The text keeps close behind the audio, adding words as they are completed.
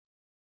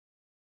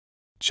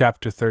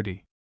Chapter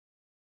 30.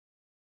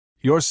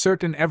 You're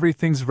certain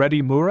everything's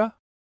ready, Mura?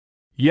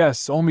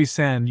 Yes,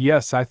 Omi-san,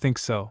 yes, I think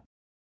so.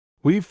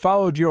 We've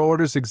followed your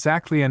orders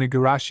exactly, and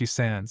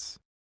Igarashi-san's.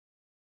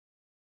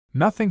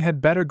 Nothing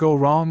had better go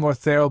wrong, or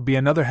there'll be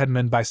another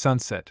headman by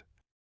sunset.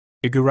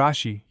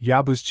 Igarashi,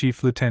 Yabu's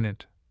chief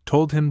lieutenant,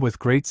 told him with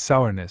great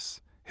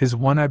sourness, his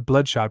one eye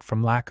bloodshot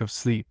from lack of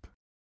sleep.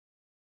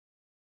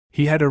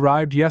 He had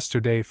arrived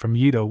yesterday from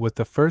Yedo with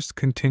the first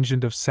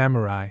contingent of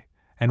samurai,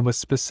 and with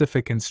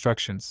specific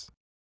instructions.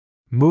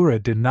 Mura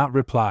did not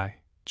reply,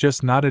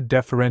 just nodded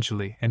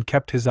deferentially and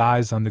kept his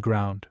eyes on the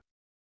ground.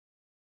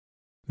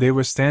 They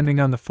were standing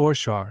on the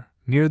foreshore,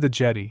 near the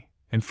jetty,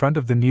 in front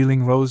of the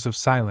kneeling rows of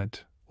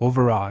silent,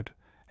 overawed,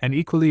 and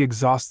equally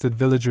exhausted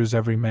villagers,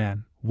 every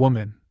man,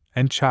 woman,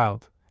 and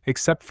child,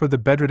 except for the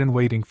bedridden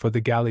waiting for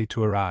the galley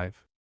to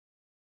arrive.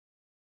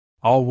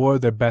 All wore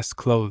their best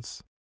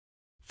clothes.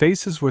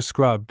 Faces were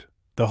scrubbed,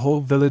 the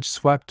whole village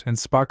swept and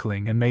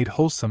sparkling and made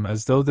wholesome,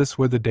 as though this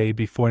were the day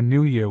before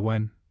New Year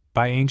when,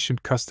 by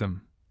ancient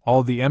custom,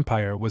 all the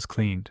empire was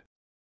cleaned.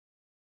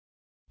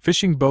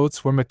 Fishing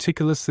boats were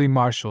meticulously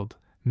marshaled,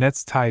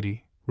 nets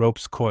tidy,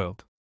 ropes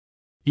coiled.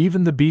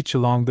 Even the beach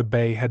along the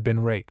bay had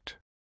been raked.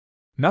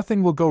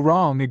 Nothing will go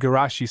wrong,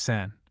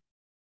 Igarashi-san,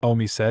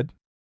 Omi said.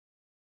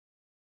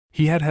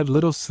 He had had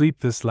little sleep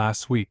this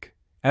last week,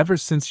 ever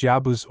since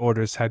Yabu's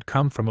orders had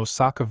come from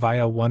Osaka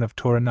via one of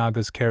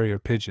Toranaga's carrier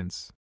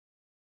pigeons.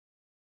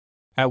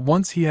 At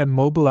once he had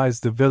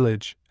mobilized the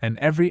village and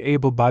every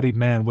able-bodied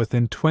man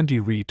within 20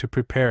 ri to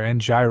prepare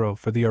Enjiro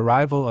for the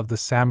arrival of the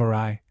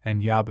samurai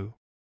and Yabu.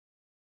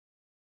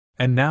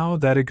 And now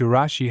that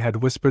Igarashi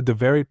had whispered the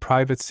very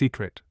private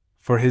secret,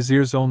 for his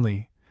ears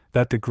only,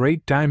 that the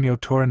great daimyo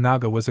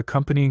Toranaga was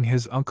accompanying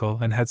his uncle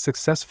and had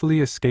successfully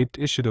escaped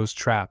Ishido's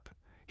trap,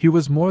 he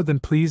was more than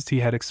pleased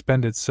he had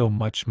expended so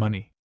much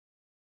money.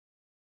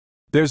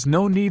 There's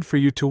no need for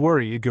you to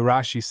worry,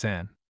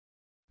 Igarashi-san.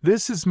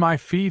 This is my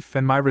fief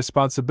and my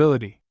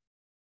responsibility.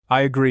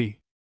 I agree.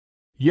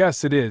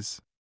 Yes, it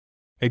is.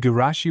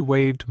 Igarashi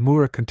waved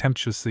Mura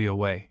contemptuously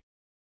away.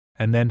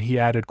 And then he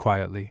added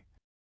quietly,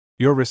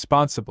 You're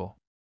responsible.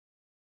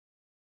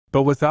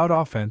 But without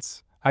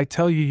offense, I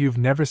tell you, you've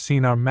never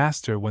seen our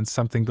master when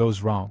something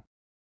goes wrong.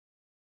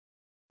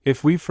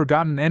 If we've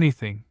forgotten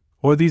anything,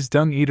 or these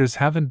dung-eaters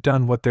haven't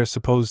done what they're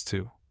supposed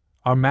to,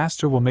 our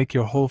master will make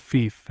your whole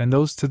fief and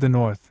those to the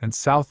north and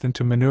south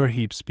into manure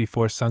heaps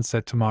before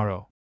sunset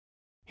tomorrow.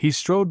 He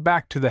strode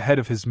back to the head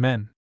of his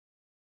men.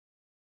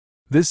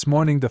 This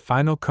morning the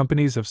final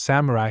companies of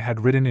samurai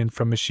had ridden in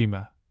from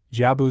Mishima,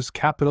 Yabu's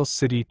capital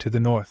city, to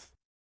the north.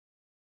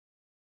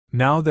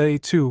 Now they,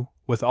 too,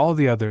 with all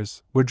the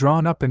others, were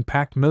drawn up in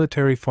packed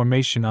military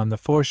formation on the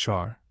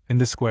foreshore, in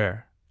the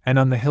square, and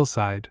on the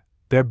hillside,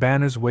 their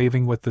banners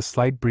waving with the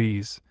slight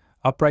breeze,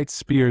 upright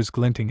spears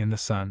glinting in the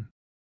sun.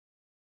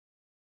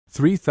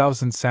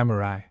 3,000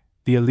 samurai,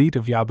 the elite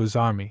of Yabu's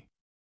army.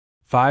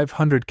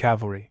 500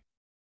 cavalry.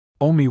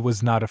 Omi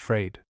was not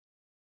afraid.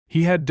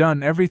 He had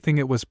done everything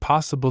it was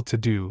possible to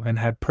do and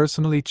had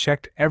personally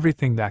checked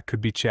everything that could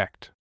be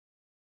checked.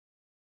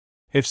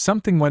 If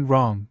something went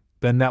wrong,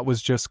 then that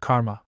was just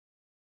karma.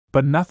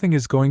 But nothing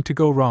is going to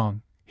go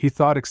wrong, he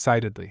thought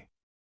excitedly.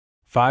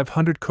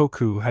 500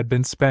 koku had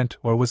been spent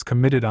or was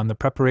committed on the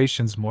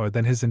preparations, more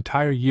than his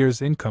entire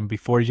year's income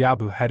before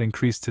Yabu had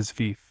increased his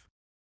fief.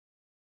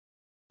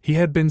 He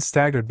had been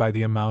staggered by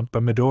the amount,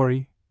 but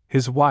Midori,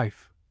 his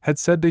wife, had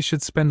said they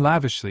should spend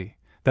lavishly,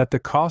 that the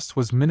cost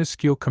was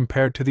minuscule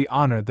compared to the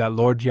honor that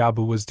Lord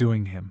Yabu was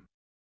doing him.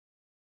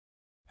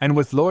 And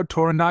with Lord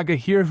Toranaga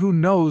here, who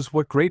knows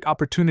what great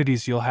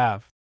opportunities you'll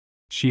have,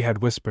 she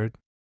had whispered.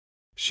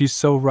 She's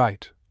so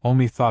right,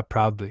 Omi thought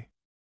proudly.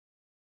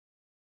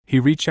 He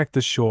rechecked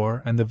the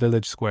shore and the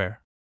village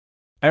square.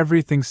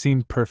 Everything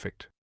seemed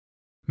perfect.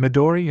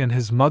 Midori and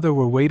his mother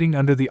were waiting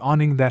under the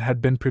awning that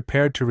had been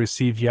prepared to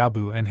receive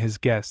Yabu and his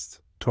guest,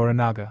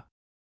 Toranaga.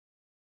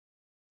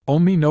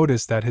 Omi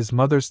noticed that his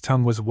mother's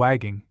tongue was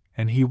wagging,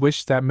 and he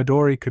wished that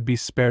Midori could be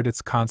spared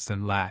its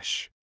constant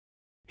lash.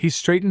 He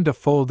straightened a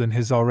fold in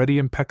his already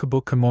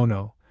impeccable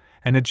kimono,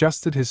 and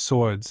adjusted his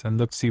swords and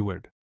looked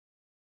seaward.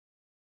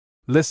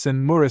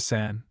 Listen,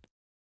 Mura-san.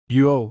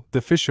 Yuo,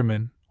 the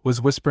fisherman,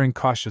 was whispering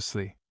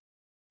cautiously.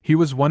 He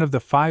was one of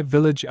the 5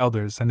 village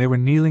elders, and they were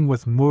kneeling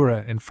with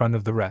Mura in front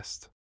of the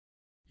rest.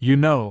 You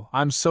know,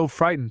 I'm so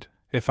frightened,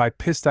 if I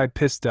pissed I'd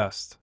piss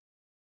dust.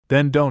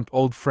 Then don't,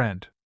 old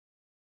friend.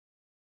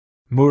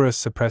 Mura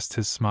suppressed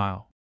his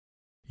smile.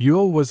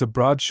 Yuo was a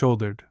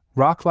broad-shouldered,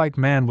 rock-like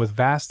man with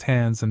vast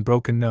hands and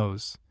broken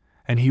nose,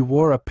 and he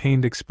wore a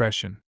pained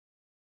expression.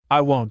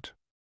 I won't.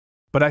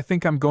 But I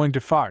think I'm going to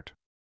fart.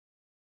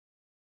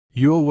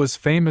 Yuo was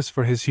famous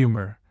for his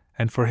humor,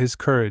 and for his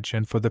courage,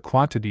 and for the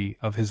quantity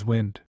of his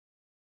wind.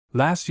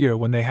 Last year,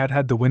 when they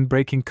had the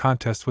wind-breaking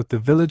contest with the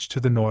village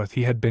to the north,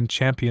 he had been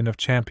champion of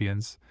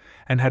champions,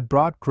 and had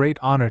brought great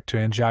honor to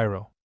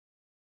Enjiro.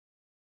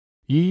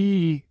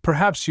 Yee,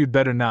 perhaps you'd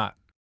better not.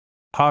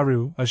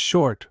 Haru, a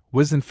short,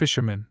 wizened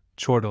fisherman,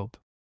 chortled.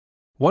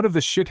 One of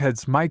the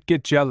shitheads might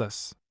get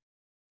jealous.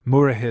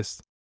 Mura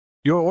hissed.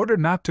 Your order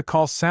not to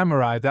call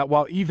samurai that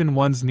while even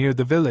one's near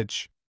the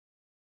village.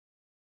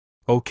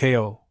 Okay,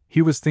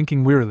 he was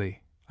thinking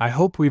wearily, I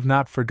hope we've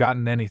not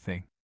forgotten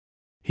anything.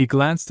 He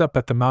glanced up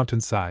at the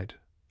mountainside,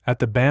 at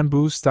the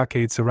bamboo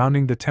stockade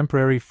surrounding the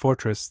temporary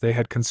fortress they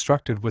had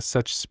constructed with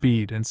such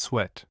speed and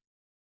sweat.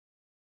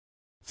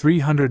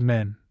 300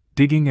 men,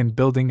 digging and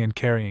building and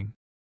carrying.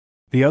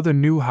 The other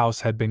new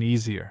house had been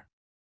easier.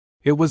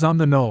 It was on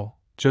the knoll,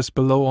 just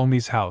below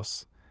Omi's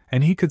house,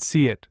 and he could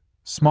see it,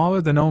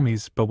 smaller than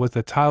Omi's but with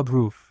a tiled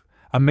roof,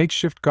 a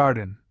makeshift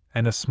garden,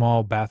 and a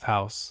small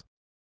bathhouse.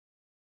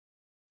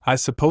 I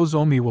suppose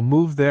Omi will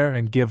move there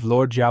and give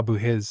Lord Yabu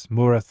his,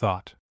 Mura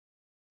thought.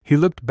 He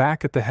looked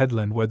back at the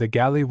headland where the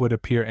galley would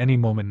appear any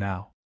moment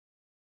now.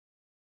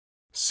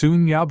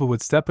 Soon Yabu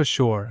would step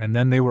ashore, and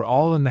then they were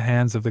all in the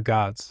hands of the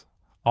gods,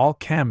 all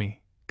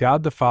Kami,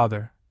 God the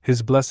Father,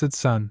 his blessed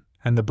Son,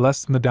 and the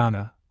blessed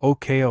Madonna,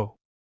 O.K.O.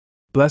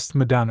 Blessed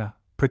Madonna,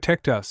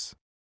 protect us.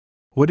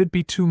 Would it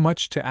be too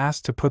much to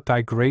ask to put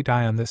thy great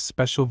eye on this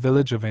special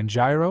village of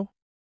Anjiro?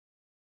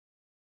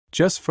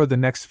 Just for the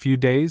next few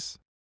days?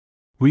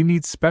 We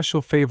need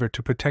special favor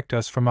to protect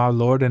us from our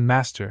Lord and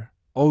Master,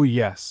 oh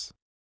yes.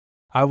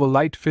 I will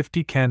light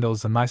 50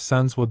 candles and my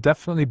sons will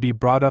definitely be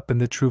brought up in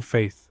the true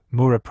faith,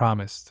 Mura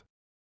promised.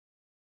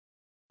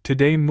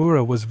 Today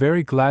Mura was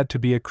very glad to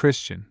be a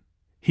Christian.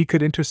 He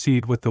could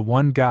intercede with the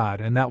one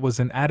God, and that was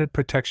an added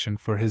protection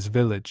for his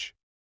village.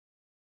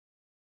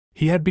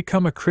 He had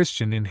become a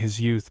Christian in his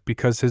youth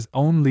because his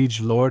own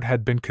liege lord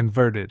had been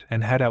converted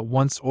and had at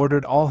once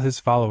ordered all his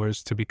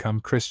followers to become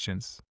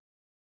Christians.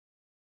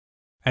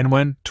 And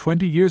when,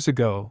 20 years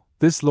ago,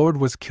 this lord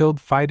was killed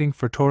fighting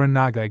for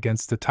Toranaga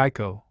against the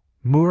Taiko,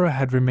 Mura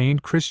had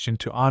remained Christian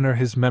to honor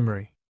his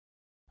memory.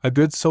 A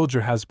good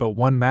soldier has but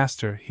one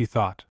master, he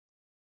thought.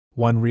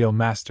 One real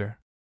master.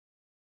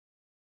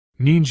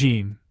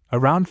 Ninjin, a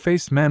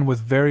round-faced man with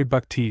very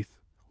buck teeth,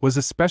 was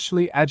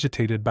especially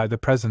agitated by the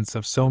presence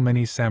of so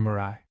many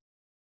samurai.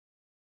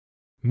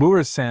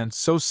 Mura-san,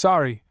 so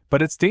sorry,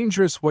 but it's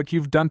dangerous what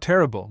you've done,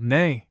 terrible,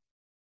 nay.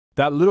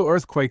 That little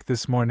earthquake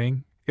this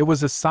morning, it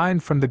was a sign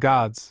from the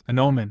gods, an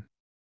omen.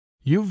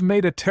 You've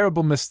made a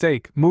terrible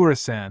mistake,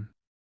 Mura-san.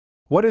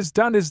 What is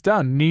done,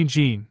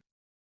 Ninjin.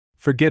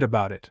 Forget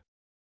about it.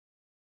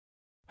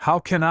 How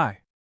can I?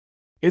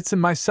 It's in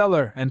my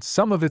cellar, and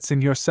some of it's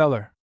in your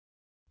cellar.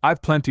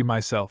 I've plenty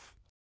myself,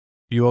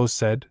 Yuo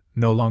said,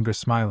 no longer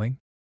smiling.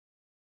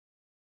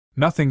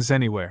 Nothing's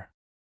anywhere.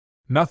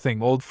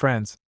 Nothing, old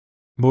friends,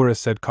 Mura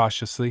said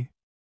cautiously.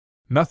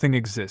 Nothing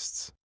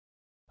exists.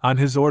 On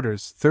his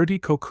orders, 30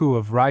 koku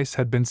of rice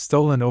had been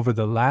stolen over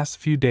the last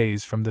few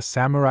days from the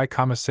samurai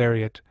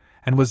commissariat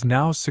and was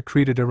now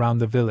secreted around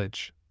the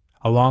village,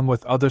 along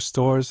with other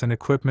stores and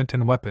equipment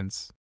and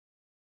weapons.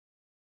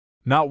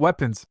 Not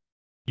weapons,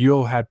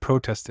 Yuo had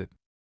protested.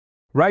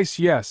 Rice,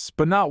 yes,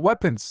 but not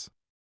weapons.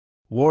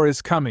 War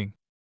is coming.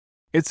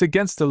 It's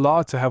against the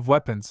law to have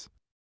weapons,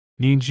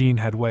 Ninjin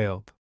had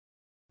wailed.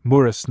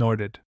 Mura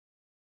snorted.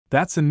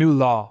 That's a new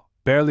law,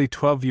 barely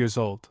 12 years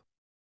old.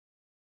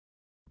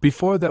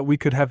 Before that we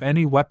could have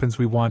any weapons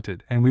we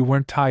wanted and we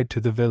weren't tied to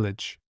the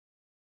village.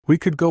 We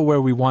could go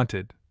where we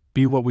wanted,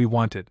 be what we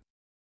wanted.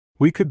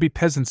 We could be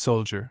peasant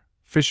soldier,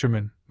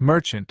 fisherman,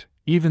 merchant,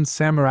 even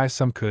samurai,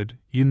 some could,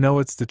 you know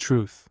it's the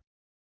truth.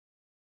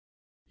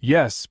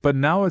 Yes, but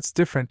now it's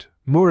different,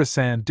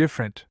 Mura-san,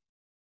 different.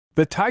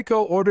 The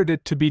Taiko ordered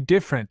it to be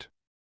different.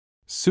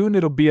 Soon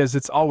it'll be as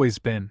it's always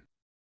been.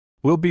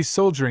 We'll be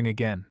soldiering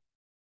again.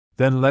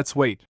 Then let's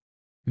wait,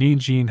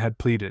 Ninjin had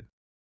pleaded.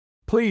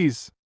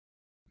 Please.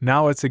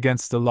 Now it's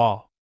against the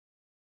law.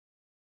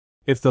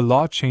 If the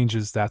law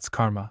changes, that's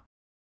karma.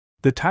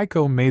 The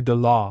Taiko made the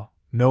law,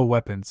 no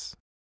weapons.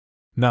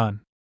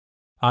 None.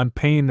 On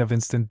pain of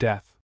instant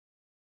death.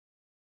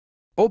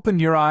 Open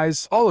your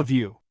eyes, all of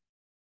you.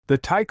 The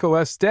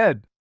Taiko's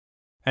dead.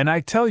 And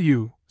I tell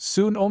you,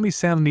 soon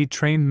Omi-san need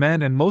trained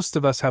men and most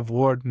of us have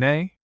warred,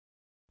 nay?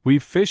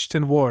 We've fished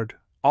and warred,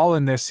 all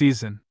in their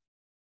season.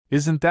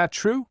 Isn't that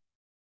true?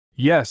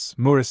 Yes,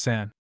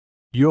 Mura-san.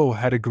 Yo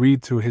had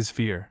agreed through his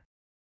fear.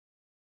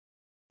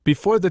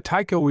 Before the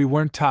Taiko we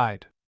weren't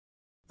tied.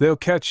 They'll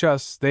catch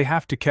us, they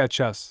have to catch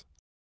us.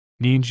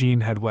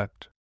 Ninjin had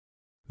wept.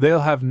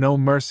 They'll have no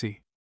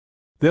mercy.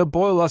 They'll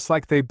boil us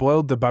like they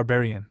boiled the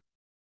barbarian.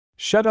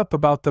 Shut up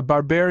about the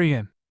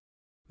barbarian.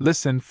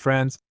 Listen,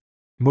 friends,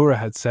 Mura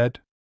had said.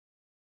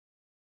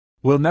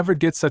 We'll never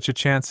get such a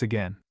chance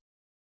again.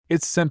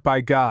 It's sent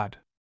by God.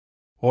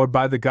 Or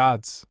by the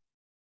gods.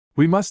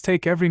 We must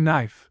take every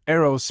knife,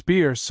 arrow,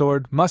 spear,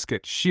 sword,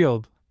 musket,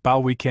 shield, bow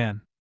we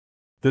can.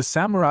 The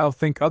samurai'll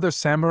think other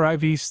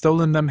samurai've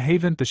stolen them,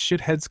 haven't the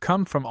shitheads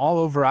come from all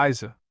over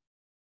Aiza.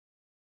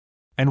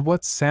 And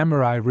what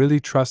samurai really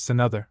trusts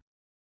another?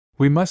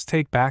 We must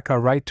take back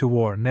our right to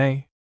war,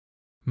 nay?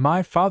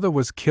 My father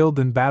was killed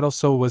in battle,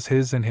 so was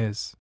his and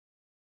his.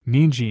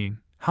 Ninjin,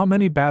 how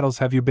many battles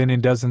have you been in?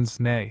 Dozens,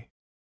 nay?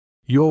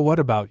 Yo, what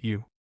about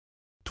you?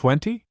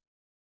 20?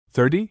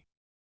 30?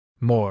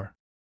 More.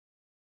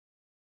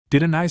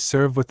 Didn't I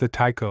serve with the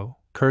Taiko,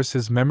 curse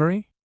his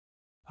memory?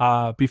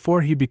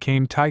 Before he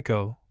became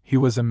Taiko, he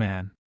was a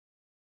man.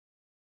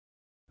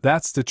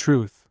 That's the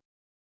truth.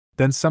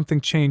 Then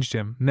something changed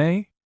him,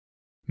 nay?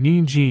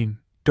 Ninjin,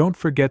 don't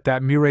forget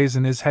that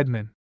Muraisin is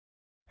headman.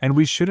 And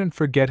we shouldn't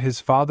forget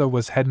his father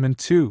was headman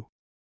too.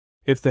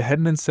 If the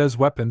headman says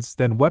weapons,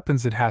 then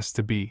weapons it has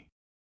to be.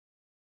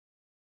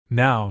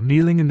 Now,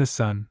 kneeling in the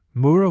sun,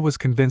 Mura was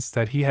convinced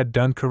that he had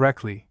done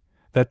correctly,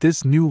 that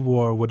this new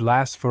war would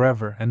last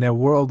forever and their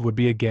world would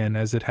be again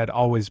as it had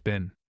always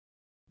been.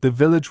 The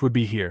village would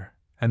be here,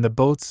 and the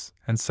boats,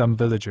 and some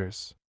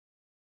villagers.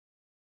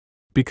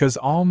 Because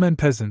all men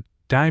peasant,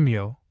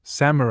 daimyo,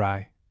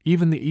 samurai,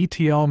 even the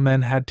ETL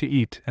men had to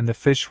eat and the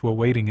fish were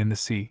waiting in the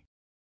sea.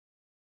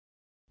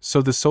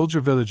 So the soldier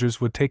villagers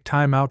would take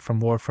time out from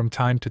war from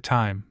time to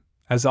time,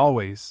 as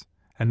always,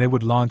 and they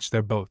would launch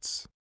their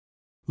boats.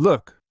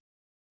 Look!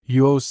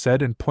 Yuo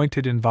said and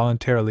pointed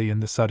involuntarily in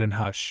the sudden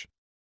hush.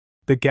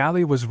 The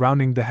galley was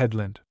rounding the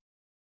headland.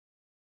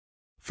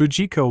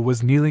 Fujiko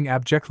was kneeling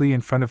abjectly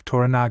in front of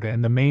Toranaga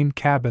in the main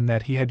cabin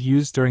that he had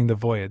used during the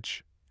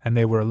voyage, and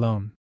they were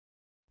alone.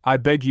 I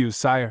beg you,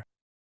 sire,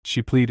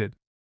 she pleaded.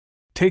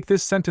 Take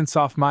this sentence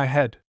off my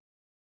head.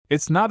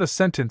 It's not a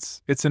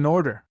sentence, it's an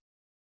order.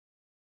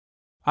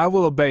 I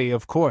will obey,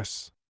 of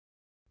course.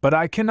 But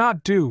I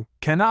cannot?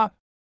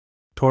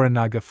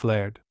 Toranaga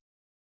flared.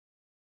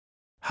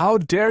 How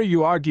dare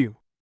you argue?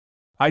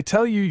 I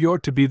tell you you're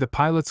to be the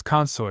pilot's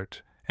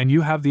consort, and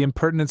you have the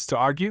impertinence to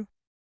argue?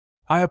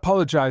 I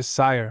apologize,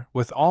 sire,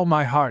 with all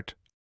my heart,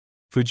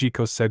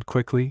 Fujiko said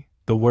quickly,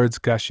 the words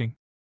gushing.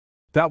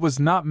 That was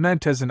not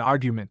meant as an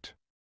argument.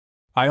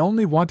 I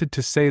only wanted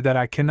to say that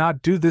I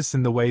cannot do this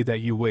in the way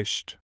that you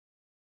wished.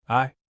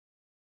 I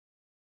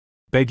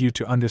beg you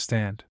to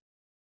understand.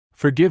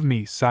 Forgive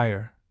me,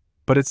 sire,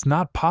 but it's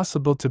not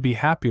possible to be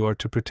happy or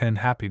to pretend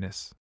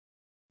happiness.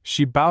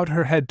 She bowed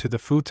her head to the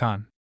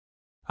futon.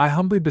 I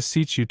humbly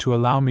beseech you to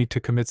allow me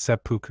to commit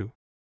seppuku.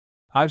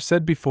 I've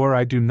said before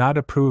I do not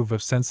approve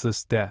of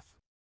senseless death.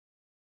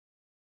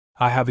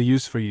 I have a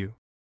use for you.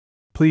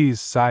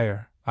 Please,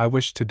 sire, I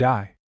wish to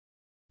die.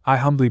 I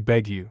humbly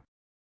beg you.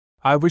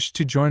 I wish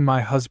to join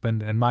my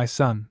husband and my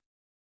son.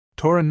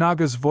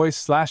 Toranaga's voice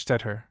slashed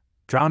at her,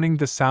 drowning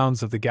the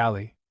sounds of the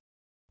galley.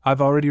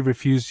 I've already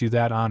refused you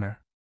that honor.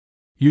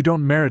 You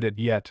don't merit it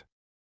yet.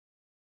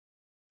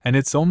 And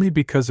it's only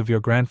because of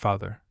your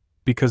grandfather,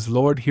 because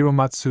Lord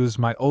Hiromatsu's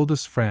my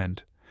oldest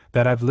friend,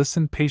 that I've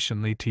listened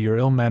patiently to your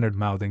ill-mannered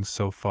mouthings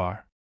so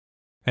far.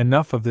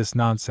 Enough of this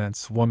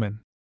nonsense, woman.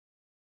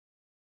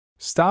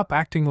 Stop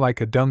acting like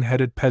a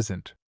dung-headed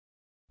peasant.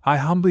 I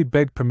humbly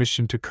beg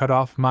permission to cut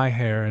off my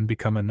hair and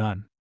become a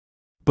nun.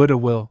 Buddha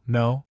will,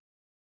 no?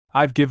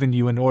 I've given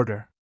you an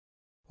order.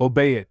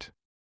 Obey it.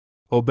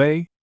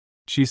 Obey?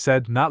 She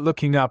said, not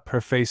looking up,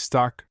 her face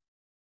stark.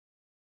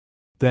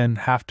 Then,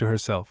 half to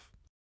herself.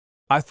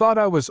 I thought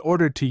I was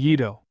ordered to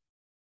Yedo.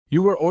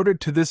 You were ordered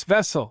to this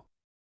vessel.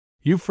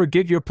 You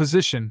forget your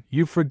position,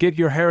 you forget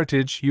your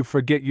heritage, you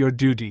forget your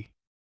duty.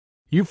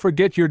 You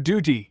forget your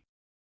duty.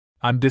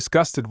 I'm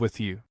disgusted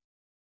with you.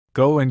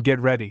 Go and get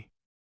ready.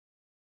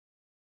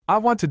 I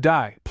want to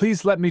die,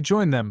 please let me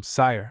join them,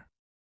 sire.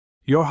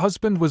 Your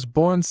husband was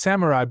born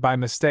samurai by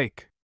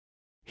mistake.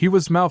 He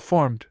was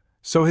malformed,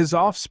 so his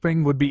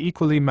offspring would be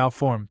equally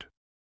malformed.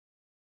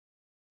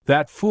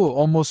 That fool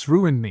almost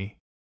ruined me.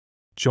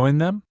 Join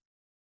them?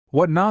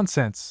 What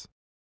nonsense!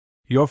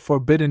 You're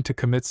forbidden to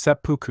commit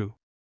seppuku.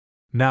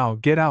 Now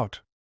get out.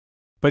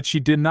 But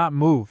she did not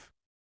move.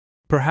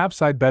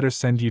 Perhaps I'd better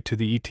send you to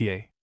the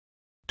ETA.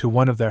 To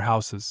one of their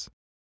houses.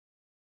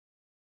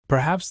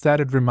 Perhaps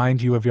that'd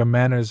remind you of your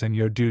manners and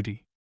your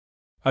duty.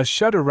 A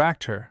shudder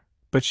racked her,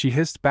 but she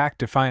hissed back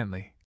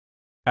defiantly.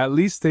 At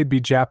least they'd be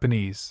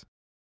Japanese.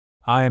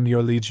 I am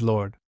your liege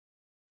lord.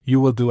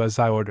 You will do as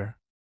I order.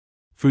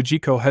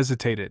 Fujiko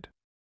hesitated.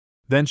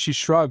 Then she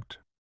shrugged.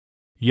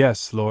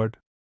 Yes, lord.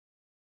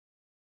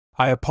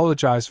 I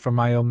apologize for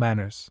my ill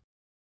manners.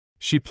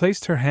 She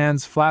placed her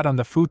hands flat on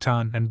the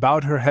futon and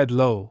bowed her head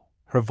low,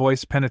 her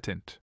voice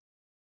penitent.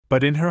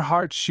 But in her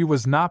heart she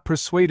was not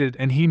persuaded,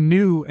 and he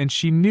knew and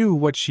she knew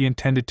what she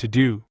intended to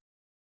do.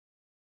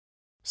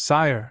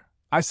 Sire,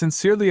 I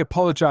sincerely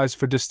apologize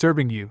for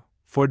disturbing you,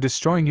 for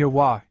destroying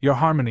your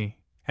harmony,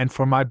 and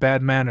for my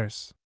bad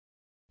manners.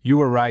 You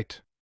were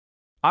right.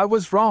 I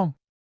was wrong.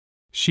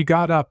 She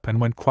got up and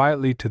went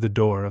quietly to the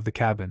door of the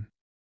cabin.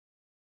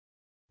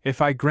 If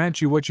I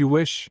grant you what you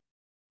wish,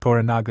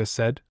 Toranaga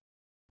said,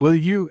 will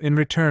you, in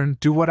return,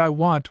 do what I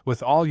want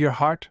with all your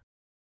heart?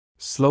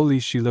 Slowly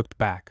she looked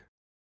back.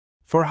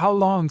 For how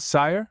long,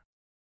 sire?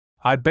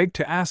 I beg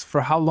to ask,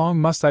 for how long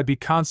must I be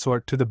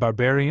consort to the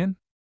barbarian?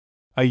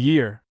 A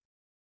year.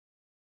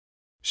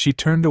 She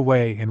turned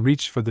away and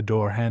reached for the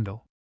door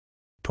handle.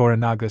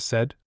 Toranaga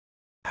said,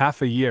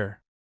 half a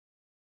year.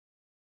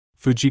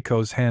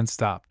 Fujiko's hand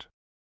stopped.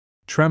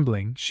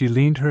 Trembling, she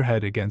leaned her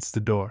head against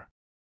the door.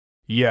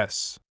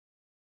 Yes.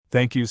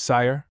 Thank you,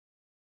 sire.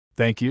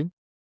 Thank you.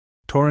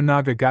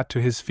 Toranaga got to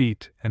his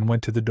feet and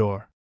went to the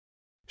door.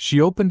 She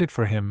opened it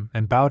for him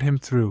and bowed him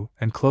through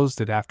and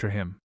closed it after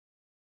him.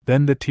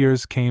 Then the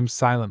tears came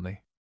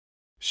silently.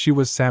 She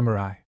was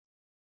samurai.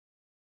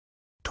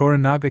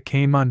 Toranaga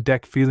came on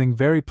deck feeling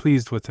very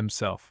pleased with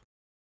himself.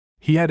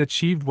 He had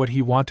achieved what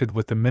he wanted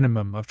with the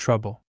minimum of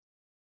trouble.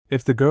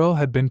 If the girl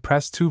had been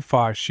pressed too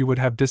far, she would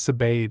have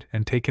disobeyed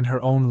and taken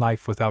her own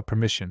life without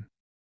permission.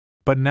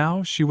 But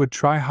now she would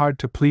try hard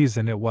to please,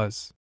 and it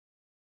was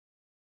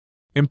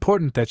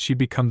important that she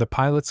become the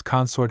pilot's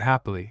consort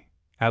happily,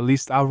 at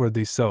least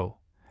outwardly so,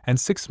 and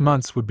 6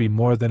 months would be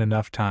more than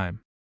enough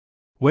time.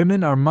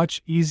 Women are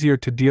much easier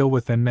to deal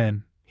with than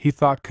men, he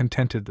thought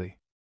contentedly.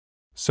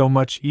 So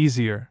much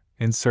easier,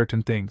 in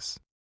certain things.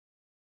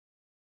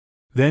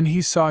 Then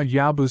he saw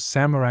Yabu's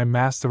samurai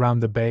massed around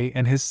the bay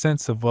and his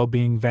sense of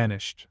well-being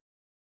vanished.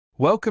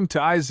 "Welcome to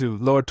Aizu,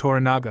 Lord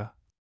Toranaga,"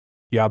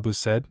 Yabu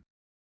said.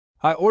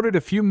 "I ordered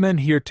a few men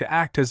here to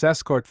act as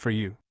escort for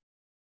you."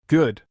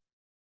 "Good."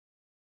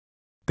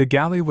 The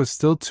galley was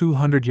still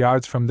 200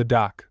 yards from the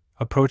dock,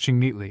 approaching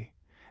neatly,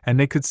 and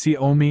they could see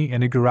Omi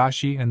and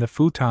Igarashi and the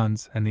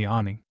futons and the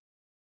awning.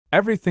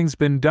 "Everything's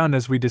been done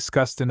as we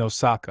discussed in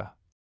Osaka,"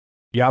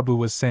 Yabu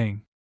was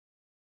saying.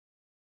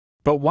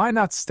 "But why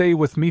not stay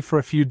with me for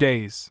a few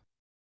days?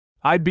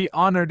 I'd be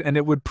honored, and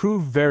it would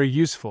prove very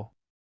useful.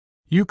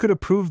 You could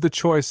approve the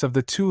choice of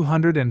the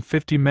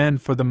 250 men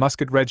for the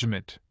musket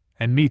regiment,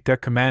 and meet their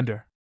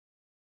commander."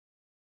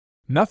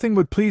 "Nothing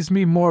would please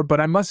me more, but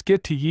I must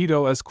get to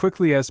Yedo as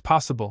quickly as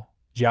possible,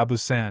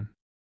 Yabu-san."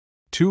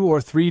 2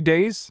 or 3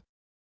 days?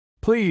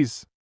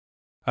 Please.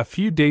 A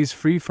few days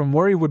free from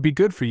worry would be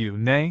good for you,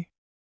 nay?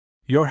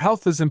 Your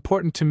health is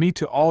important to me,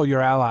 to all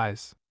your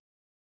allies.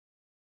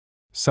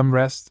 Some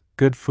rest,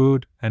 good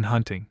food, and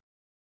hunting.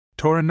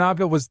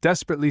 Toranaga was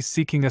desperately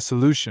seeking a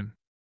solution.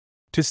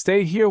 To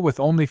stay here with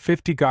only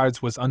 50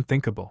 guards was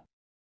unthinkable.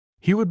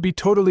 He would be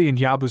totally in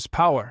Yabu's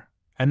power,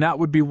 and that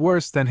would be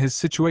worse than his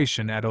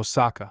situation at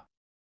Osaka.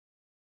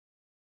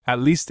 At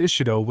least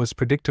Ishido was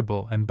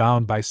predictable and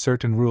bound by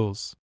certain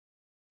rules.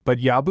 But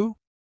Yabu?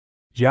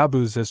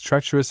 Yabu's as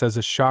treacherous as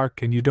a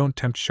shark, and you don't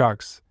tempt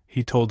sharks,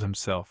 he told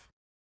himself.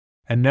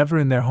 And never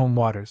in their home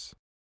waters.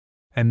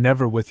 And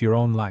never with your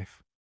own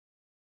life.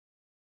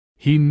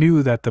 He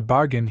knew that the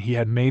bargain he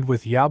had made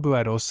with Yabu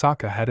at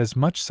Osaka had as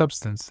much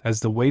substance as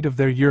the weight of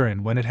their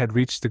urine when it had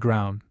reached the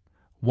ground.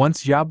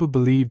 Once Yabu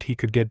believed he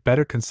could get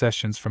better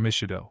concessions from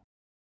Ishido.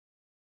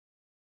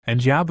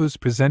 And Yabu's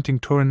presenting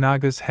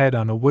Toranaga's head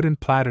on a wooden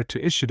platter to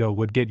Ishido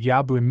would get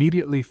Yabu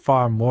immediately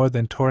far more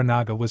than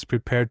Toranaga was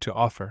prepared to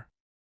offer.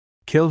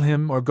 Kill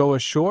him or go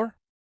ashore?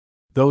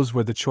 Those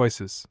were the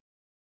choices.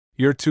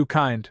 "You're too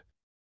kind,"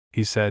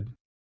 he said.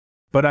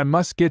 "But I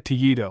must get to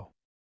Yedo.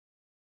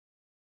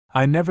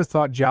 I never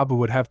thought Yabu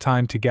would have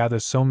time to gather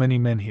so many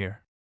men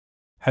here.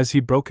 Has he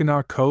broken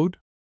our code?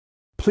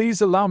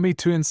 Please allow me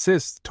to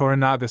insist,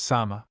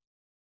 Toranaga-sama.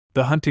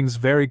 The hunting's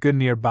very good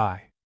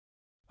nearby.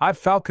 I've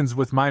falcons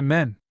with my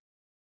men."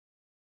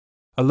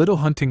 A little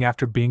hunting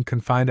after being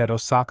confined at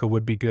Osaka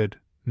would be good,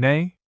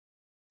 nay?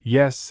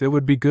 Yes, it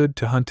would be good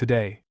to hunt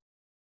today.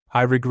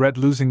 I regret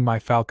losing my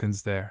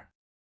falcons there.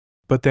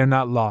 But they're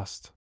not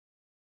lost.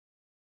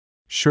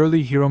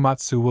 Surely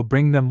Hiromatsu will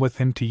bring them with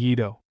him to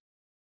Yedo.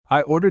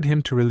 I ordered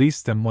him to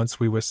release them once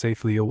we were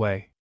safely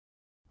away.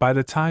 By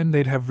the time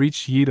they'd have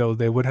reached Yedo,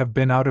 they would have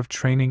been out of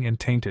training and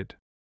tainted.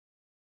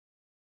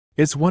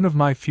 It's one of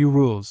my few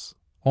rules,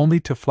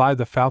 only to fly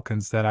the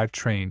falcons that I've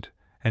trained,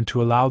 and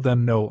to allow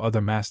them no other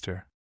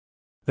master.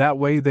 That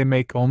way they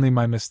make only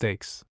my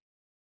mistakes.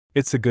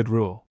 It's a good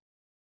rule.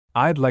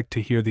 I'd like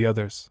to hear the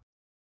others.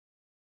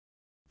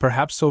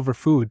 Perhaps over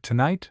food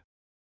tonight?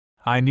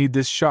 I need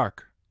this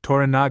shark,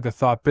 Toranaga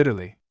thought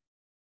bitterly.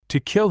 To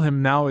kill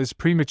him now is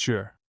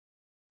premature.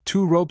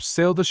 2 ropes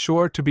sailed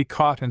ashore to be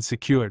caught and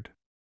secured.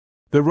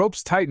 The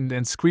ropes tightened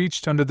and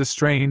screeched under the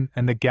strain,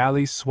 and the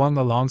galley swung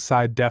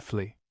alongside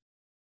deftly.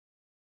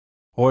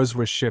 Oars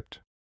were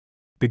shipped.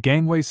 The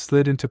gangway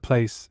slid into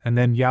place, and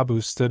then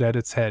Yabu stood at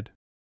its head.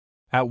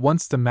 At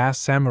once the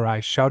masked samurai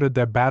shouted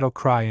their battle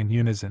cry in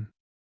unison.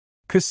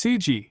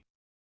 "Kasiji!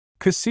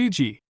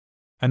 Kasiji!"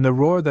 And the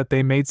roar that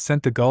they made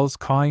sent the gulls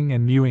cawing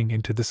and mewing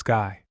into the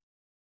sky.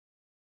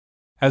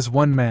 As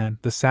one man,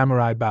 the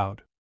samurai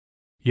bowed.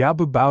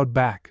 Yabu bowed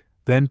back,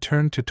 then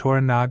turned to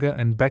Toranaga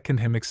and beckoned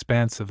him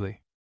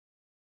expansively.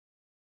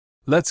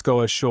 "Let's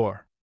go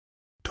ashore."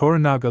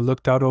 Toranaga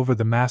looked out over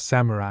the masked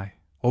samurai,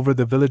 over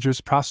the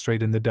villagers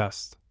prostrate in the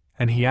dust,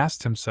 and he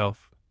asked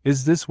himself,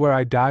 "Is this where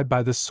I died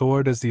by the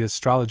sword as the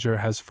astrologer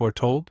has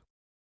foretold?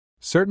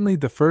 Certainly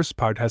the first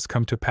part has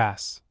come to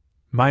pass.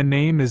 My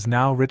name is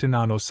now written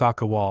on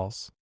Osaka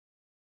walls."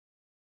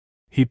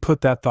 He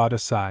put that thought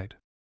aside.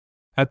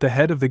 At the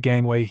head of the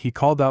gangway he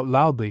called out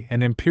loudly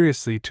and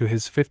imperiously to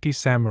his 50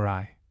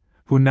 samurai,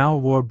 who now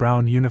wore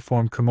brown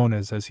uniform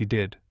kimonos as he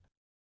did.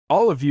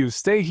 "All of you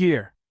stay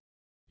here.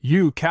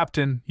 You,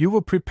 Captain, you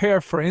will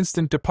prepare for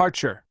instant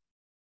departure.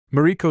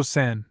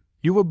 Mariko-san,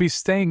 you will be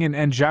staying in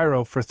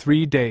Anjiro for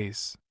 3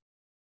 days.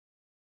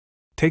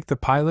 Take the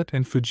pilot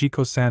and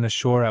Fujiko-san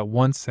ashore at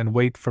once and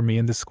wait for me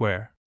in the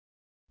square."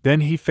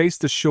 Then he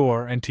faced the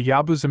shore and, to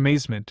Yabu's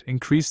amazement,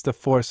 increased the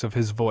force of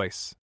his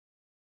voice.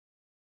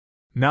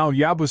 Now,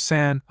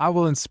 Yabu-san, I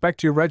will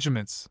inspect your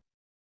regiments.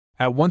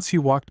 At once he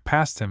walked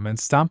past him and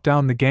stomped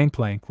down the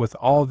gangplank with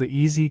all the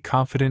easy,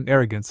 confident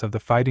arrogance of the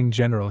fighting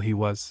general he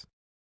was.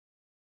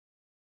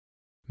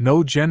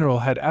 No general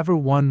had ever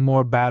won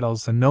more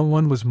battles and no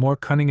one was more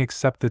cunning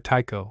except the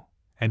Taiko,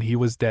 and he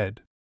was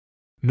dead.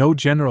 No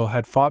general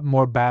had fought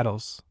more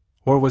battles,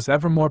 or was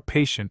ever more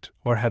patient,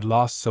 or had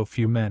lost so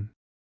few men.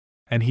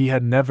 And he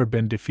had never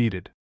been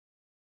defeated.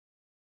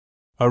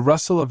 A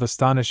rustle of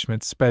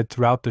astonishment sped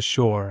throughout the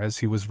shore as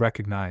he was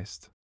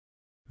recognized.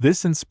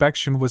 This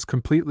inspection was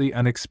completely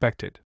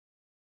unexpected.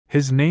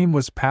 His name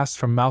was passed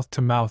from mouth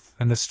to mouth,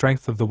 and the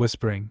strength of the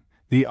whispering,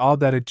 the awe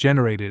that it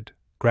generated,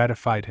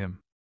 gratified him.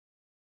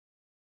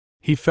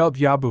 He felt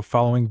Yabu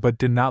following but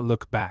did not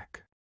look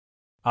back.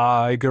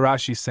 "Ah,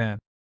 Igarashi-san,"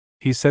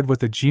 he said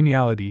with a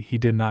geniality he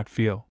did not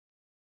feel.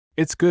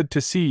 "It's good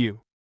to see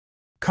you.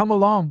 Come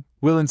along,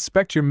 we'll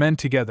inspect your men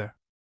together."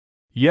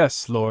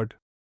 "Yes, Lord.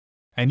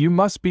 And you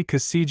must be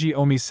Kasiji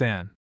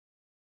Omi-san.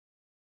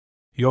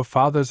 Your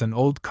father's an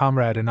old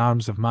comrade in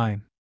arms of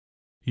mine.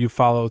 You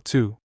follow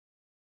too."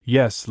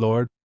 "Yes,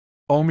 Lord,"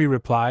 Omi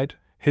replied,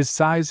 his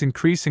sighs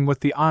increasing with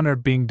the honor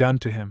being done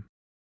to him.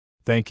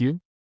 "Thank you."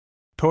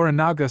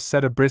 Toranaga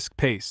set a brisk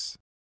pace.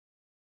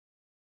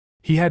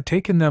 He had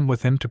taken them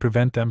with him to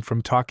prevent them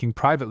from talking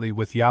privately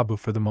with Yabu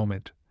for the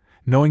moment,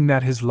 knowing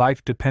that his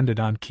life depended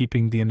on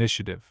keeping the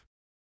initiative.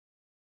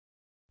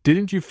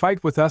 "Didn't you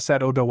fight with us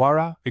at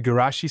Odawara,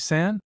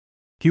 Igarashi-san?"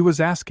 he was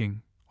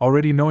asking,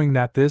 already knowing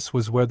that this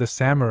was where the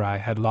samurai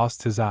had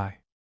lost his eye.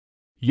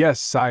 "Yes,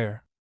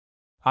 sire.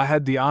 I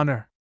had the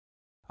honor.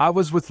 I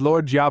was with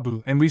Lord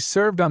Yabu and we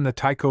served on the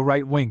Taiko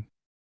right wing."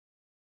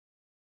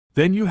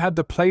 "Then you had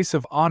the place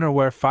of honor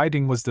where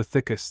fighting was the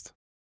thickest.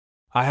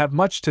 I have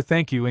much to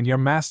thank you and your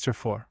master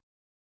for.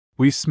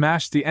 We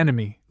smashed the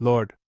enemy,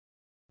 Lord.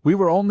 We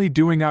were only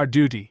doing our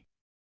duty."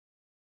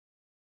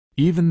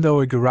 Even though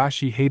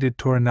Igarashi hated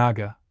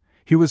Toranaga,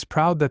 he was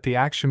proud that the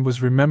action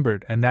was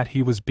remembered and that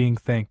he was being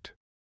thanked.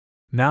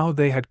 Now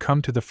they had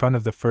come to the front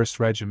of the 1st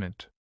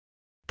Regiment.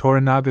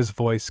 Toranaga's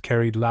voice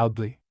carried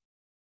loudly.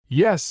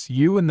 "Yes,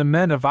 you and the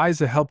men of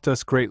Aiza helped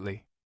us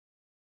greatly.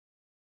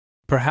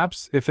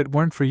 Perhaps if it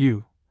weren't for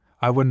you,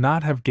 I would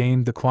not have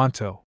gained the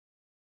Kwanto.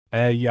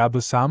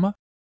 Yabu-sama?"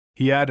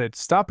 he added,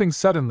 stopping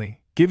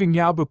suddenly, giving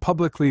Yabu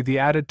publicly the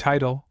added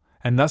title,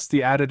 and thus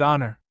the added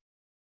honor.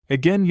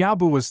 Again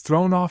Yabu was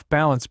thrown off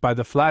balance by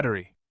the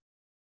flattery.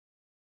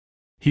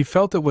 He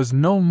felt it was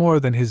no more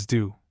than his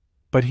due,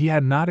 but he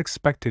had not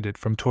expected it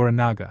from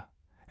Toranaga,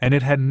 and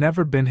it had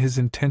never been his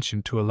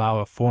intention to allow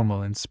a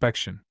formal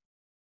inspection.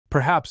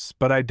 "Perhaps,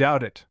 but I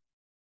doubt it.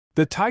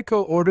 The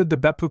Taiko ordered the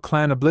Beppu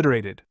clan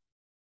obliterated.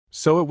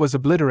 So it was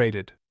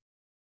obliterated."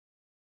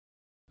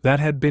 That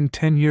had been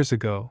 10 years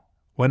ago,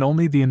 when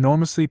only the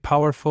enormously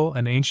powerful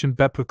and ancient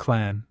Beppu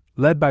clan,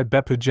 led by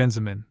Beppu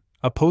Genzamen,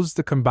 opposed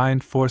the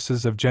combined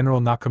forces of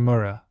General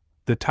Nakamura,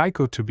 the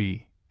Taiko to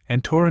be,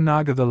 and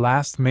Toranaga, the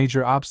last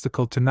major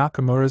obstacle to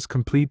Nakamura's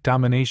complete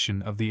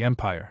domination of the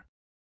empire.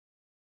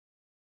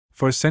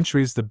 For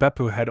centuries the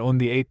Beppu had owned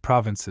the 8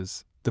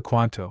 provinces, the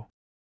Kwanto.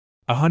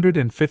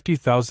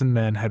 150,000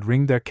 men had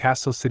ringed their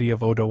castle city of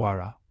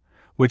Odawara,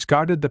 which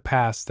guarded the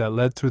pass that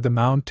led through the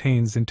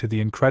mountains into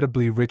the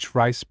incredibly rich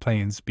rice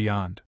plains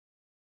beyond.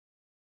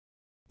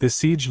 The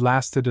siege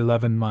lasted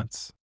 11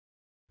 months.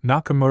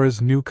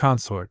 Nakamura's new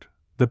consort,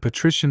 the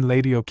patrician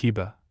Lady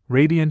Okiba,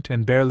 radiant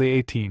and barely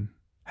 18,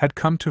 had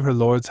come to her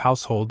lord's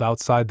household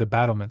outside the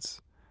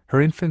battlements,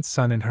 her infant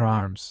son in her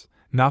arms,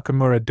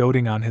 Nakamura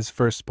doting on his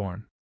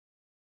firstborn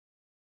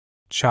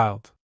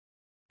child.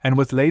 And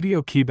with Lady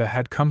Okiba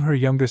had come her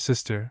younger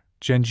sister,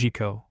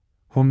 Genjiko,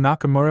 whom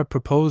Nakamura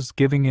proposed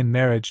giving in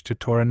marriage to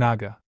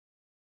Toranaga.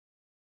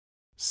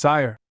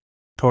 "Sire,"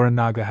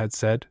 Toranaga had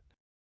said,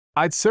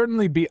 "I'd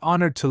certainly be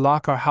honored to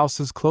lock our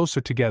houses closer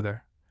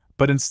together,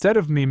 but instead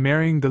of me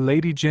marrying the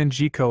Lady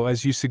Genjiko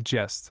as you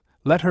suggest,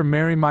 let her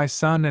marry my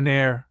son and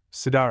heir,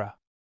 Sadara."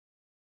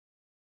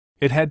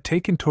 It had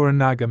taken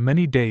Toranaga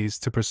many days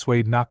to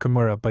persuade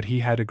Nakamura, but he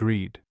had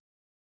agreed.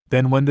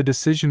 Then when the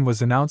decision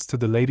was announced to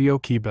the Lady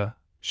Okiba,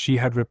 she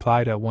had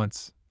replied at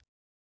once.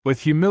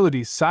 "With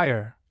humility,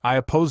 sire, I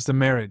oppose the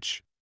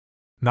marriage."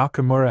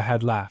 Nakamura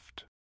had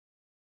laughed.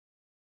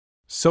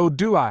 "So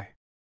do I.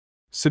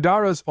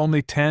 Sadara's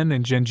only 10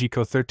 and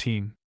Genjiko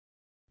 13.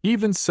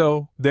 Even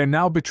so, they're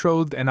now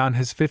betrothed and on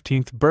his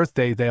 15th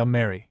birthday they'll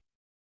marry."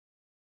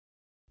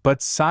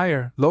 "But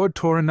sire, Lord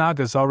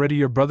Toranaga's already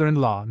your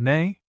brother-in-law,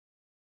 nay?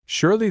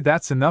 Surely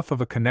that's enough of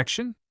a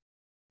connection?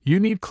 You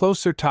need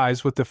closer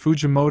ties with the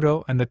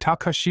Fujimoto and the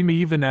Takashima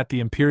even at the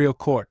imperial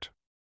court."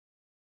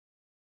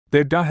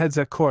 "They're duheads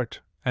at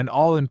court, and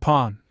all in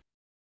pawn,"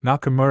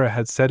 Nakamura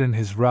had said in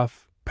his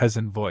rough,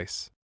 peasant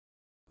voice.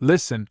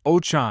 "Listen,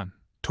 Ochan,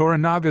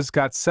 Toranaga's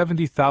got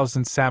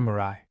 70,000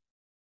 samurai.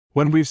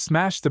 When we've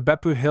smashed the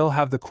Beppu, he'll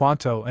have the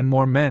Kwanto and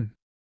more men.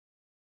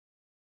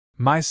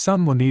 My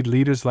son will need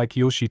leaders like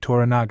Yoshi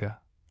Toranaga,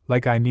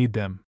 like I need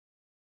them.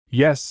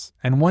 Yes,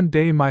 and one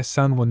day my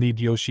son will need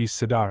Yoshi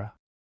Sadara.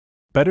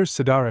 Better,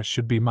 Sadara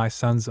should be my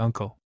son's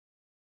uncle."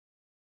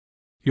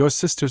 Your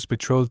sister's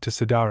betrothed to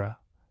Sadara,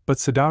 but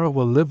Sadara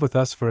will live with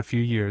us for a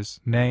few years,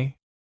 nay?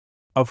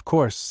 Of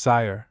course,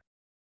 sire.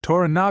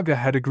 Toranaga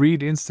had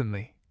agreed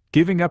instantly,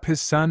 giving up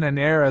his son and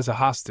heir as a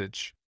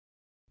hostage.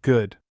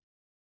 Good.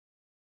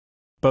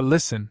 But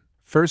listen,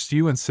 first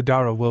you and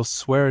Sadara will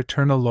swear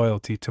eternal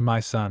loyalty to my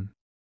son.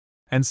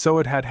 And so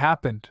it had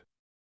happened.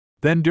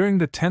 Then during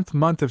the 10th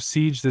month of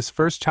siege this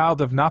first child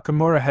of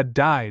Nakamura had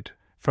died,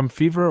 from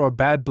fever or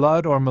bad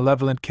blood or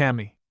malevolent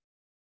kami.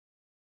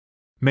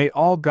 May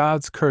all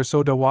gods curse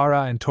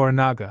Odawara and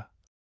Toranaga,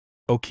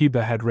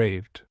 Okiba had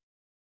raved.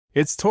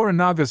 It's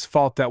Toranaga's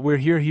fault that we're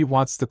here, he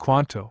wants the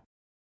Kwanto.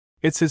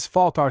 It's his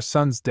fault our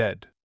son's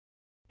dead.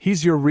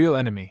 He's your real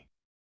enemy.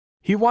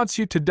 He wants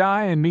you to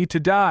die and me to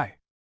die.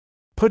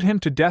 Put him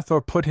to death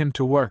or put him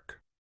to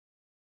work.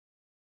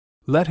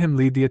 Let him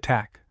lead the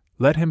attack,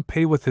 let him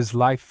pay with his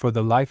life for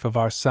the life of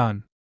our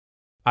son.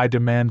 I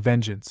demand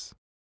vengeance.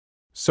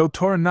 So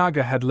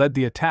Toranaga had led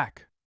the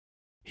attack.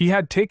 He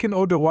had taken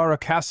Odawara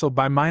Castle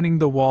by mining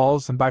the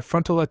walls and by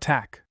frontal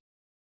attack.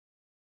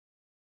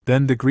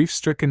 Then the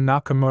grief-stricken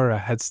Nakamura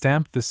had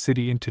stamped the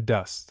city into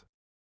dust.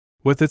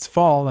 With its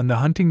fall and the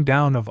hunting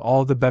down of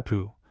all the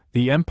Beppu,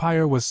 the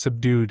empire was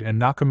subdued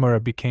and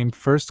Nakamura became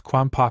first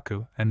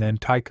Kwampaku and then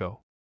Taiko.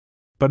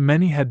 But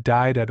many had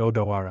died at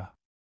Odawara.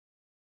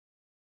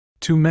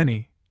 Too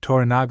many,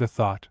 Toranaga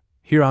thought,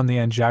 here on the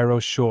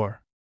Anjiro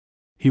shore.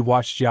 He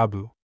watched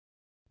Yabu.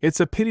 It's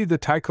a pity the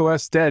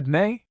Taiko's dead,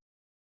 nay?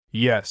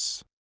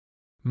 Yes.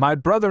 My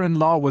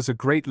brother-in-law was a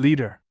great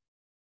leader.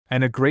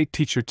 And a great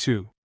teacher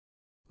too.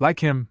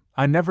 Like him,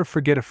 I never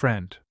forget a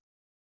friend.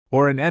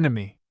 Or an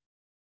enemy.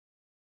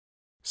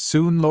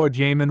 Soon Lord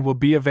Yaman will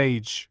be of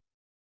age.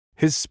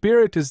 His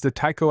spirit is the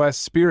Taiko's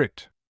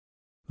spirit.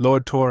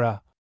 Lord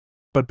Tora.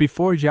 But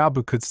before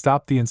Yabu could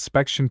stop the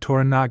inspection,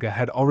 Toranaga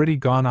had already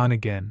gone on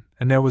again,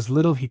 and there was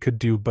little he could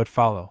do but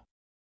follow.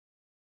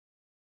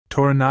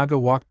 Toranaga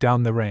walked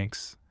down the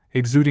ranks,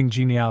 exuding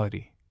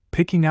geniality,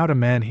 picking out a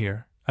man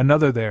here,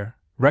 another there,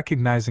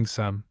 recognizing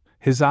some,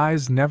 his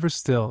eyes never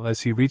still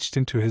as he reached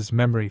into his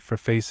memory for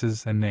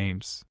faces and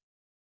names.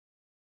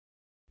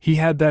 He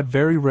had that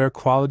very rare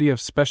quality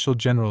of special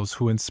generals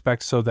who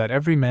inspect so that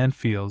every man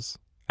feels,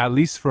 at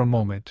least for a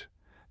moment,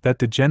 that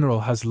the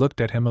general has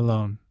looked at him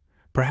alone,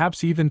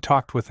 perhaps even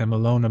talked with him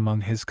alone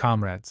among his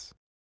comrades.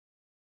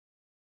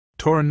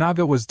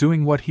 Toranaga was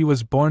doing what he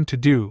was born to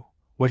do,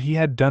 what he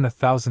had done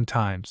 1,000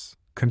 times,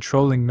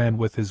 controlling men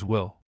with his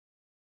will.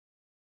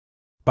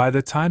 By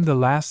the time the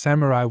last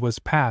samurai was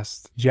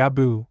past,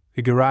 Yabu,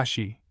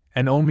 Igarashi,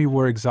 and Omi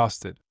were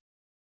exhausted.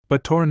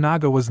 But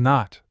Toranaga was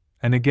not,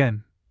 and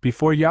again,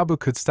 before Yabu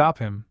could stop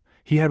him,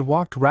 he had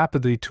walked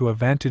rapidly to a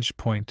vantage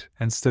point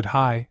and stood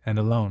high and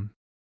alone.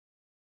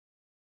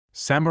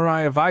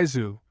 Samurai of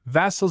Aizu,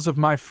 vassals of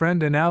my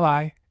friend and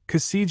ally,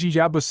 Kasiji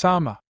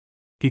Yabu-sama,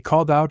 he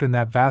called out in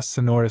that vast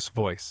sonorous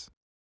voice.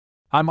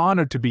 I'm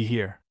honored to be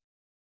here.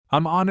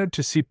 I'm honored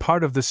to see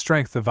part of the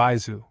strength of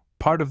Aizu,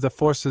 part of the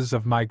forces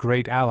of my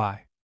great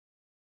ally.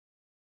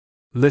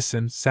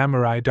 Listen,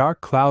 samurai,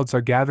 dark clouds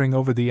are gathering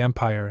over the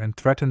empire and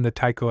threaten the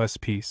Taiko's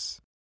peace.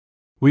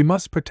 We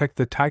must protect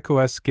the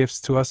Taiko's gifts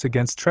to us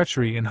against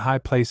treachery in high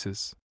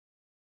places.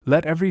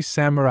 Let every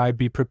samurai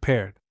be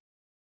prepared.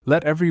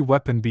 Let every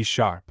weapon be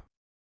sharp.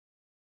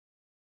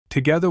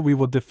 Together we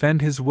will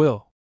defend his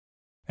will.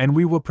 And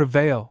we will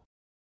prevail.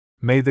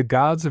 May the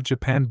gods of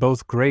Japan,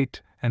 both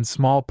great and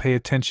small, pay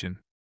attention.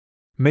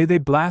 May they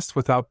blast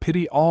without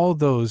pity all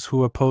those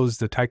who oppose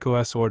the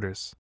Taiko's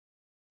orders.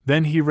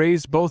 Then he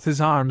raised both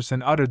his arms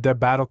and uttered their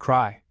battle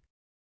cry,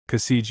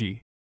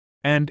 Kasiji.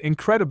 And,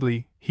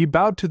 incredibly, he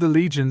bowed to the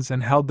legions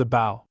and held the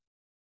bow.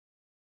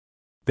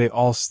 They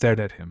all stared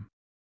at him.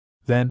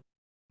 Then,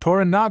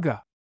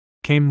 Toranaga!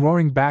 Came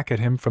roaring back at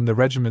him from the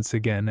regiments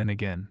again and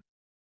again.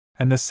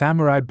 And the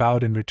samurai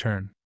bowed in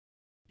return.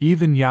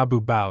 Even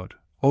Yabu bowed,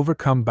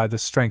 overcome by the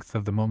strength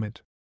of the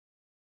moment.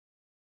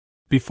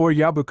 Before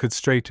Yabu could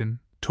straighten,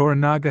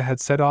 Toranaga had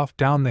set off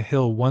down the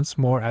hill once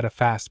more at a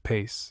fast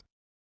pace.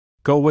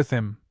 Go with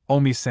him,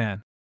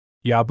 Omi-san,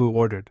 Yabu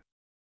ordered.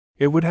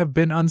 It would have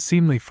been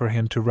unseemly for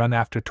him to run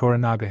after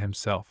Toranaga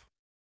himself.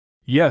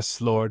 Yes,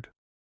 lord.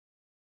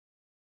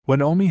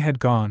 When Omi had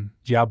gone,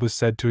 Yabu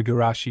said to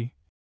Igarashi,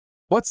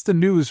 What's the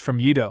news from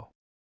Yedo?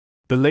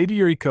 The Lady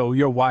Yuriko,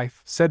 your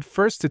wife, said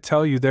first to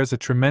tell you there's a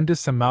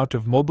tremendous amount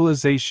of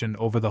mobilization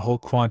over the whole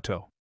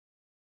Kwanto.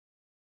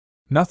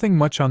 Nothing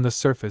much on the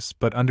surface,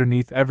 but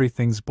underneath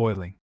everything's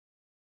boiling.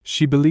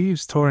 She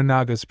believes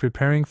Toranaga's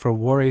preparing for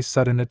war, a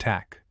sudden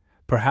attack,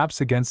 perhaps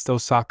against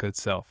Osaka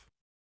itself.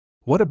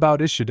 What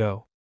about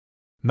Ishido?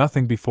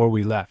 Nothing before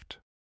we left.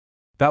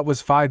 That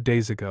was 5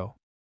 days ago.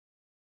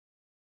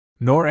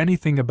 Nor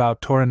anything about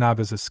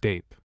Toranaga's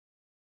escape.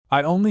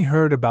 I only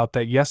heard about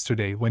that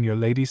yesterday when your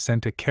lady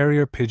sent a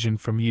carrier pigeon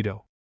from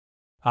Edo.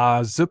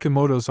 Ah,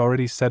 Tsukimoto's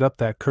already set up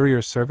that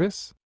courier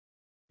service?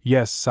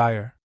 Yes,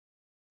 sire.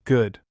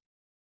 Good.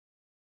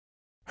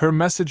 Her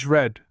message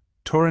read,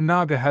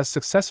 Toranaga has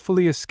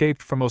successfully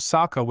escaped from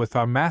Osaka with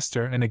our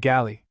master in a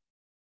galley.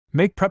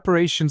 Make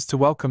preparations to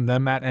welcome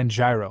them at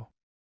Anjiro.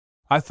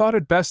 I thought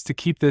it best to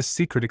keep this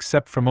secret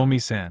except from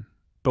Omi-san,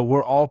 but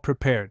we're all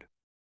prepared.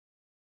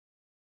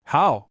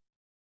 How?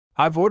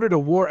 I've ordered a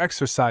war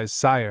exercise,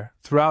 sire,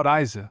 throughout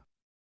Aizu.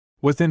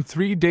 Within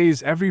 3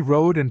 days every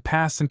road and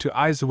pass into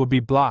Aizu will be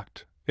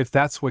blocked, if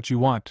that's what you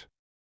want.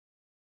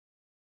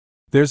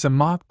 There's a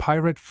mock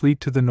pirate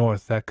fleet to the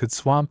north that could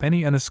swamp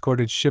any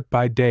unescorted ship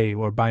by day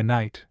or by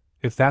night,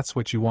 if that's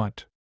what you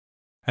want.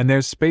 And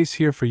there's space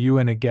here for you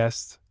and a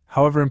guest,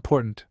 however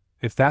important,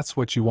 if that's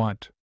what you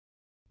want.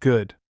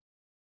 Good.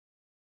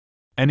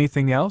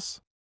 Anything else?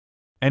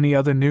 Any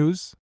other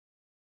news?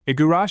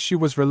 Igarashi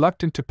was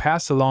reluctant to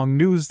pass along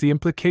news the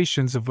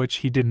implications of which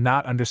he did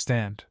not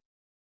understand.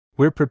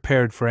 We're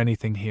prepared for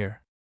anything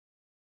here.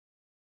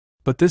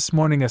 But this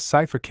morning a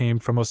cipher came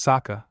from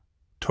Osaka.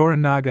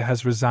 Toranaga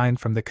has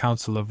resigned from the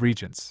Council of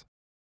Regents.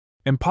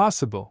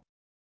 Impossible.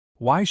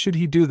 Why should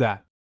he do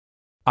that?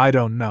 I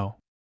don't know.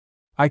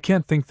 I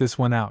can't think this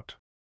one out.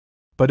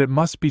 But it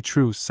must be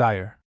true,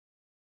 sire.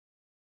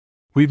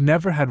 We've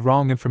never had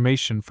wrong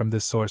information from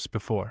this source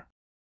before.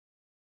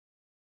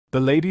 The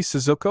Lady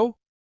Suzuko?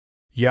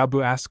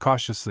 Yabu asked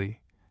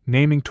cautiously,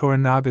 naming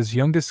Toranaga's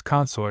youngest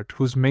consort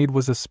whose maid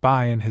was a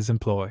spy in his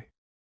employ.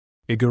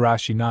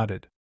 Igarashi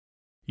nodded.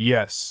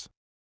 Yes.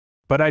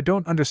 But I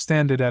don't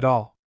understand it at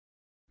all.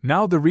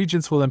 Now the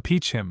regents will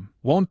impeach him,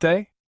 won't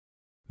they?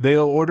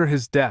 They'll order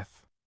his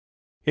death.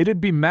 It'd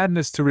be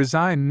madness to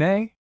resign,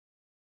 nay?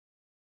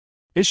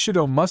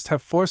 Ishido must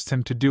have forced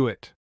him to do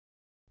it.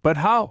 But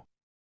how?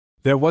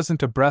 There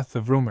wasn't a breath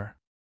of rumor.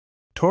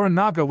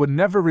 Toranaga would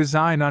never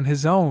resign on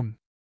his own.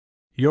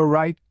 You're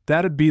right,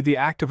 that'd be the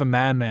act of a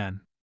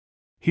madman.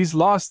 He's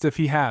lost if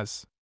he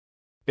has.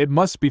 It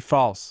must be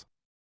false.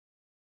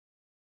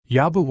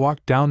 Yabu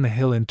walked down the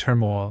hill in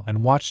turmoil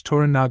and watched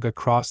Toranaga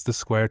cross the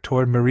square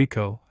toward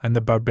Mariko and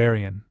the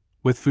barbarian,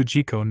 with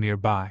Fujiko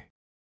nearby.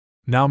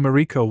 Now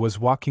Mariko was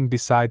walking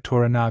beside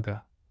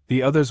Toranaga,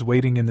 the others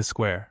waiting in the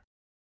square.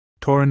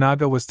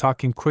 Toranaga was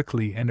talking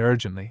quickly and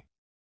urgently.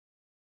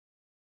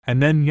 And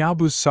then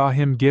Yabu saw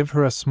him give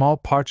her a small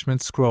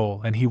parchment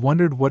scroll and he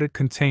wondered what it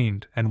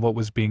contained and what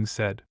was being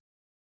said.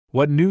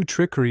 What new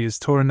trickery is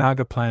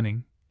Toranaga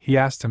planning, he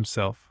asked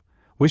himself,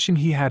 wishing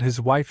he had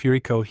his wife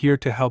Yuriko here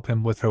to help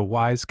him with her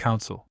wise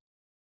counsel.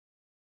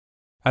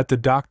 At the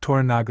dock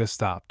Toranaga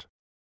stopped.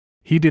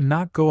 He did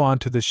not go on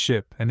to the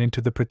ship and into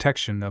the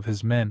protection of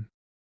his men.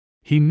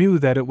 He knew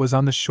that it was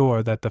on the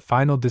shore that the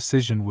final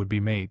decision would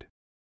be made.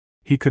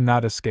 He could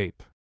not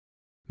escape.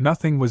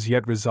 Nothing was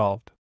yet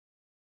resolved.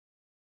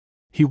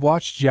 He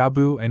watched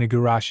Yabu and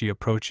Igarashi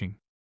approaching.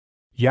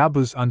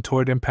 Yabu's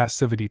untoward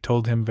impassivity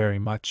told him very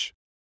much.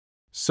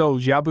 So,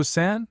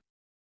 Yabu-san?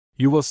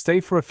 You will stay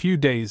for a few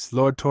days,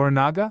 Lord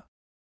Toranaga?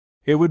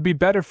 It would be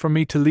better for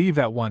me to leave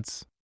at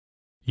once.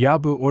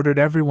 Yabu ordered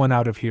everyone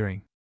out of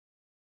hearing.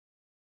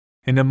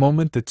 In a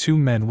moment the two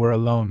men were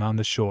alone on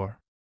the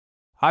shore.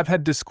 I've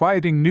had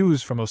disquieting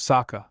news from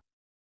Osaka.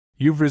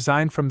 You've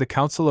resigned from the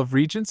Council of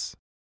Regents?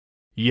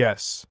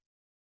 Yes.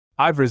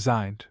 I've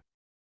resigned.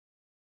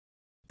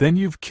 Then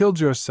you've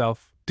killed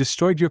yourself,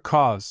 destroyed your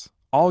cause,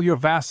 all your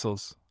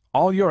vassals,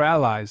 all your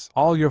allies,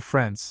 all your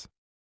friends.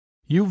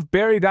 You've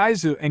buried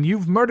Aizu and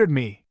you've murdered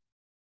me.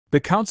 The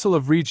Council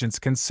of Regents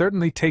can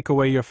certainly take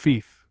away your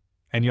fief,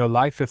 and your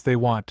life if they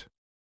want.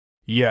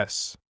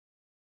 Yes.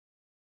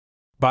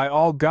 By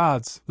all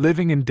gods,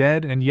 living and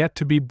dead and yet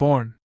to be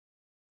born.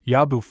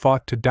 Yabu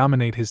fought to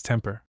dominate his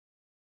temper.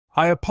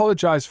 I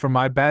apologize for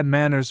my bad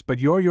manners, but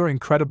your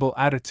incredible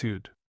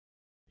attitude.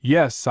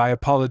 Yes, I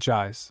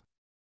apologize.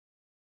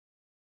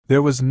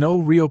 There was no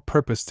real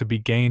purpose to be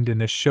gained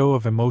in a show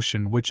of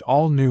emotion which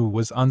all knew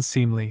was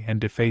unseemly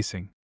and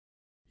defacing.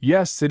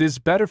 Yes, it is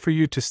better for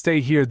you to stay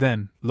here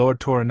then,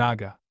 Lord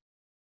Toranaga.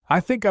 I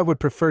think I would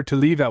prefer to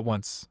leave at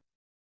once.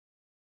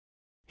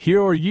 Here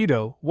or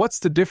Yido, what's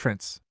the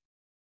difference?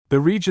 The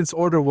regent's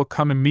order will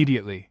come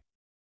immediately.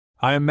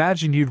 I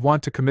imagine you'd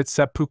want to commit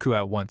seppuku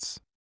at once.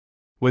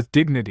 With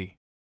dignity.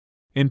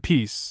 In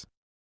peace.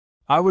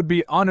 I would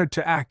be honored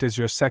to act as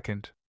your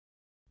second.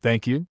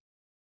 Thank you.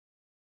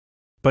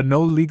 But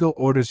no legal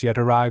orders yet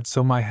arrived,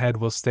 so my head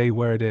will stay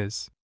where it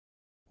is.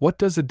 What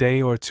does a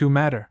day or two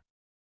matter?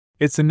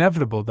 It's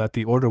inevitable that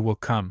the order will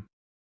come.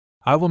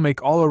 I will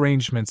make all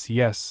arrangements,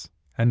 yes,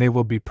 and they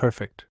will be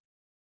perfect.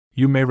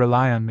 You may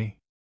rely on me.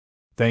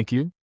 Thank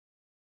you.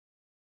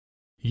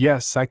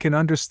 Yes, I can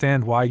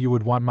understand why you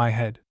would want my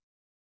head.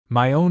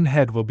 My own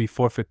head will be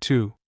forfeit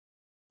too.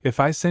 If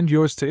I send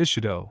yours to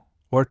Ishido,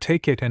 or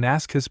take it and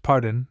ask his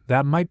pardon,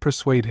 that might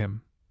persuade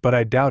him, but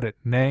I doubt it,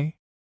 nay?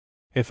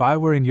 If I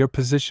were in your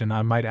position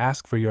I might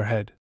ask for your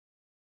head.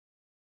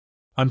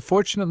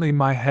 Unfortunately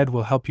my head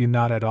will help you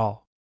not at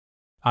all.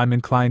 I'm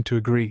inclined to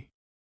agree.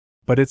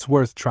 But it's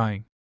worth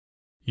trying.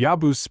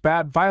 Yabu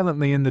spat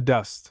violently in the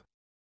dust.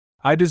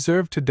 I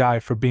deserve to die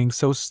for being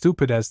so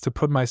stupid as to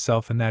put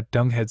myself in that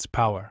dunghead's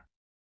power.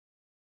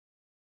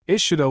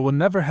 Ishido will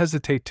never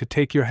hesitate to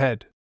take your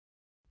head.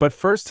 But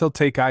first he'll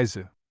take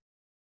Aizu.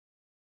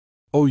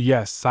 Oh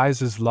yes,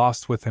 Aizu's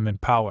lost with him in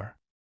power.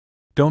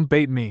 Don't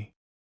bait me.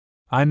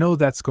 I know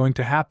that's going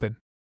to happen.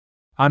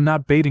 I'm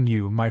not baiting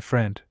you, my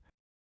friend,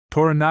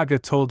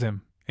 Toranaga told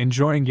him,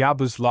 enjoying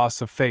Yabu's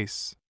loss of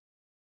face.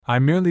 I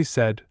merely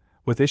said,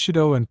 with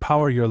Ishido in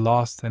power you're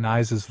lost and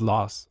Aizu's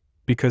lost,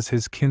 because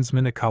his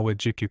kinsman Ikawa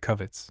Jikyu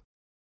covets.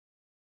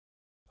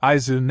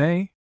 Aizu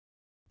nay?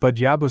 But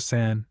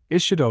Yabu-san,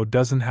 Ishido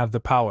doesn't have the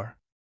power.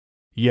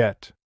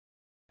 Yet.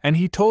 And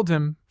he told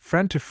him,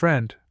 friend to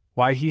friend,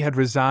 why he had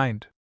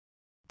resigned.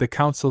 The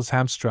council's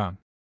hamstrung.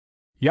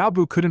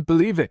 Yabu couldn't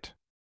believe it.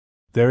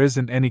 There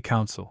isn't any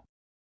council.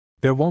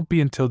 There won't be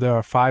until there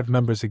are 5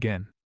 members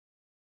again.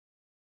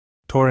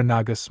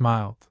 Toranaga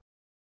smiled.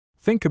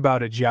 Think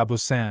about it,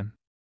 Yabu-san.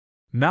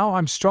 Now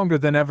I'm stronger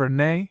than ever,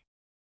 nay?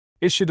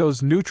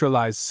 Ishido's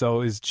neutralized,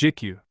 so is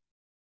Jikyu.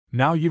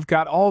 Now you've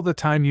got all the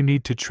time you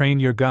need to train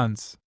your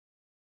guns.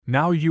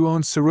 Now you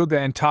own Saruga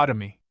and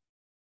Tatami.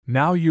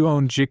 Now you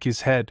own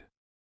Jikyu's head.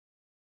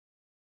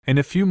 In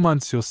a few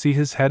months you'll see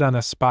his head on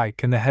a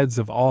spike and the heads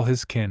of all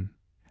his kin,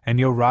 and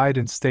you'll ride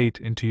in state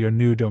into your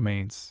new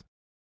domains.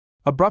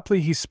 Abruptly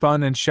he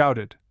spun and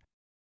shouted,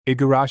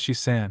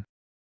 Igarashi-san.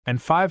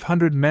 And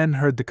 500 men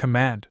heard the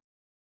command.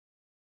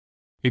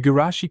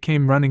 Igarashi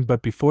came running,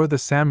 but before the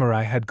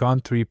samurai had gone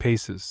 3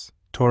 paces,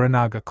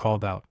 Toranaga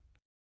called out,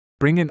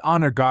 Bring an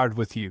honor guard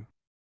with you.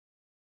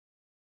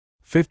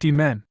 50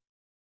 men.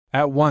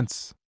 At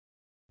once.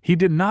 He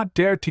did not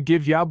dare to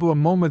give Yabu a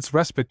moment's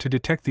respite to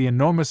detect the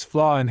enormous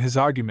flaw in his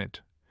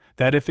argument,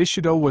 that if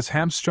Ishido was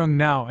hamstrung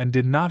now and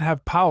did not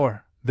have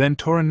power, then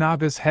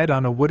Toranaga's head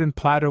on a wooden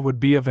platter would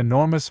be of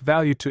enormous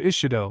value to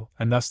Ishido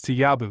and thus to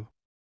Yabu.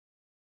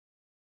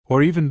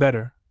 Or even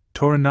better,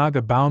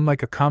 Toranaga bound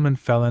like a common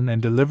felon and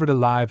delivered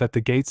alive at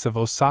the gates of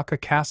Osaka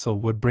Castle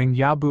would bring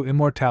Yabu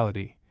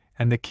immortality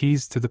and the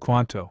keys to the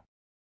Kwanto.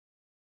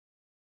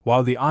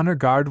 While the honor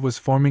guard was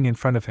forming in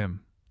front of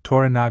him,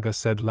 Toranaga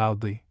said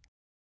loudly,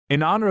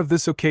 In honor of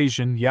this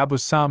occasion,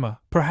 Yabu-sama,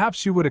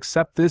 perhaps you would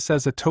accept this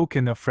as a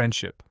token of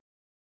friendship.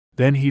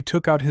 Then he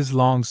took out his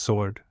long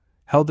sword,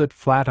 held it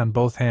flat on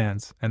both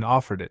hands, and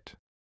offered it.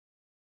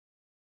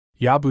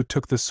 Yabu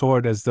took the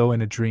sword as though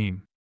in a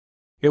dream.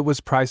 It was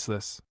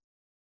priceless.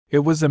 It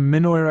was a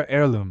Minoira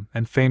heirloom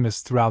and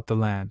famous throughout the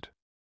land.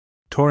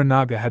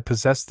 Toranaga had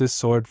possessed this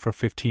sword for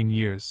 15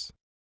 years.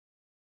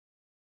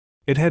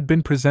 It had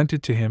been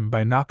presented to him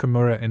by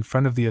Nakamura in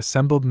front of the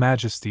assembled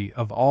majesty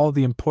of all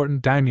the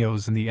important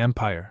daimyos in the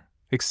empire,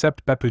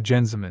 except Beppu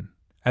Genzamen,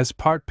 as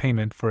part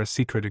payment for a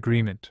secret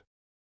agreement.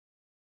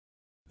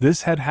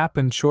 This had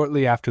happened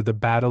shortly after the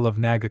Battle of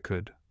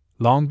Nagakud,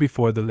 long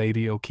before the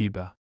Lady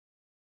Okiba.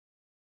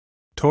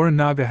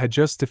 Toranaga had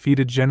just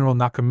defeated General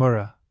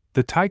Nakamura,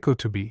 the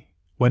Taiko-to-be,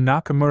 when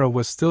Nakamura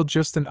was still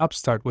just an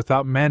upstart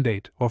without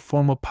mandate or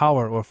formal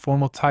power or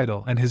formal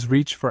title and his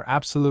reach for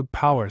absolute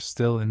power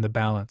still in the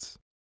balance.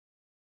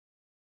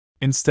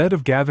 Instead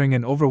of gathering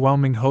an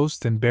overwhelming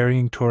host and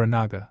burying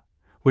Toranaga,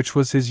 which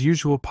was his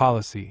usual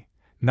policy,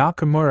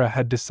 Nakamura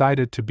had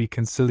decided to be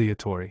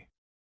conciliatory.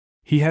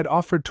 He had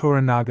offered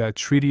Toranaga a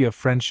treaty of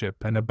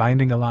friendship and a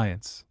binding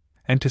alliance,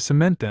 and to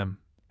cement them,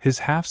 his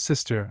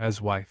half-sister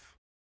as wife.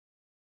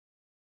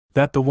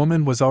 That the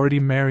woman was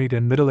already married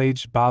and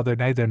middle-aged bothered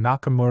neither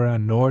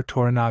Nakamura nor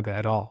Toranaga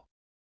at all.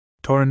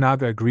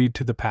 Toranaga agreed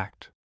to the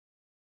pact.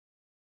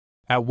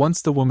 At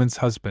once the woman's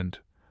husband,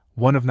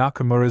 one of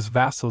Nakamura's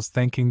vassals,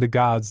 thanking the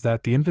gods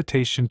that the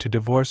invitation to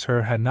divorce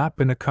her had not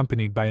been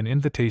accompanied by an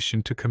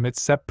invitation to commit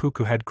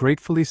seppuku, had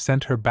gratefully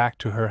sent her back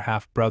to her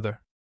half-brother.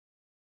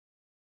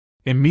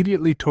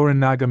 Immediately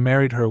Toranaga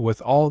married her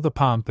with all the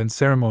pomp and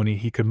ceremony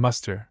he could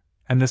muster,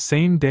 and the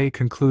same day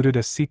concluded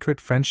a secret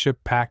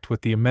friendship pact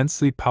with the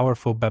immensely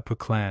powerful Beppu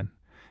clan,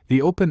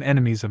 the open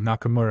enemies of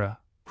Nakamura,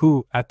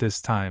 who, at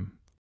this time,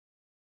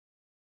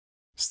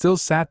 still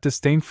sat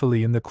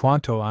disdainfully in the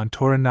Kwanto on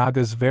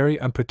Toranaga's very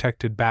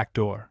unprotected back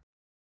door.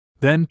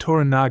 Then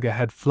Toranaga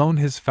had flown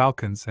his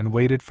falcons and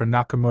waited for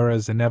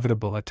Nakamura's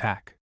inevitable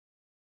attack.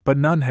 But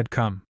none had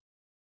come.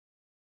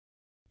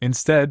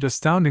 Instead,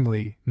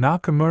 astoundingly,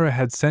 Nakamura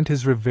had sent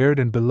his revered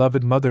and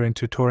beloved mother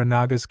into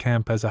Toranaga's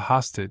camp as a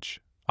hostage,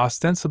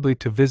 ostensibly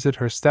to visit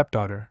her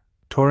stepdaughter,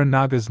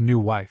 Toranaga's new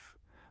wife,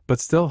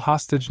 but still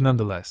hostage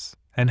nonetheless,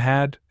 and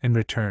had, in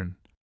return,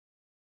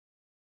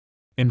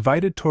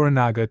 invited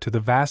Toranaga to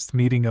the vast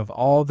meeting of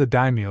all the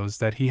daimyos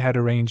that he had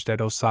arranged at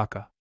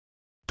Osaka.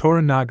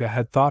 Toranaga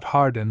had thought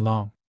hard and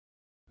long.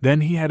 Then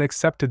he had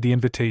accepted the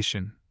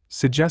invitation,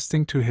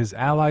 suggesting to his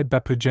ally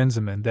Beppu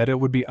Genzamen that it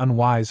would be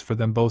unwise for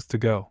them both to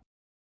go.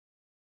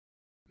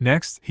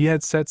 Next, he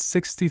had set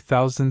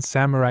 60,000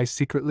 samurai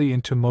secretly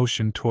into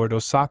motion toward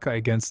Osaka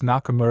against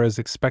Nakamura's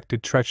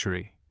expected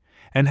treachery,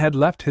 and had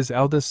left his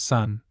eldest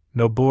son,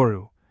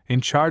 Noboru, in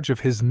charge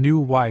of his new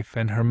wife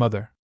and her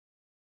mother.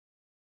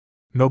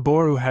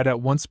 Noboru had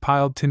at once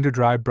piled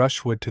tinder-dry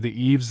brushwood to the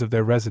eaves of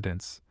their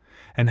residence,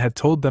 and had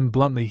told them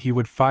bluntly he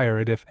would fire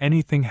it if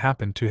anything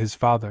happened to his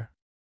father.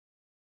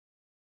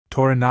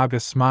 Toranaga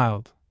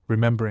smiled,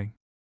 remembering.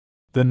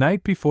 The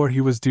night before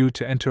he was due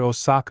to enter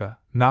Osaka,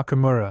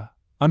 Nakamura,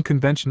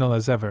 unconventional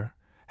as ever,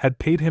 had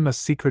paid him a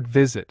secret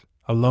visit,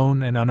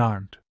 alone and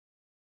unarmed.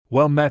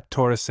 Well met,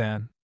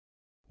 Tora-san.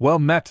 Well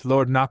met,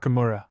 Lord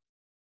Nakamura.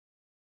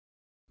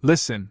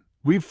 Listen,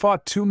 we've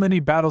fought too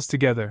many battles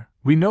together,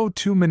 we know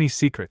too many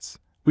secrets,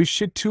 we've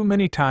shit too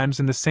many times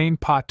in the same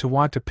pot to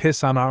want to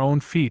piss on our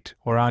own feet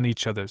or on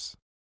each other's.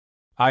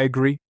 I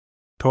agree,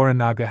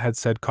 Toranaga had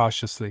said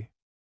cautiously.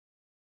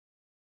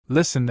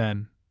 Listen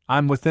then,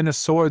 I'm within a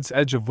sword's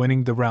edge of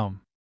winning the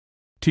realm.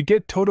 To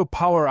get total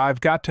power,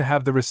 I've got to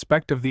have the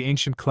respect of the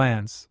ancient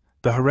clans,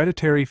 the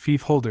hereditary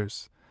fief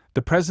holders,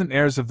 the present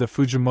heirs of the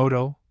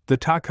Fujimoto, the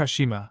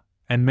Takashima,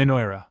 and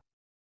Minoira.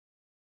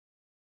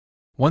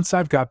 Once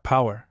I've got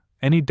power,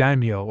 any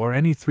daimyo or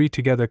any three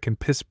together can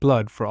piss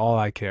blood for all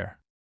I care.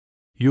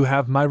 You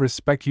have my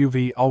respect, you've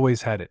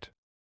always had it.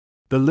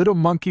 The little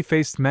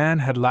monkey-faced man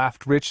had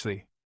laughed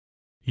richly.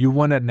 You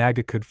won at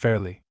Nagakud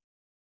fairly.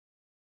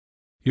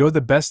 You're the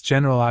best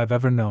general I've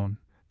ever known,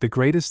 the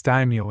greatest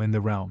daimyo in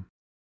the realm.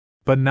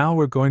 But now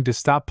we're going to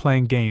stop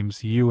playing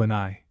games, you and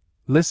I.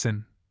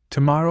 Listen,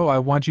 tomorrow I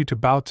want you to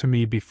bow to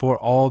me before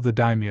all the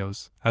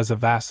daimyos, as a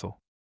vassal.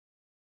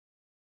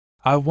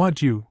 I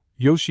want you,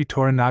 Yoshi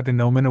Toranaga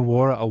no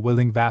Minowara, a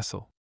willing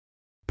vassal.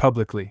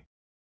 Publicly.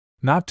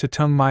 Not to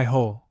tongue my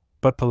hole,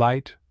 but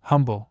polite,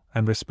 humble,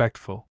 and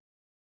respectful.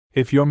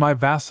 If you're my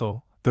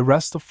vassal, the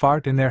rest'll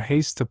fart in their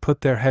haste to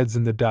put their heads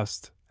in the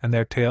dust, and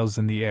their tails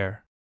in the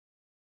air.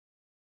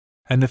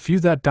 And the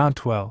few that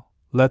don't, well,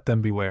 let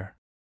them beware.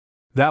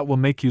 That will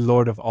make you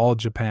lord of all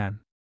Japan.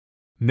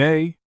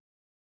 Nay?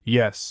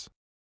 Yes.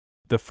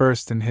 The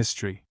first in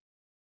history.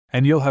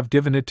 And you'll have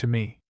given it to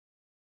me.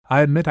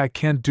 I admit I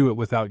can't do it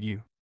without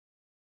you.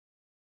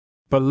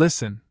 But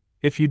listen,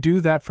 if you do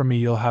that for me,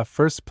 you'll have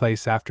first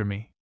place after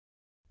me.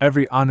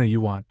 Every honor you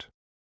want.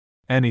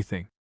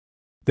 Anything.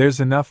 There's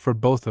enough for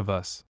both of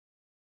us.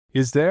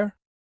 Is there?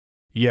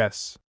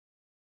 Yes.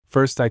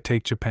 First I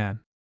take Japan.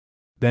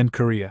 Then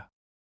Korea.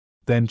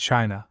 Then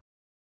China.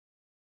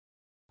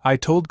 I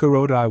told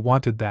Garoda I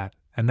wanted that,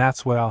 and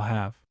that's what I'll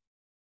have.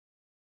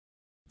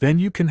 Then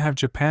you can have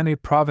Japan, a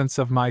province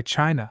of my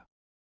China.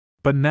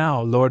 But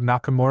now, Lord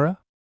Nakamura?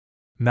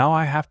 Now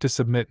I have to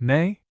submit,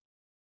 nay?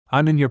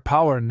 I'm in your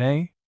power,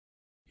 nay?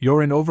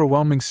 You're in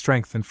overwhelming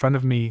strength in front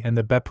of me, and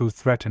the Beppu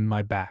threaten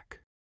my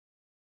back.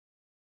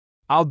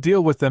 I'll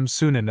deal with them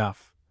soon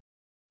enough,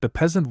 the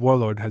peasant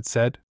warlord had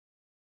said.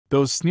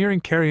 Those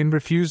sneering carrion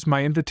refused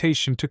my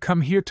invitation to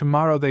come here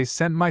tomorrow. They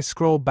sent my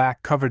scroll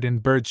back covered in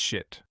bird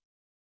shit.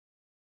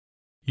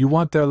 You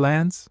want their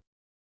lands?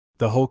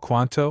 The whole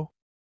Kwanto?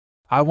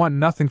 I want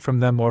nothing from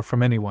them or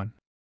from anyone,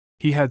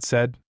 he had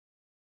said.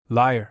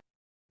 Liar.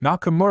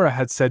 Nakamura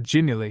had said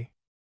genially.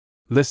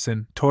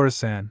 Listen,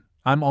 Tora-san,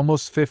 I'm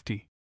almost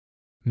 50.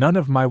 None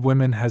of my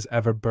women has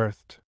ever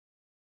birthed.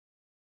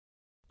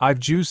 I've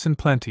juice in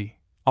plenty,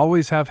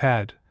 always have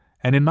had,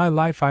 and in my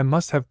life I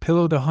must have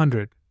pillowed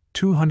 100,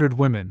 200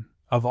 women,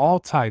 of all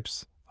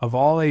types, of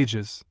all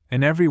ages,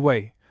 in every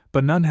way,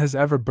 but none has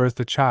ever birthed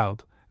a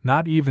child,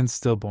 not even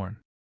stillborn.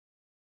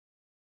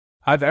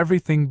 I've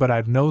everything, but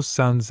I've no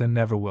sons and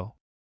never will.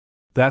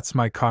 That's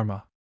my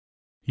karma.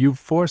 You've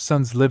 4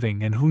 sons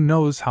living and who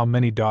knows how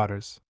many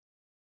daughters.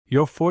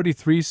 You're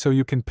 43, so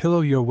you can pillow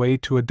your way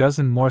to a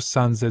dozen more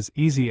sons as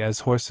easy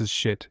as horses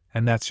shit,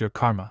 and that's your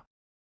karma.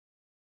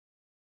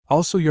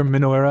 Also you're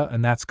Minoira,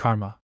 and that's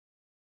karma.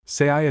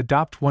 Say I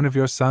adopt one of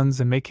your sons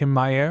and make him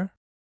my heir?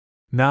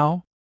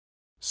 Now?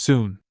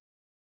 Soon.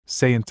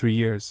 Say in 3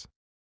 years.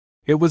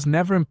 It was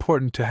never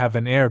important to have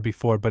an heir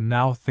before, but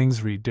now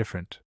things read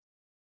different.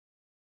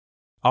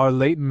 Our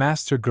late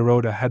master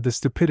Garoda had the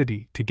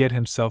stupidity to get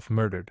himself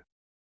murdered.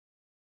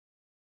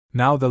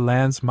 Now the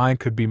land's mine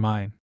could be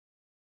mine.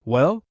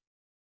 Well?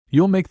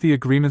 You'll make the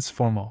agreements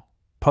formal,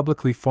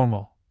 publicly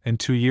formal, in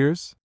 2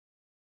 years?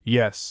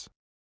 Yes.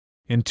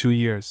 In 2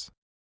 years.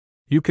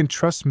 You can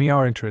trust me,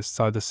 our interests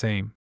are the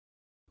same.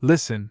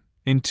 Listen,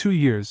 in 2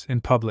 years,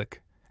 in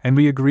public, and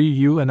we agree,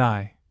 you and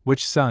I,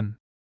 which son?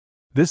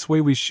 This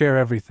way we share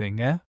everything,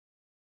 eh?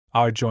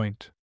 Our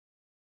joint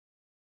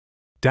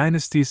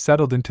dynasty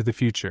settled into the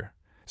future,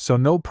 so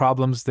no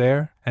problems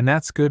there, and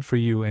that's good for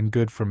you and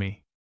good for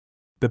me.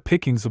 The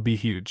pickings will be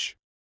huge.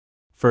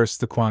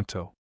 First the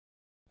Kwanto.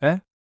 Eh?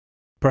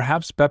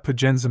 Perhaps Beppu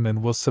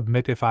Genzamen will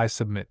submit if I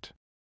submit.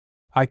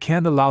 I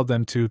can't allow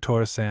them to,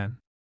 Tora-san.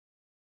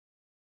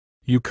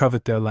 You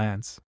covet their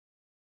lands.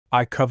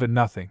 I covet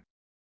nothing.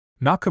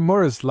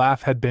 Nakamura's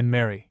laugh had been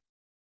merry.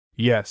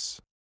 Yes.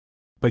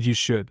 But you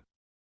should.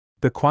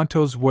 The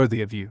Kwanto's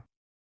worthy of you.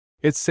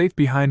 It's safe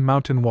behind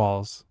mountain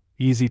walls,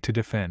 easy to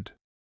defend.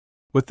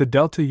 With the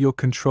delta you'll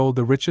control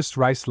the richest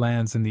rice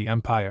lands in the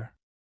empire.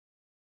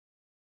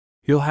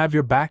 You'll have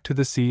your back to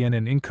the sea and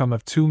an income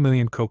of 2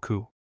 million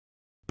koku.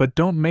 But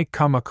don't make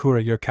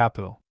Kamakura your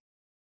capital.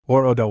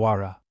 Or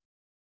Odawara.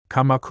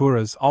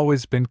 Kamakura's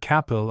always been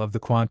capital of the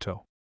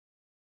Kwanto.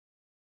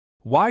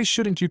 Why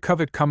shouldn't you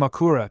covet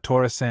Kamakura,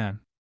 Tora-san?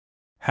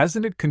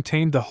 Hasn't it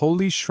contained the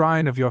holy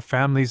shrine of your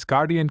family's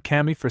guardian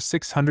kami for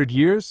 600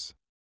 years?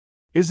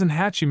 Isn't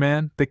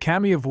Hachiman, the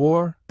kami of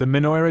war, the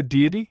Minoira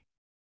deity?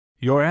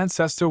 Your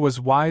ancestor was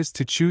wise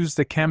to choose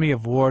the kami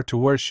of war to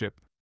worship.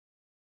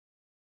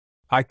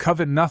 I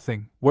covet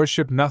nothing,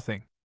 worship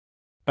nothing.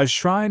 A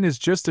shrine is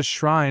just a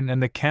shrine,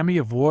 and the kami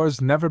of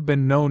war's never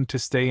been known to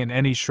stay in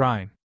any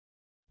shrine.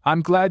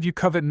 I'm glad you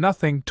covet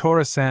nothing,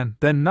 Tora-san,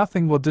 then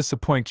nothing will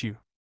disappoint you.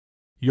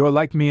 You're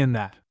like me in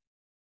that.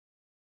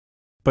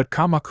 But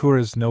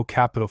Kamakura's no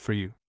capital for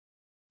you.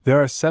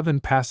 There are 7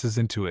 passes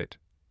into it,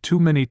 too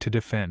many to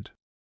defend.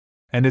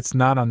 And it's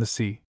not on the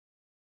sea.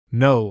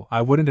 No,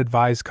 I wouldn't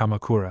advise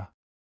Kamakura.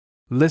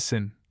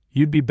 Listen,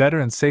 you'd be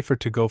better and safer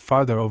to go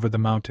farther over the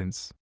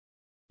mountains.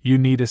 You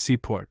need a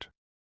seaport.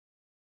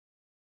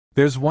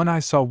 There's one I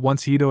saw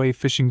once, Ito, a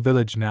fishing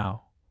village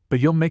now,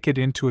 but you'll make it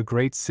into a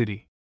great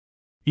city.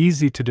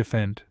 Easy to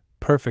defend,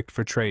 perfect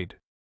for trade.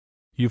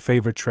 You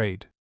favor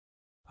trade.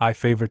 I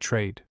favor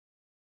trade.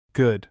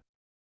 Good.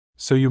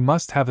 So you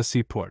must have a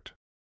seaport.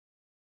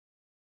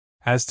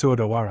 As to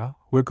Odawara,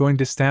 we're going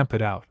to stamp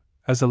it out,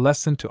 as a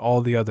lesson to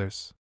all the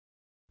others.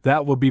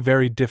 That will be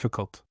very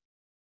difficult.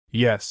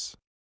 Yes.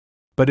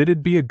 But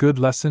it'd be a good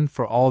lesson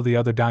for all the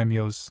other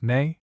daimyos,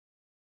 nay?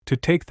 To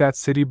take that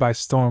city by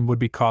storm would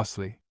be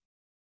costly.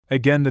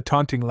 Again the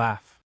taunting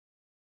laugh.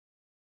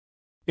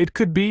 It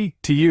could be,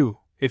 to you,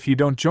 if you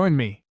don't join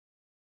me.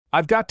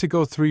 I've got to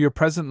go through your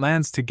present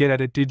lands to get at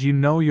it. Did you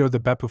know you're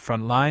the Beppu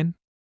front line?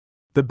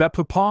 The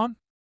Beppu pawn?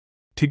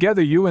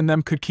 Together you and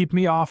them could keep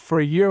me off for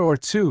a year or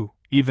 2,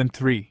 even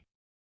 3.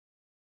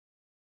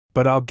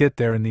 But I'll get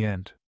there in the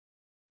end.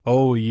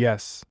 Oh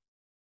yes.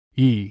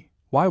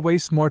 Why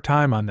waste more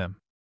time on them?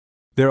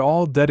 They're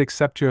all dead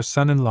except your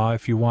son-in-law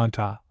if you want.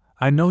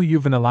 I know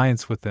you've an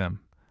alliance with them,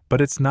 but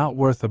it's not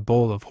worth a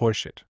bowl of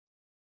horseshit.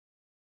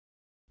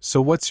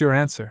 So what's your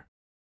answer?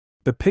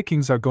 The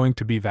pickings are going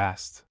to be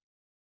vast.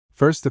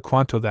 First the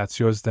Kwanto, that's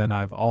yours, then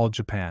I've all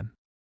Japan.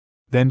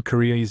 Then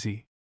Korea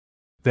easy.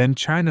 Then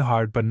China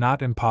hard but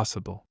not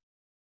impossible.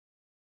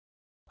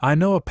 I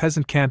know a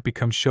peasant can't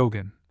become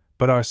shogun,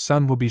 but our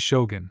son will be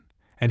shogun,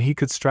 and he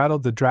could straddle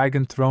the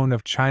dragon throne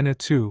of China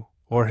too,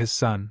 or his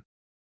son.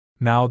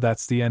 Now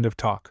that's the end of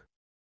talk.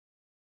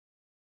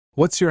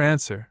 What's your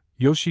answer,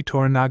 Yoshi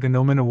Toranaga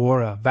no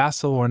Minowara,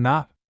 vassal or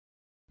not?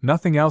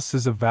 Nothing else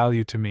is of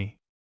value to me.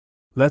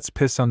 Let's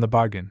piss on the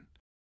bargain,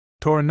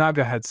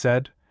 Toranaga had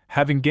said,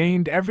 having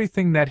gained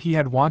everything that he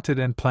had wanted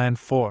and planned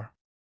for.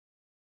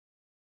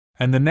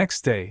 And the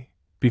next day,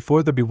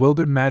 before the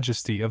bewildered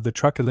majesty of the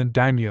truculent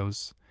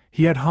daimyos,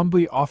 he had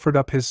humbly offered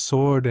up his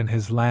sword and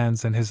his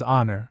lands and his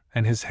honor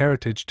and his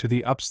heritage to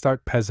the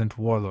upstart peasant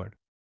warlord.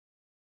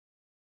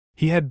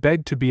 He had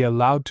begged to be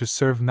allowed to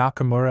serve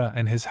Nakamura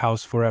and his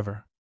house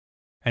forever.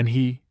 And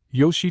he,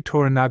 Yoshi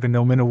Toranaga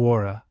no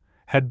Minowara,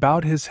 had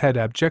bowed his head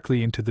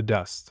abjectly into the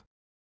dust.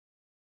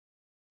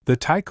 The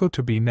Taiko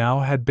to be now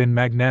had been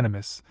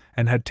magnanimous,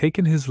 and had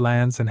taken his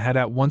lands and had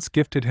at once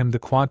gifted him the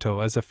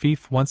Kwanto as a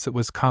fief once it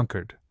was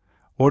conquered,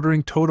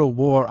 ordering total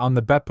war on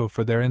the Beppu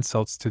for their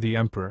insults to the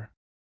emperor.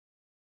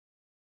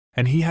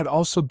 And he had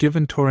also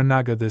given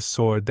Toranaga this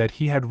sword that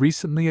he had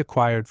recently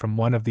acquired from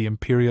one of the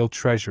imperial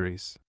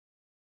treasuries.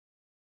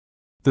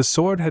 The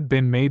sword had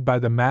been made by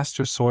the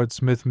master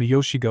swordsmith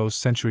Miyoshigo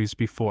centuries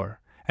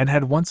before, and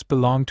had once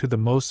belonged to the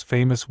most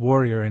famous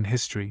warrior in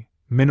history,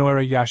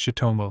 Minoura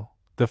Yashitomo,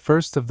 the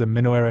first of the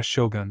Minoura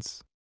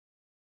shoguns.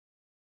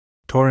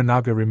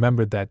 Toranaga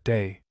remembered that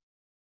day.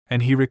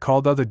 And he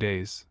recalled other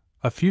days,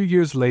 a few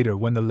years later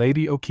when the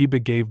Lady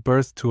Okiba gave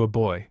birth to a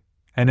boy,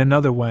 and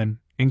another when,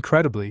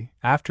 incredibly,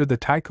 after the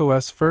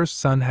Taiko's first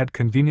son had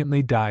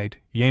conveniently died,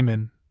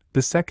 Yaemon,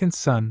 the second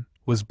son,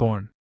 was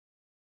born.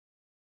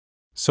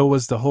 So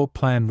was the whole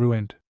plan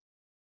ruined.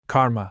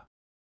 Karma.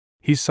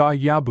 He saw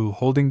Yabu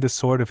holding the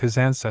sword of his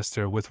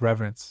ancestor with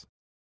reverence.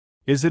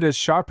 Is it as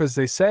sharp as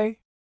they say?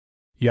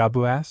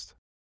 Yabu asked.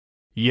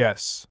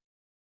 Yes.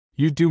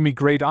 You do me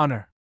great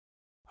honor.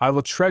 I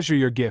will treasure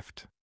your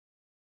gift.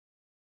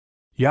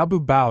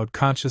 Yabu bowed,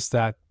 conscious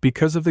that,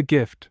 because of the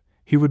gift,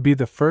 he would be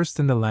the first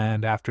in the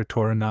land after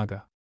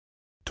Toranaga.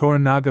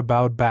 Toranaga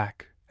bowed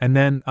back, and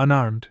then,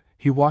 unarmed,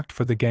 he walked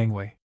for the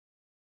gangway.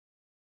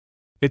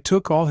 It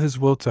took all his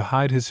will to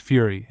hide his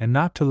fury and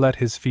not to let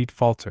his feet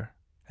falter,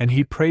 and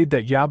he prayed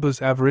that Yabu's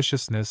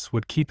avariciousness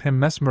would keep him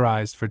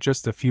mesmerized for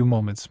just a few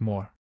moments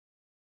more.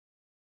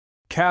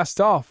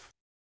 Cast off!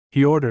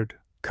 He ordered,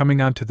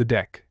 coming onto the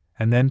deck,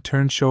 and then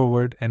turned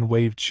shoreward and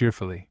waved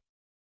cheerfully.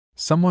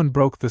 Someone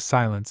broke the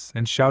silence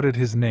and shouted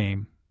his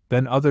name,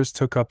 then others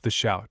took up the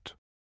shout.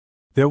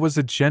 There was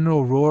a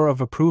general roar of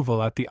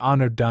approval at the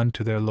honor done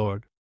to their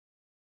lord.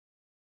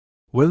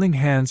 Willing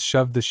hands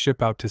shoved the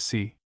ship out to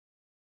sea.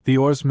 The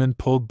oarsmen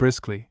pulled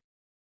briskly.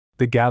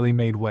 The galley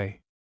made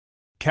way.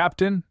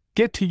 Captain,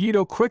 get to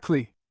Yedo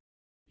quickly!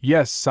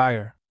 Yes,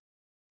 sire.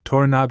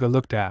 Toranaga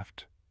looked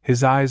aft,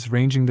 his eyes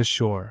ranging the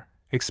shore,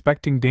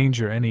 expecting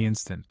danger any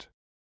instant.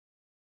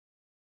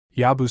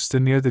 Yabu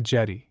stood near the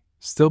jetty,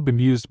 still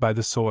bemused by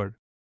the sword.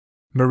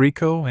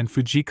 Mariko and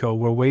Fujiko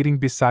were waiting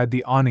beside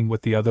the awning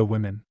with the other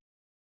women.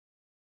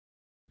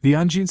 The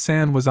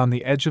Anjin-san was on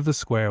the edge of the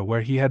square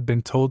where he had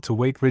been told to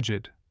wait,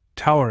 rigid,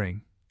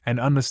 towering, and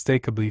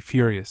unmistakably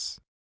furious.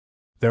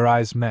 Their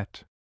eyes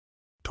met.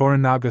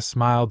 Toranaga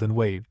smiled and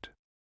waved.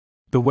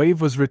 The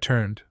wave was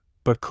returned,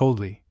 but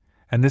coldly,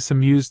 and this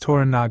amused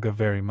Toranaga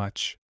very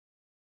much.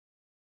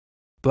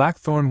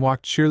 Blackthorne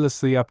walked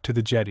cheerlessly up to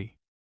the jetty.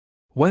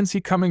 When's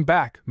he coming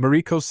back,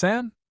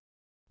 Mariko-san?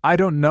 I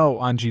don't know,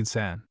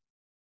 Anjin-san.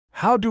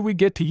 How do we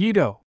get to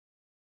Yedo?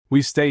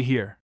 We stay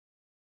here.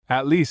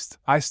 At least,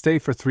 I stay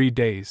for 3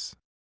 days.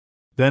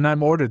 Then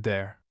I'm ordered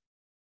there.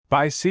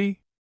 By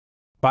sea?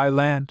 By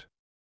land?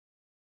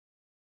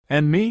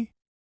 And me?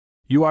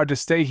 You are to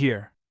stay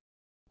here.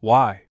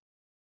 Why?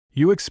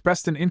 You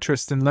expressed an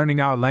interest in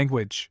learning our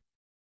language.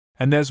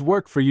 And there's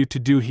work for you to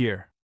do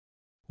here.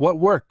 What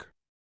work?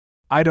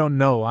 I don't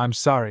know, I'm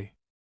sorry.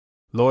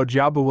 Lord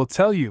Yabu will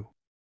tell you.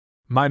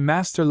 My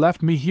master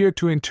left me here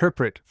to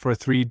interpret for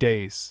 3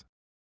 days.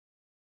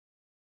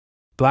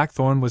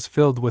 Blackthorne was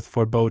filled with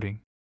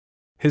foreboding.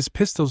 His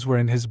pistols were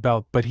in his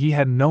belt, but he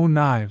had no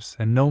knives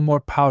and no more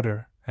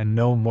powder and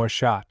no more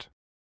shot.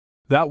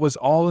 That was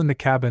all in the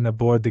cabin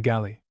aboard the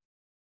galley.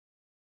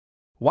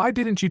 Why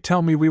didn't you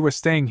tell me we were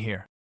staying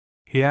here?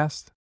 He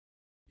asked.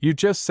 You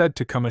just said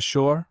to come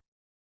ashore?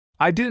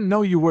 I didn't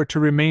know you were to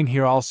remain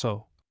here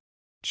also,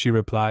 she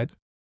replied.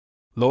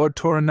 Lord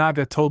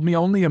Toranaga told me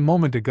only a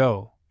moment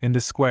ago, in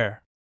the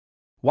square.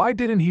 Why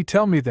didn't he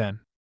tell me then?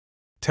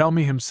 Tell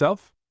me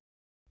himself?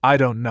 I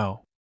don't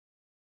know.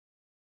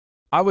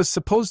 I was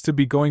supposed to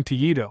be going to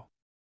Yedo.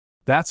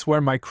 That's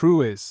where my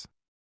crew is.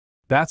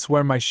 That's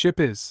where my ship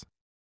is.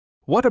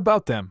 What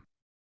about them?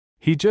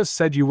 He just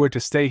said you were to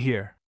stay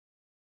here.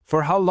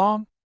 For how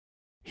long?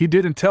 He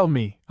didn't tell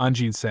me,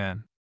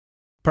 Anjin-san.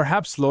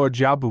 Perhaps Lord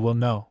Yabu will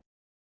know.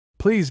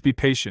 Please be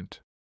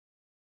patient.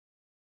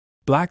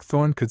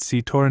 Blackthorne could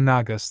see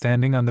Toranaga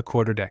standing on the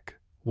quarterdeck,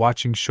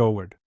 watching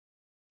shoreward.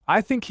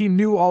 I think he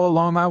knew all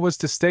along I was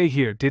to stay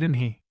here, didn't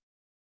he?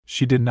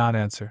 She did not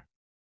answer.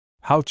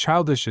 How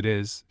childish it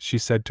is, she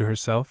said to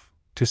herself,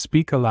 to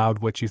speak aloud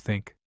what you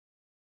think.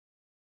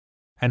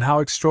 And how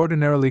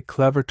extraordinarily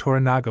clever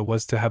Toranaga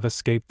was to have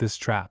escaped this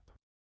trap.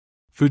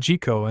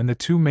 Fujiko and the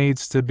 2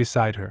 maids stood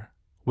beside her,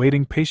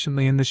 waiting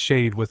patiently in the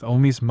shade with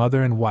Omi's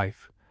mother and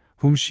wife,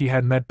 whom she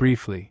had met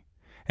briefly,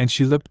 and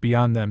she looked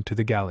beyond them to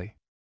the galley.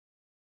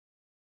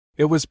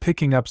 It was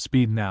picking up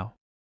speed now.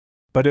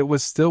 But it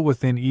was still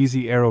within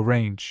easy arrow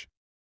range.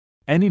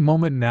 Any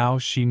moment now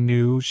she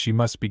knew she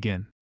must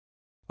begin.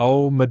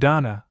 Oh,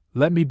 Madonna,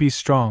 let me be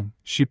strong,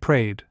 she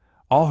prayed,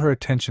 all her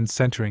attention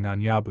centering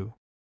on Yabu.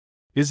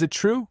 Is it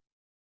true?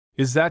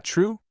 Is that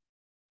true?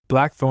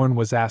 Blackthorne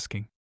was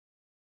asking.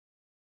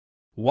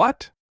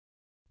 What?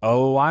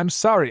 Oh, I'm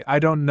sorry, I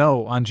don't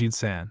know,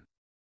 Anjin-san.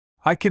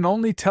 I can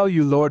only tell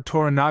you Lord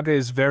Toranaga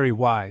is very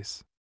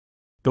wise.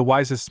 The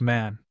wisest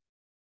man.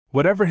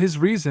 Whatever his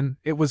reason,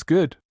 it was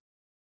good.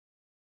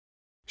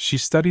 She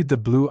studied the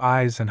blue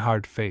eyes and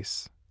hard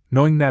face,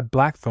 knowing that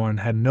Blackthorne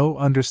had no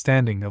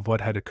understanding of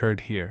what had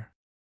occurred here.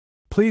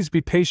 Please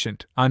be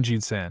patient,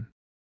 Anjin-san.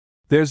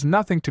 There's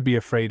nothing to be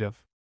afraid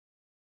of.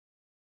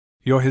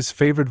 You're his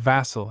favored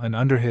vassal, and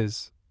under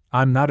his,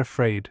 I'm not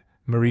afraid,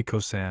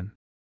 Mariko-san.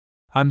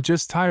 I'm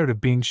just tired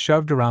of being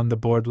shoved around the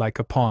board like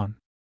a pawn.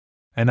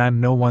 And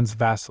I'm no one's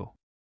vassal.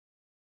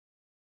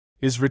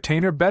 Is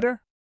retainer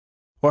better?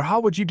 Or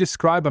how would you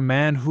describe a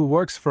man who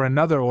works for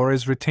another or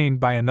is retained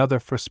by another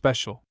for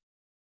special?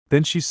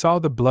 Then she saw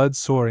the blood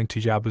soaring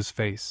to Yabu's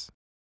face.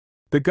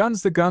 The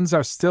guns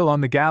are still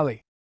on the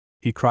galley,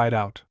 he cried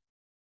out.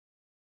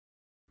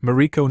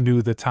 Mariko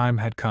knew the time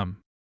had come.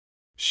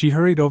 She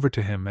hurried over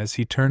to him as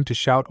he turned to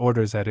shout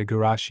orders at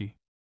Igarashi.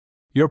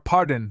 Your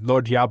pardon,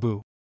 Lord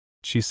Yabu,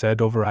 she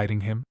said,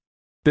 overriding him.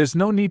 There's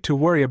no need to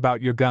worry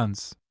about your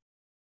guns.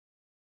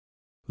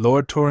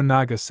 Lord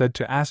Toranaga said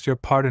to ask your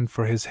pardon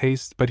for his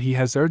haste, but he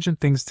has urgent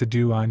things to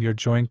do on your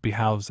joint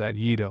behalves at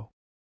Yedo.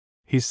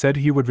 He said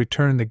he would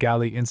return the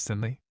galley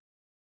instantly.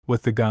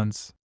 With the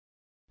guns.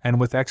 And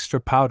with extra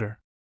powder.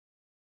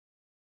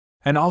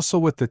 And also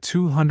with the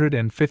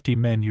 250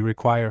 men you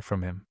require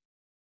from him.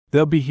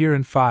 They'll be here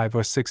in 5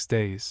 or 6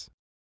 days.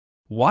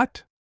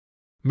 What?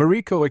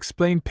 Mariko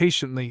explained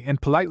patiently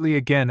and politely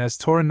again as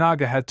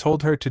Toranaga had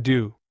told her to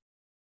do.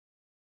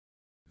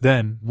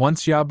 Then,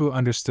 once Yabu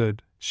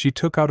understood, she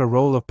took out a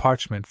roll of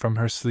parchment from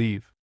her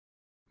sleeve.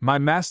 My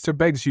master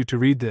begs you to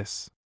read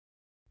this.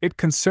 It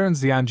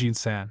concerns the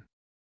Anjin-san.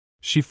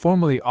 She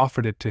formally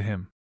offered it to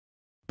him.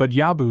 But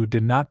Yabu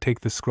did not take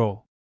the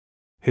scroll.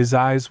 His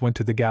eyes went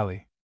to the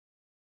galley.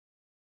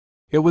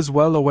 It was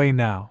well away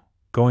now,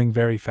 going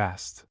very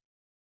fast.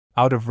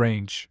 Out of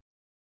range.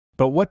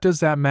 But what does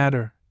that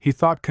matter, he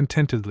thought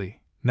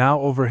contentedly, now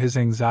over his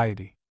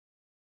anxiety.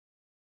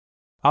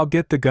 I'll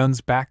get the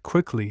guns back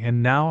quickly,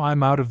 and now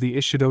I'm out of the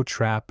Ishido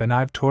trap and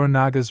I've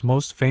Toranaga's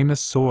most famous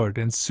sword,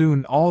 and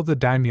soon all the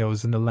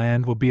daimyos in the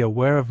land will be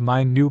aware of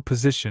my new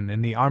position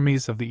in the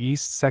armies of the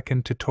East,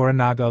 second to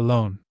Toranaga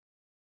alone.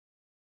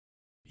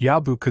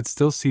 Yabu could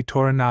still see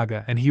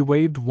Toranaga, and he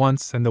waved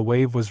once and the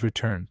wave was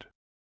returned.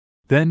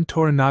 Then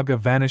Toranaga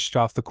vanished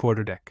off the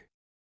quarterdeck.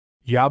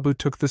 Yabu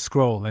took the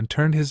scroll and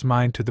turned his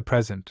mind to the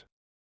present.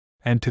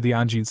 And to the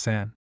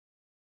Anjin-san.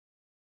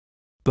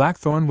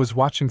 Blackthorne was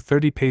watching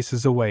 30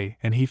 paces away,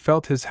 and he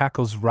felt his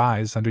hackles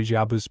rise under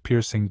Yabu's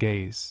piercing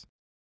gaze.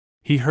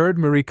 He heard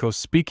Mariko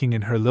speaking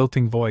in her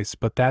lilting voice,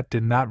 but that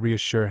did not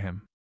reassure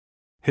him.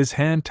 His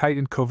hand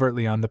tightened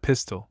covertly on the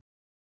pistol.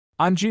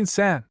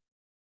 Anjin-san!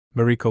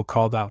 Mariko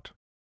called out.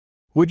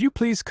 Would you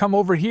please come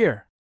over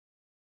here?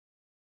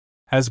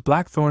 As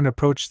Blackthorne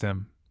approached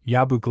them,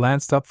 Yabu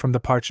glanced up from the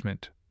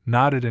parchment,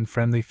 nodded in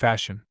friendly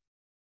fashion.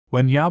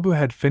 When Yabu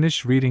had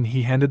finished reading,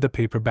 he handed the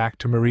paper back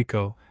to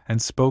Mariko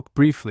and spoke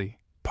briefly,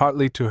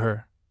 partly to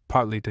her,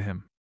 partly to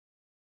him.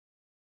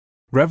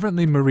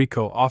 Reverently,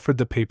 Mariko offered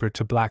the paper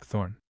to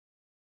Blackthorne.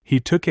 He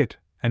took it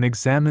and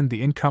examined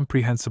the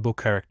incomprehensible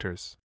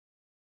characters.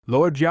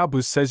 Lord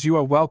Yabu says you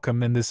are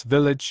welcome in this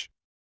village.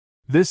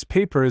 This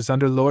paper is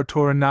under Lord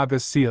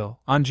Toranaga's seal,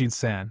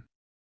 Anjin-san.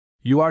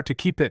 You are to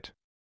keep it.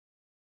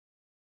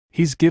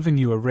 He's given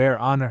you a rare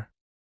honor.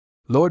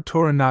 Lord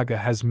Toranaga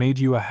has made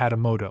you a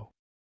Hatamoto.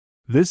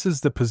 This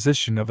is the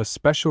position of a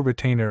special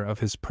retainer of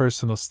his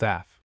personal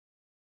staff.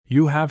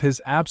 You have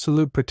his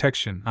absolute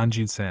protection,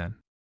 Anjin-san.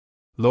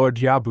 Lord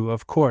Yabu,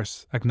 of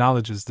course,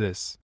 acknowledges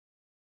this.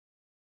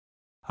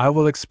 I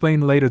will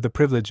explain later the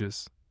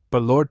privileges,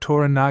 but Lord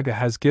Toranaga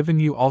has given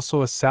you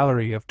also a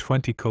salary of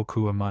 20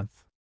 koku a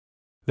month.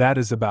 That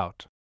is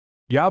about.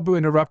 Yabu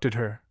interrupted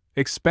her,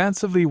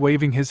 expansively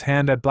waving his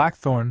hand at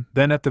Blackthorne,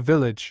 then at the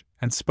village,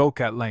 and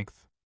spoke at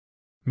length.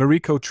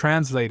 Mariko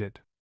translated.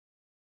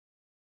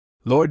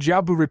 Lord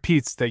Yabu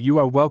repeats that you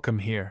are welcome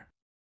here.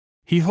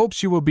 He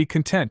hopes you will be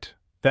content,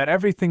 that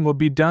everything will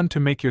be done to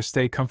make your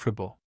stay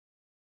comfortable.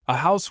 A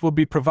house will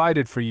be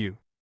provided for you.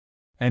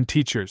 And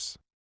teachers.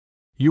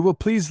 You will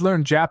please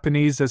learn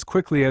Japanese as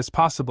quickly as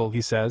possible,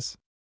 he says.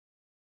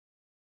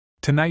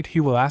 Tonight he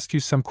will ask you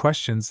some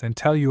questions and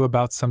tell you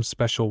about some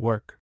special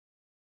work.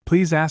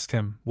 Please ask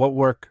him, what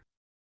work?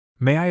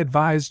 May I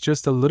advise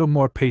just a little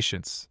more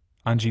patience,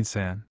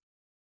 Anjin-san.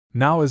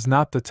 Now is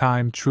not the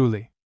time,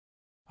 truly.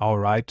 All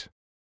right.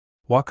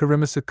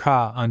 Wakarimasu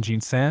ka,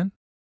 Anjin-san?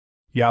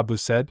 Yabu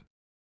said.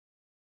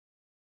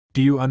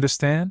 Do you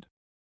understand?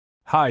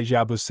 Hi,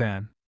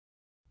 Yabu-san.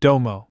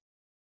 Domo.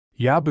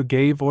 Yabu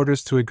gave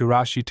orders to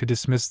Igarashi to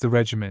dismiss the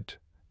regiment,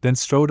 then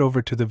strode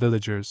over to the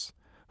villagers,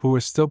 who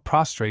were still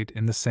prostrate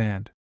in the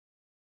sand.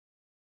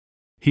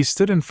 He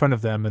stood in front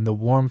of them in the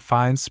warm,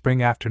 fine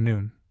spring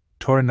afternoon,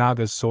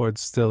 Toranaga's sword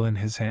still in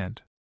his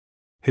hand.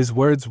 His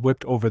words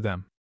whipped over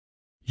them.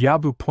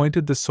 Yabu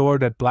pointed the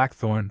sword at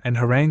Blackthorne and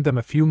harangued them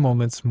a few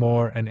moments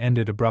more and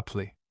ended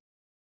abruptly.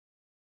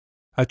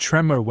 A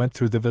tremor went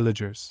through the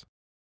villagers.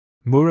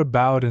 Mura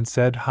bowed and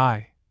said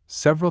hi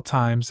several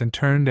times and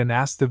turned and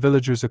asked the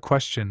villagers a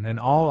question, and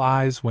all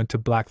eyes went to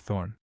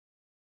Blackthorne.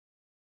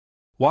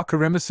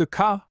 Wakarimasu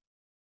ka?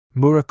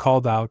 Mura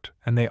called out,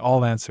 and they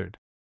all answered.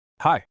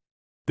 Hi!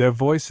 Their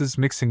voices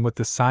mixing with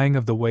the sighing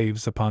of the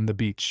waves upon the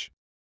beach.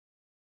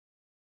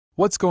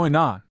 What's going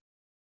on?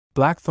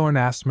 Blackthorne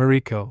asked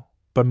Mariko,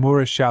 but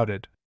Mura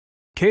shouted,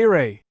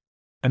 Keirei!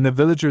 And the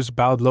villagers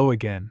bowed low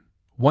again,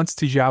 once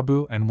to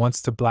Yabu and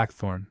once to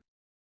Blackthorne.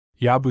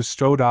 Yabu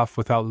strode off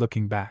without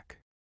looking back.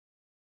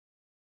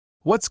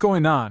 What's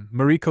going on,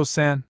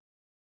 Mariko-san?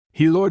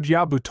 Lord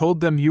Yabu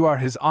told them you are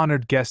his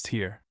honored guest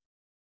here.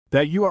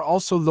 That you are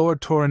also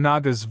Lord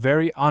Toranaga's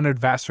very honored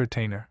vast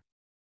retainer.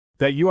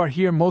 That you are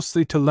here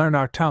mostly to learn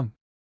our tongue.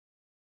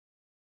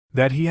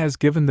 That he has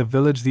given the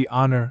village the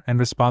honor and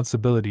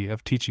responsibility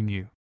of teaching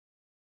you.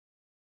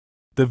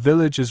 The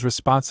village is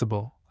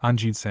responsible,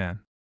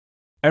 Anjin-san.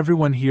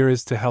 Everyone here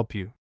is to help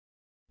you.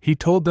 He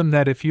told them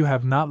that if you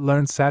have not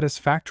learned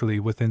satisfactorily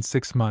within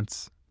 6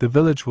 months, the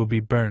village will be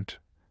burnt,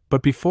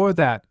 but before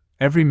that,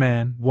 every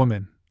man,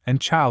 woman, and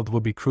child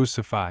will be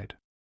crucified.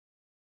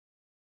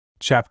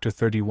 Chapter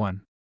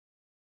 31.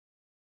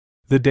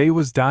 The day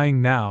was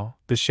dying now,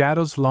 the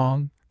shadows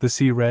long, the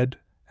sea red,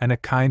 and a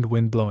kind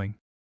wind blowing.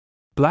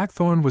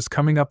 Blackthorne was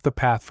coming up the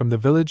path from the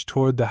village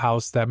toward the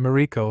house that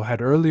Mariko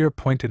had earlier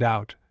pointed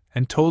out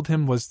and told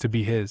him was to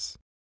be his.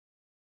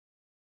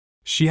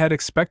 She had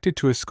expected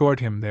to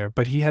escort him there,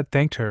 but he had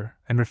thanked her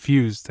and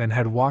refused and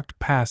had walked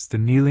past the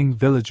kneeling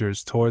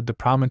villagers toward the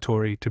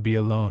promontory to be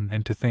alone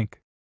and to think.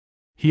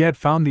 He had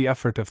found the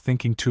effort of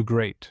thinking too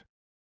great.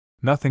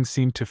 Nothing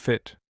seemed to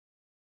fit.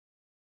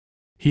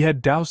 He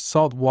had doused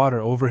salt water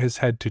over his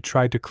head to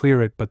try to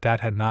clear it, but that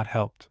had not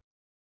helped.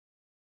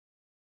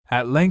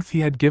 At length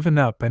he had given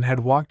up and had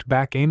walked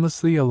back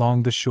aimlessly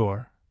along the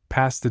shore,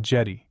 past the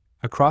jetty,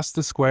 across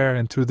the square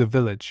and through the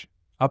village,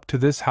 up to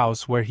this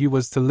house where he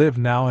was to live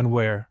now and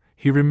where,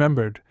 he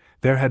remembered,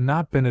 there had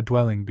not been a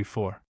dwelling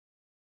before.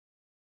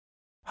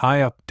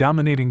 High up,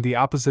 dominating the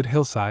opposite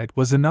hillside,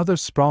 was another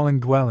sprawling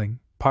dwelling,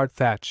 part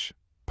thatch,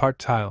 part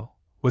tile,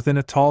 within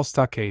a tall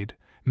stockade,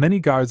 many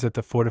guards at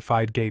the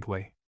fortified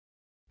gateway.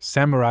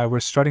 Samurai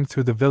were strutting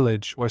through the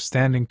village or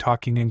standing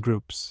talking in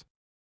groups.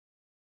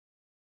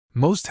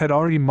 Most had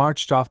already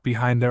marched off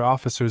behind their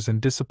officers in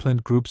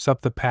disciplined groups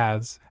up the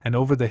paths and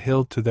over the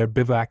hill to their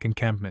bivouac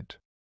encampment.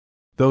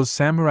 Those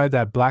samurai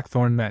that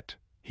Blackthorne met,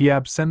 he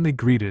absently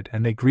greeted,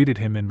 and they greeted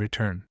him in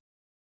return.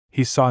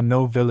 He saw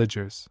no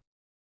villagers.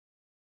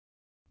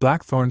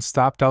 Blackthorne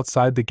stopped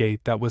outside the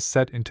gate that was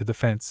set into the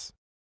fence.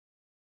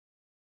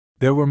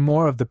 There were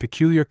more of the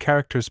peculiar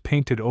characters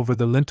painted over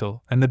the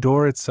lintel, and the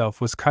door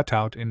itself was cut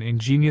out in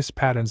ingenious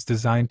patterns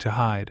designed to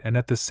hide and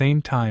at the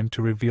same time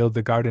to reveal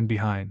the garden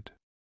behind.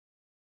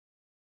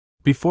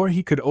 Before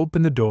he could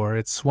open the door,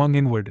 it swung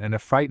inward and a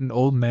frightened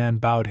old man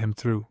bowed him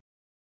through.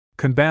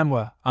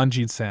 "Konbanwa,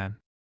 Anjin-san."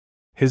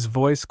 His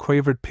voice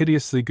quavered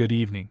piteously. "Good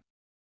evening."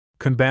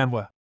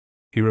 "Konbanwa,"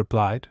 he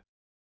replied.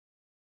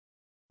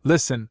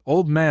 "Listen,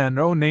 old man,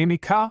 o nani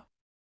ka?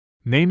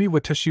 Nani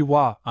watashi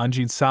wa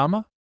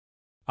Anjin-sama?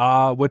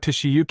 Ah,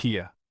 watashi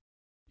Yukiya.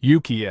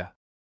 Yukiya."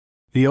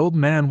 The old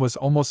man was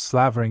almost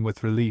slavering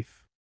with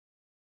relief.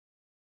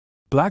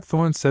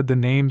 Blackthorne said the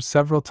name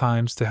several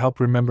times to help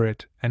remember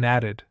it, and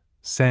added,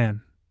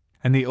 "San,"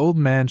 and the old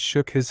man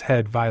shook his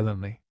head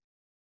violently.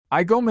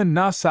 "I gomen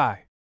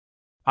nasai.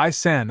 I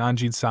san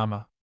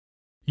Anjin-sama.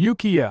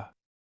 Yukiya.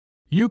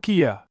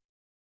 Yukiya.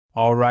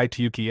 All right,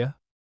 Yukiya."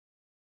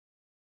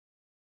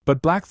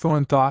 But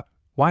Blackthorne thought,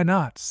 why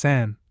not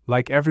San,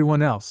 like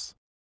everyone else?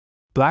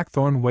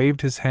 Blackthorne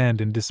waved his hand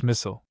in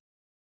dismissal.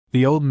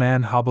 The old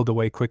man hobbled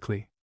away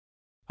quickly.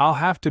 "I'll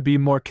have to be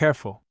more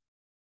careful.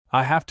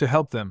 I have to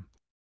help them,"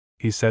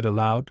 he said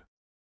aloud.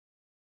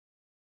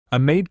 A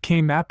maid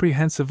came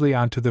apprehensively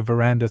onto the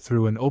veranda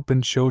through an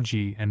open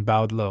shoji and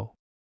bowed low.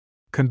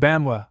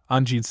 "Konbanwa,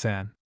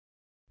 Anjin-san."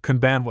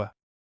 "Konbanwa,"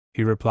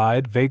 he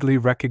replied, vaguely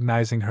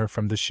recognizing her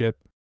from the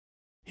ship.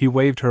 He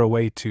waved her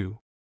away too.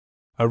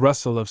 A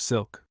rustle of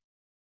silk.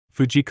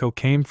 Fujiko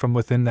came from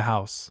within the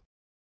house.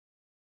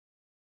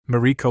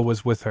 Mariko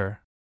was with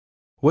her.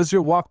 "Was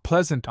your walk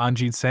pleasant,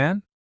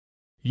 Anjin-san?"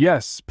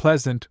 "Yes,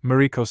 pleasant,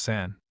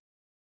 Mariko-san."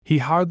 He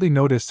hardly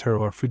noticed her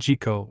or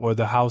Fujiko or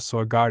the house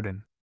or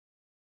garden.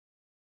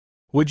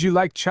 "Would you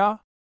like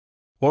cha?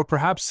 Or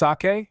perhaps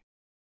sake?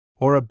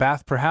 Or a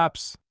bath,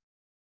 perhaps?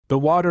 The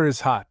water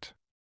is hot."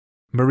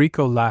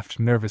 Mariko laughed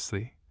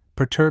nervously,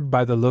 perturbed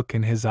by the look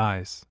in his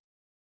eyes.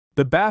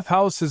 "The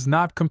bathhouse is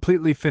not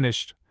completely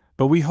finished,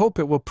 but we hope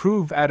it will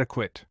prove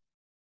adequate.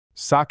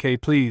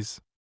 Sake,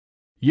 please."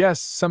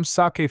 "Yes, some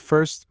sake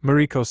first,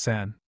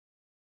 Mariko-san."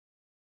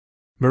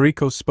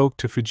 Mariko spoke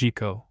to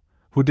Fujiko,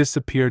 who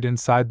disappeared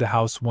inside the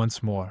house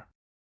once more.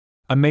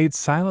 A maid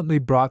silently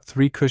brought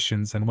 3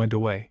 cushions and went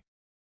away.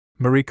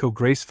 Mariko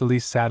gracefully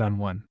sat on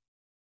one.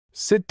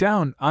 "Sit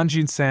down,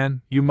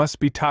 Anjin-san, you must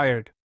be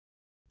tired."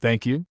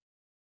 "Thank you."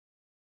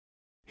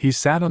 He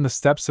sat on the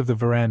steps of the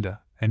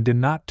veranda and did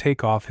not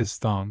take off his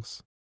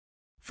thongs.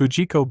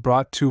 Fujiko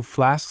brought 2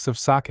 flasks of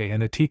sake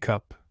and a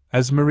teacup,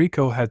 as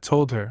Mariko had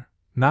told her,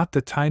 not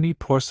the tiny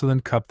porcelain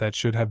cup that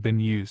should have been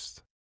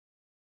used.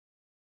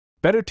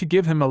 "Better to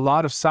give him a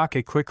lot of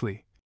sake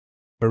quickly,"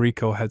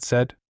 Mariko had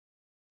said.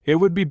 "It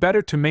would be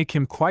better to make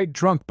him quite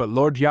drunk, but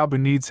Lord Yabu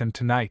needs him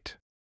tonight.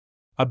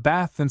 A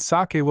bath and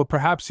sake will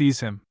perhaps ease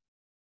him."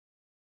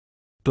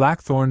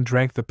 Blackthorne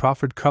drank the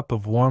proffered cup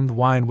of warmed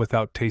wine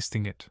without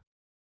tasting it.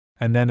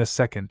 And then a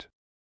second.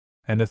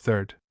 And a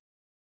third.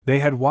 They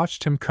had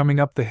watched him coming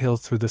up the hill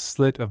through the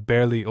slit of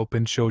barely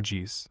opened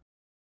shojis.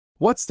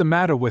 "What's the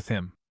matter with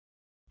him?"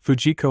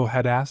 Fujiko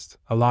had asked,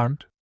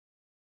 alarmed.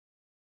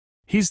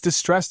 "He's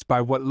distressed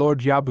by what Lord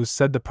Yabu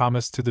said, the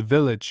promise to the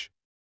village.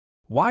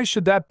 Why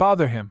should that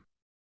bother him?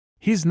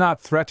 He's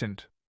not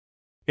threatened.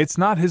 It's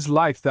not his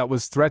life that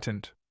was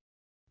threatened.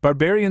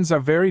 Barbarians are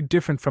very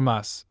different from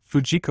us,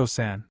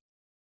 Fujiko-san.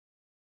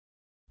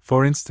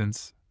 For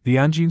instance, the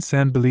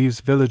Anjin-san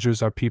believes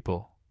villagers are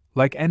people,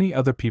 like any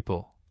other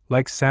people,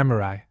 like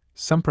samurai,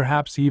 some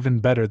perhaps even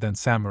better than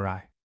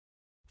samurai."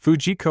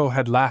 Fujiko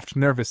had laughed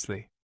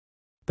nervously.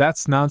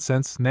 "That's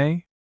nonsense,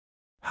 nay?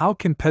 How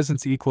can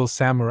peasants equal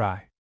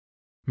samurai?"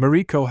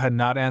 Mariko had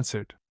not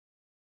answered.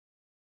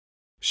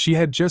 She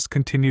had just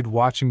continued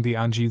watching the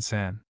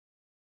Anjin-san.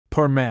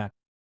 "Poor man,"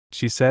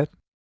 she said.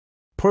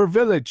 "Poor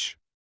village."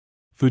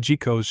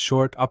 Fujiko's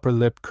short upper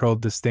lip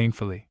curled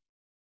disdainfully.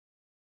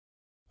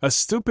 "A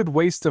stupid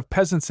waste of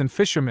peasants and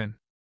fishermen.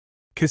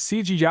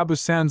 Kisiji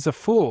Yabu-san's a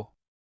fool.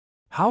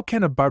 How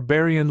can a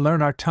barbarian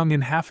learn our tongue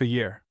in half a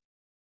year?"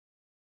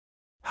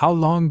 How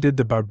long did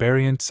the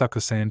barbarian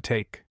Tsuko-san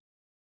take?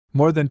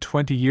 More than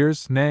 20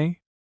 years,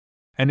 nay?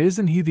 And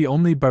isn't he the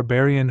only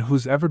barbarian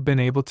who's ever been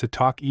able to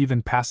talk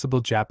even passable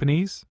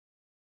Japanese?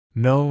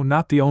 No,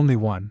 not the only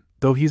one,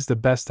 though he's the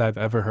best I've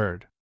ever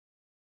heard.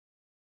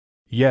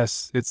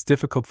 Yes, it's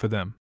difficult for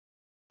them.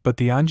 But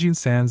the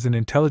Anjin-san's an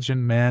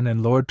intelligent man,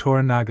 and Lord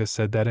Toranaga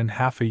said that in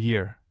half a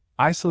year,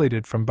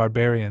 isolated from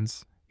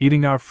barbarians,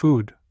 eating our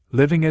food,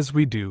 living as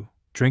we do,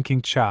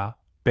 drinking cha,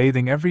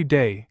 bathing every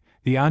day,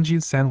 the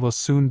Anjin-san will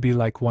soon be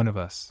like one of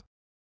us.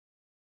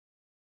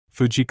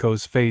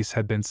 Fujiko's face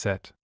had been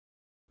set.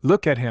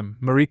 "Look at him,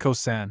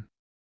 Mariko-san.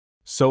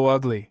 So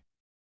ugly.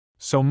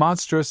 So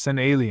monstrous and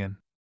alien.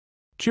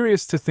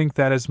 Curious to think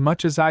that as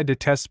much as I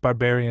detest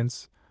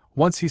barbarians,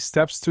 once he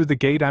steps through the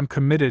gate I'm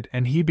committed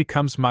and he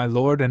becomes my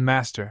lord and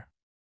master."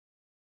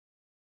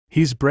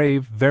 "He's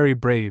brave, very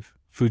brave,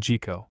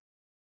 Fujiko.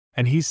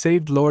 And he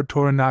saved Lord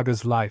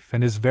Toranaga's life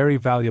and is very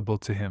valuable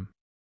to him."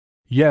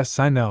 "Yes,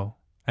 I know,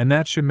 and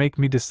that should make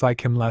me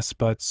dislike him less,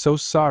 but so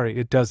sorry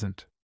it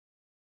doesn't."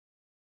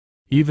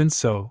 "Even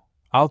so,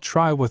 I'll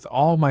try with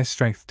all my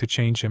strength to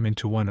change him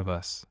into one of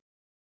us.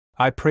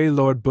 I pray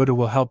Lord Buddha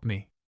will help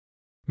me.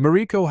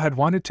 Mariko had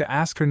wanted to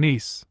ask her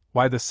niece,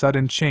 why the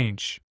sudden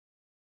change?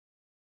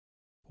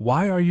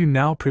 Why are you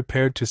now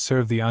prepared to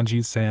serve the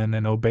Anjin-san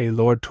and obey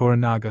Lord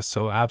Toranaga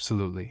so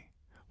absolutely,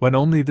 when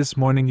only this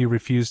morning you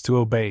refused to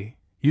obey?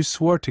 You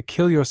swore to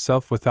kill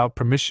yourself without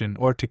permission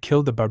or to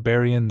kill the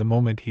barbarian the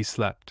moment he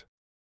slept.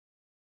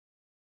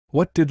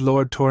 What did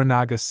Lord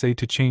Toranaga say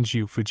to change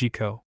you,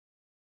 Fujiko?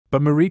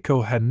 But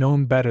Mariko had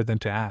known better than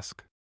to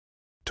ask.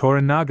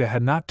 Toranaga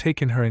had not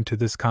taken her into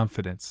this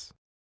confidence.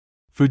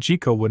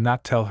 Fujiko would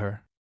not tell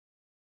her.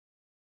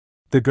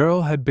 The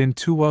girl had been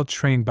too well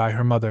trained by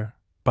her mother,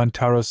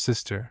 Buntaro's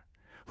sister,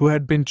 who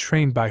had been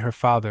trained by her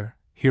father,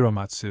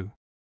 Hiromatsu.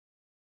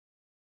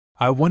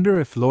 I wonder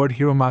if Lord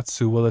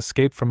Hiromatsu will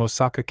escape from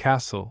Osaka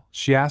Castle,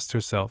 she asked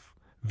herself,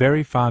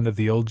 very fond of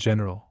the old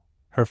general,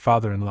 her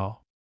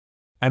father-in-law.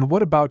 And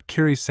what about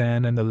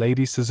Kiri-san and the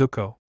Lady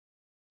Suzuko?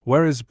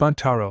 Where is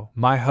Buntaro,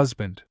 my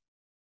husband?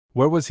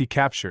 Where was he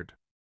captured?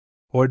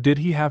 Or did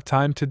he have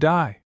time to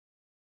die?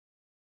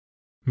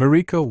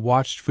 Mariko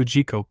watched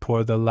Fujiko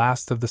pour the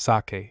last of the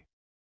sake.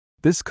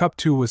 This cup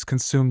too was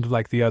consumed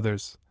like the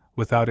others,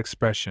 without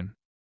expression.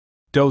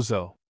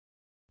 Dozo.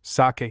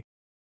 Sake,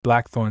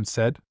 Blackthorne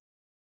said.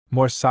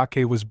 More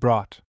sake was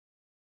brought.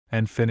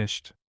 And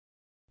finished.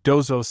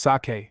 Dozo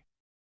sake.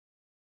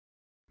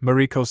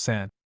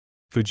 Mariko-san,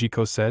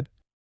 Fujiko said.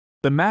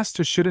 The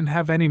master shouldn't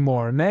have any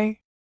more, nay?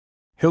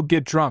 He'll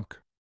get drunk.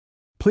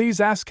 Please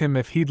ask him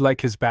if he'd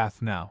like his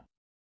bath now.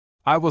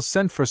 I will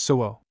send for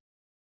Suo.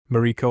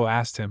 Mariko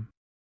asked him.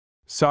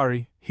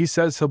 Sorry, he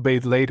says he'll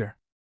bathe later.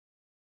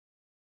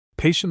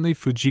 Patiently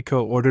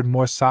Fujiko ordered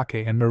more sake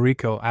and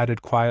Mariko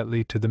added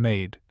quietly to the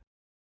maid.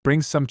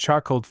 Bring some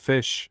charcoaled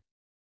fish.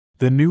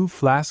 The new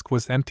flask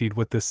was emptied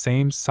with the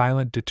same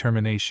silent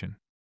determination.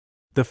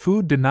 The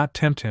food did not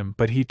tempt him,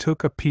 but he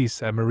took a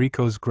piece at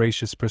Mariko's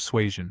gracious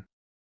persuasion.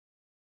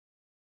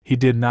 He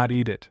did not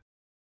eat it.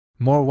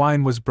 More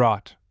wine was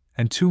brought,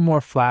 and 2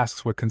 more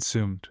flasks were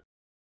consumed.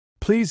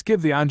 Please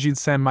give the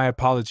Anjin-san my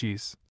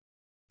apologies,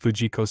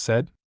 Fujiko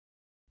said.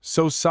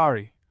 So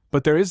sorry,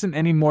 but there isn't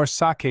any more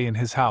sake in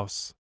his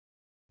house.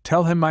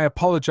 Tell him I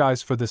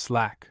apologize for this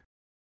lack.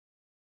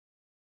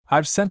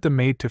 I've sent the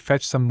maid to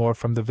fetch some more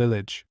from the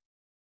village.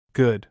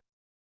 Good.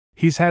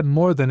 He's had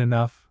more than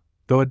enough,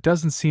 though it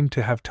doesn't seem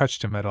to have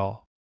touched him at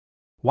all.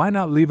 Why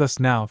not leave us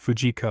now,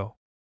 Fujiko?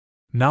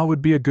 Now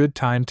would be a good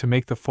time to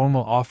make the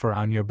formal offer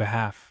on your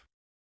behalf.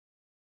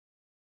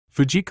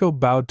 Fujiko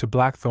bowed to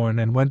Blackthorne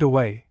and went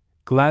away,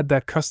 glad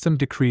that custom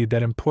decreed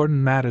that important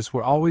matters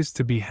were always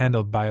to be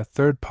handled by a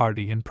third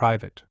party in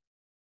private.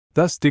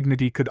 Thus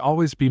dignity could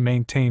always be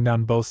maintained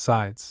on both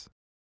sides.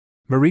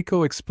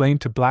 Mariko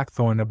explained to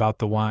Blackthorne about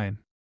the wine.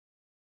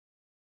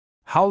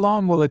 How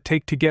long will it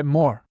take to get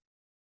more?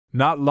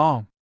 Not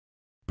long.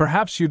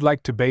 Perhaps you'd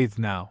like to bathe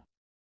now.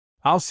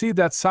 I'll see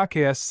that sake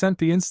is sent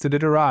the instant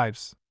it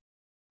arrives.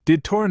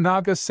 Did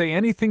Toranaga say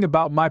anything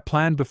about my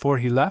plan before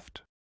he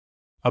left?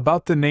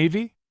 About the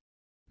navy?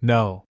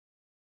 No.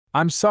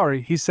 I'm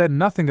sorry, he said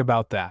nothing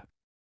about that.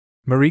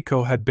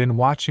 Mariko had been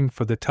watching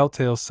for the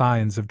telltale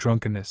signs of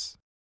drunkenness.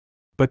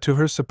 But to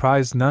her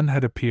surprise none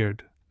had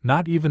appeared,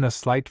 not even a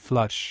slight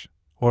flush,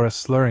 or a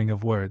slurring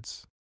of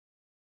words.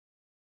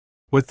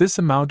 With this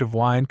amount of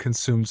wine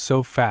consumed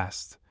so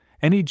fast,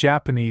 any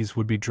Japanese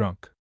would be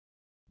drunk.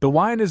 The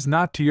wine is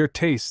not to your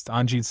taste,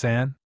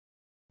 Anjin-san?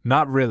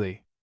 Not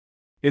really.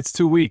 It's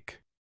too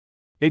weak.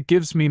 It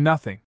gives me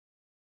nothing.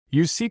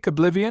 You seek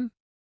oblivion?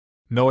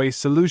 No a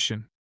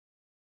solution.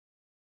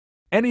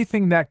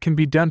 Anything that can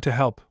be done to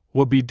help,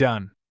 will be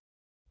done.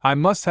 I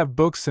must have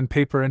books and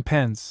paper and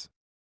pens.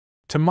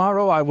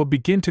 Tomorrow I will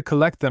begin to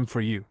collect them for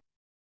you.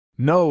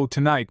 No,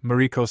 tonight,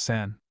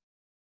 Mariko-san.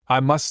 I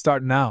must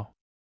start now.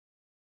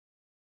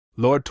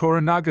 Lord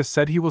Toranaga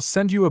said he will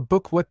send you a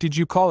book. What did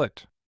you call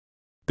it?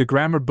 The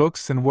grammar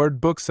books and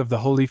word books of the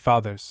Holy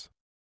Fathers.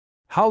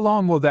 How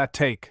long will that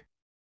take?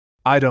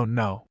 I don't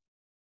know.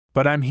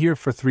 But I'm here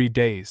for 3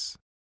 days.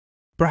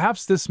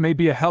 Perhaps this may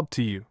be a help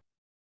to you.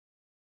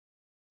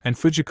 And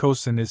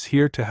Fujiko-san is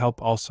here to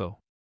help also.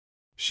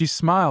 She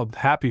smiled,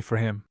 happy for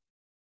him.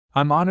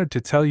 I'm honored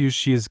to tell you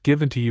she is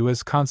given to you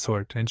as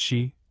consort, and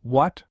she,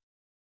 what?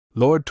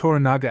 Lord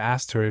Toranaga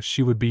asked her if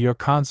she would be your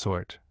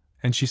consort,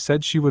 and she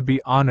said she would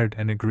be honored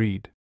and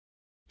agreed.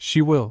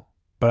 She will,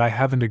 but I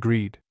haven't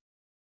agreed.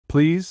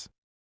 Please?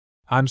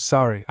 I'm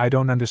sorry, I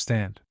don't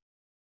understand.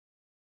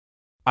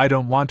 I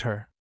don't want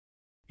her.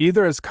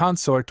 Either as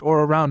consort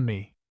or around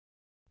me.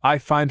 I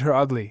find her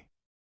ugly.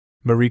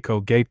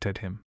 Mariko gaped at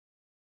him.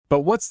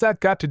 But what's that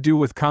got to do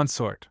with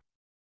consort?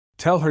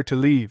 Tell her to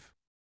leave.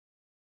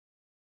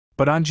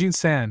 But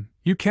Anjin-san,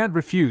 you can't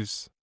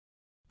refuse.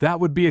 That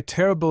would be a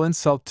terrible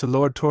insult to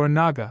Lord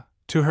Toranaga,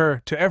 to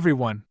her, to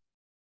everyone.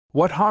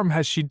 What harm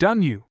has she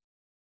done you?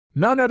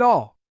 None at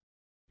all.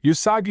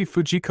 Usagi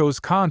Fujiko's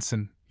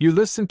Kansen, you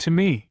listen to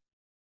me.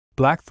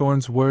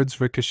 Blackthorne's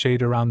words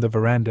ricocheted around the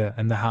veranda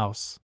and the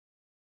house.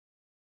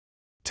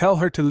 Tell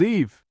her to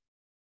leave,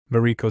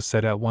 Mariko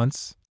said at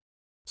once.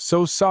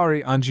 So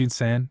sorry,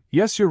 Anjin-san.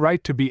 Yes, you're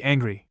right to be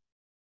angry.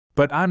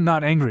 But I'm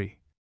not angry,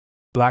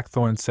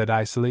 Blackthorne said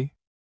icily.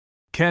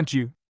 Can't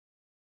you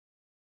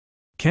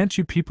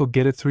people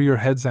get it through your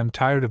heads I'm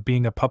tired of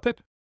being a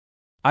puppet?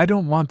 I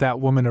don't want that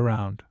woman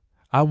around.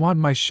 I want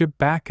my ship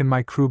back and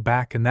my crew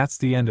back, and that's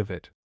the end of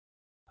it.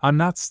 I'm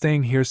not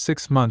staying here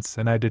 6 months,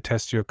 and I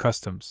detest your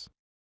customs.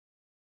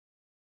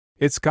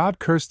 It's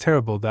God-cursed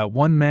terrible that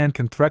one man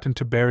can threaten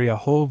to bury a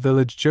whole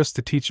village just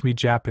to teach me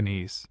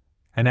Japanese.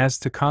 And as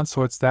to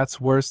consorts, that's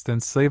worse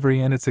than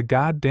slavery, and it's a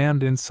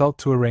goddamned insult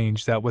to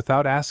arrange that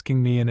without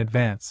asking me in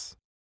advance.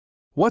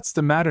 What's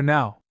the matter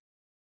now?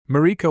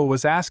 Mariko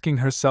was asking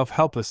herself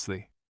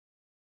helplessly.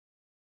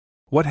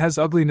 What has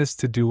ugliness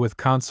to do with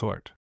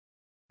consort?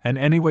 And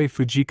anyway,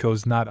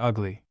 Fujiko's not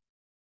ugly.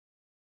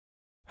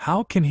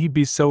 How can he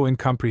be so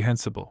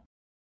incomprehensible?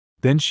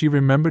 Then she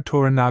remembered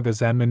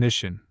Toranaga's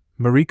admonition.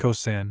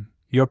 Mariko-san,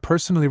 you're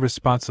personally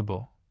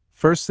responsible.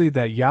 Firstly,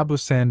 that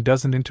Yabu-san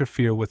doesn't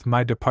interfere with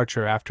my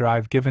departure after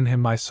I've given him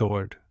my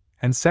sword.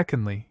 And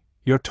secondly,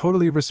 you're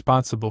totally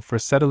responsible for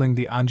settling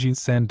the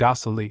Anjin-san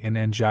docilely in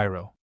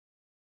Anjiro.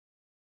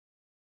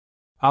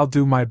 I'll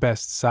do my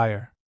best,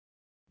 sire.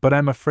 But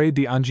I'm afraid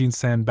the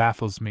Anjin-san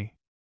baffles me.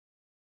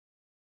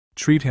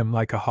 Treat him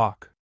like a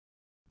hawk.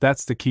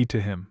 That's the key to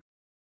him.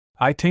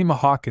 I tame a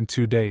hawk in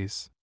 2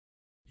 days.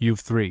 You've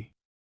 3.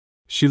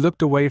 She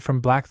looked away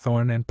from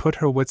Blackthorne and put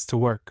her wits to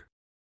work.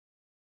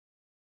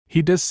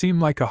 He does seem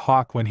like a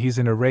hawk when he's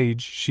in a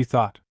rage, she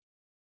thought.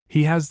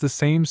 He has the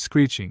same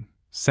screeching,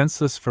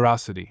 senseless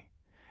ferocity,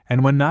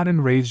 and when not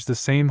enraged the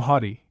same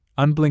haughty,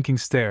 unblinking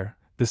stare,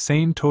 the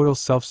same total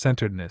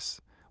self-centeredness,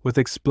 with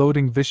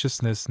exploding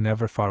viciousness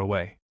never far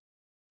away.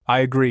 I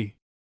agree.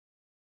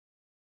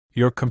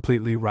 You're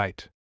completely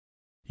right.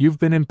 You've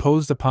been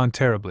imposed upon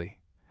terribly,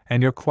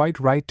 and you're quite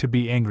right to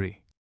be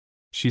angry,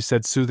 she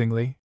said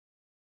soothingly.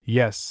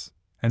 Yes,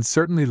 and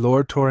certainly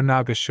Lord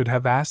Toranaga should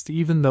have asked,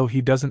 even though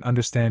he doesn't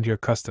understand your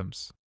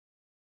customs.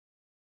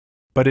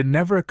 But it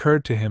never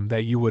occurred to him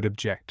that you would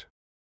object.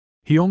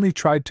 He only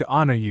tried to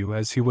honor you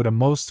as he would a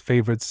most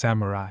favored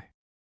samurai.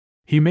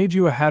 He made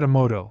you a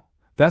Hatamoto.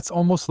 That's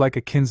almost like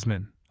a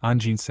kinsman,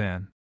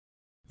 Anjin-san.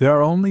 There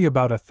are only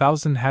about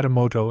 1,000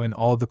 Hatamoto in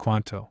all the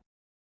Kwanto.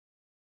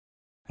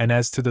 And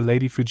as to the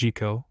Lady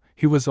Fujiko,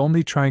 he was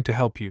only trying to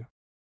help you.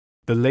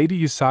 The Lady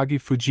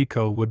Usagi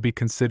Fujiko would be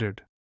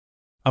considered.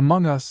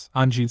 Among us,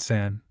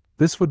 Anjin-san,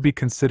 this would be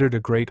considered a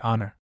great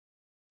honor.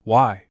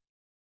 Why?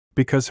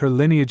 Because her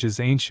lineage is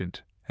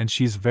ancient, and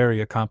she's very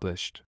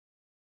accomplished.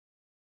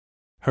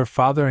 Her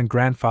father and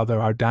grandfather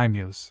are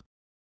daimyos.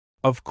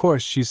 Of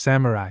course she's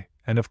samurai,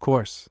 and of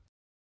course,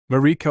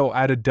 Mariko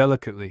added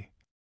delicately,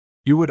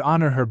 you would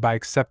honor her by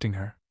accepting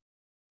her.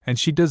 And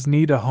she does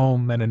need a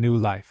home and a new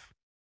life.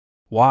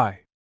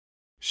 Why?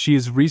 She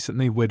is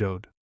recently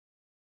widowed.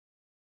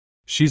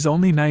 She's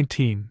only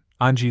 19,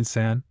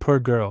 Anjin-san, poor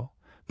girl,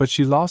 but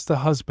she lost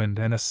a husband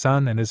and a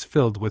son and is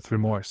filled with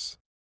remorse.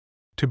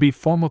 To be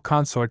formal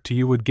consort to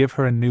you would give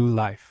her a new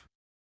life.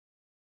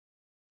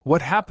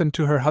 What happened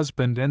to her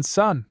husband and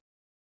son?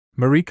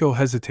 Mariko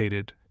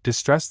hesitated,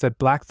 distressed at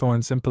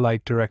Blackthorne's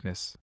impolite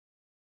directness.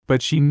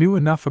 But she knew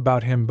enough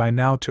about him by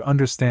now to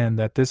understand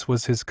that this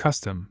was his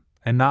custom,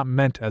 and not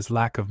meant as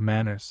lack of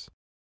manners.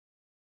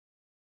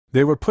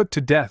 They were put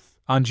to death,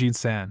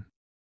 Anjin-san.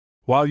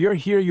 While you're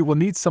here you will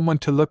need someone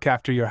to look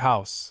after your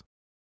house.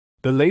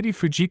 The Lady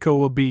Fujiko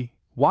will be.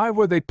 Why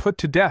were they put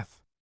to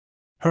death?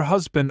 Her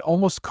husband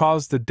almost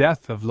caused the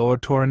death of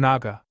Lord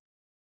Toranaga.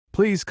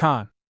 Please,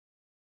 Khan.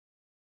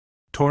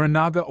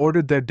 Toranaga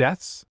ordered their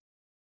deaths?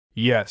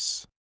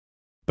 Yes.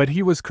 But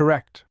he was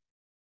correct.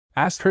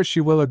 Ask her,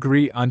 she will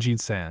agree,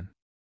 Anjin-san.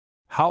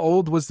 How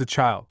old was the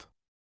child?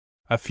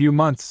 A few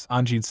months,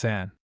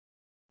 Anjin-san.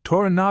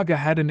 Toranaga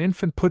had an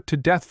infant put to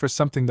death for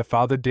something the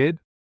father did?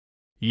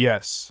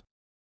 Yes.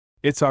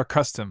 It's our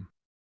custom.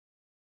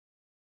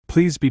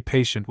 Please be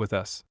patient with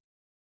us.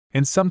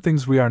 In some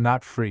things we are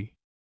not free.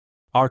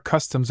 Our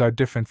customs are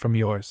different from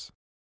yours.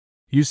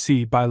 You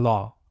see, by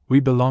law, we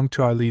belong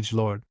to our liege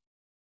lord.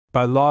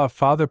 By law, a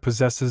father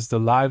possesses the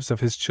lives of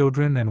his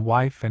children and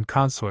wife and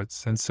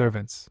consorts and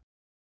servants.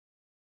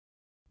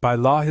 By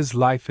law, his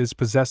life is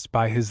possessed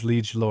by his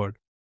liege lord.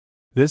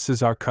 This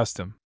is our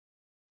custom.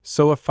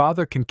 So a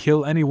father can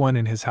kill anyone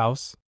in his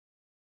house?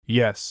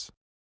 Yes.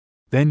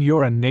 Then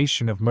you're a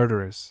nation of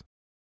murderers.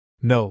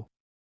 No.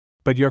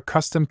 But your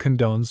custom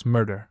condones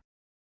murder.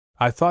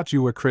 I thought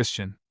you were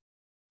Christian.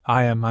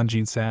 I am,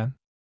 Anjin-san.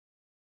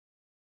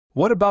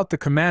 What about the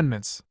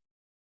commandments?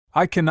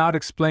 I cannot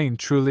explain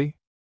truly.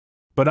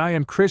 But I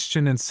am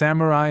Christian and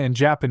samurai and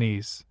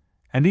Japanese,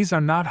 and these are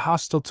not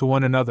hostile to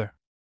one another.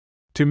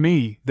 To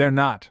me, they're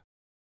not.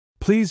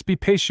 Please be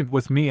patient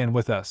with me and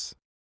with us.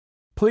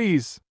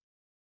 Please.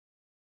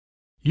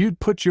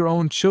 You'd put your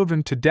own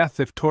children to death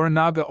if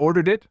Toranaga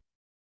ordered it?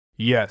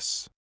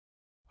 Yes.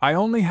 I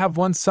only have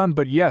one son,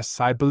 but yes,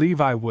 I believe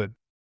I would.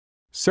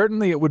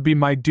 Certainly it would be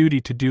my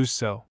duty to do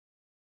so.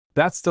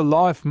 That's the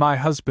law if my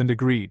husband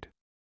agreed.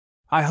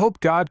 I hope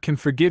God can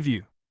forgive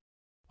you.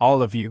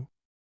 All of you.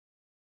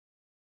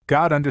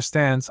 God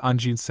understands,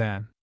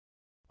 Anjin-san.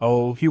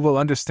 Oh, he will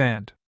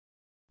understand.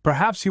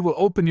 Perhaps he will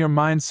open your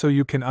mind so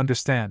you can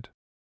understand.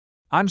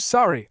 I'm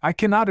sorry, I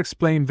cannot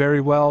explain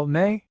very well,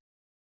 nay?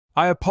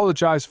 I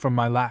apologize for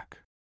my lack.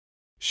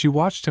 She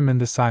watched him in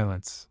the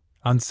silence,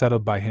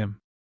 unsettled by him.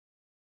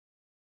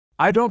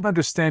 I don't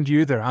understand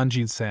you either,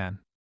 Anjin-san.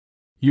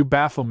 You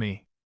baffle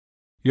me.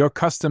 Your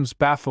customs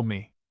baffle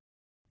me.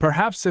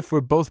 Perhaps if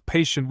we're both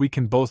patient we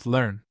can both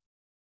learn.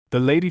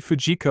 The Lady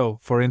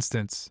Fujiko, for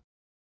instance.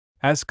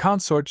 As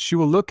consort, she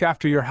will look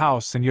after your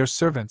house and your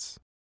servants.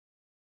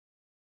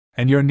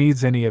 And your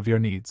needs, any of your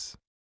needs.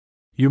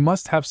 You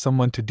must have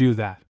someone to do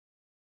that.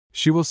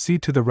 She will see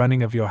to the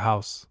running of your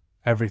house,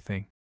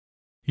 everything.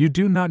 You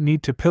do not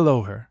need to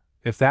pillow her,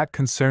 if that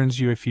concerns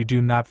you, if you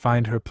do not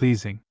find her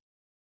pleasing.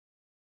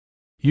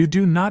 You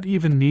do not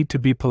even need to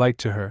be polite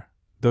to her,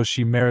 though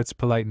she merits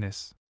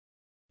politeness.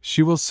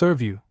 She will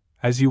serve you,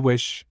 as you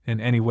wish, in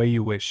any way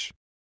you wish.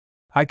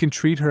 I can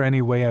treat her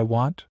any way I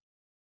want?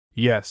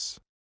 Yes.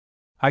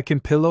 I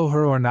can pillow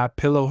her or not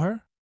pillow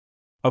her?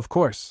 Of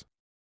course.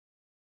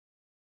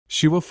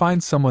 She will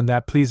find someone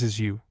that pleases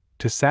you,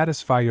 to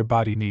satisfy your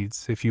body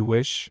needs if you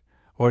wish,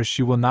 or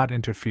she will not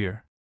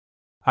interfere.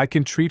 I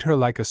can treat her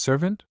like a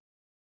servant?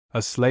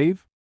 A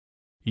slave?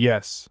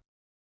 Yes.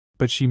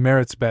 But she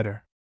merits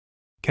better.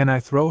 Can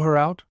I throw her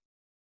out?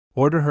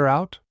 Order her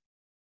out?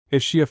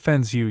 If she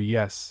offends you,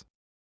 yes.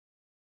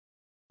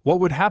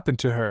 What would happen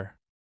to her?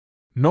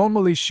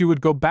 Normally she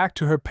would go back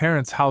to her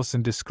parents' house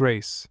in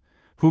disgrace,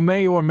 who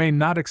may or may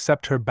not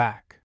accept her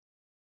back.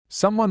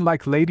 Someone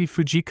like Lady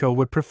Fujiko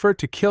would prefer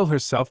to kill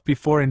herself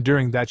before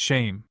enduring that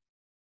shame.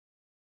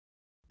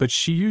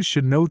 But you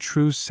should know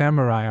true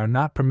samurai are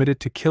not permitted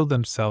to kill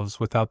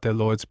themselves without their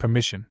lord's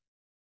permission.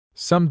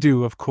 Some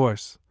do, of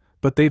course,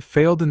 but they've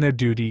failed in their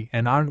duty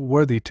and aren't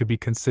worthy to be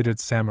considered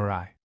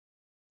samurai.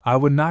 I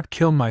would not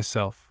kill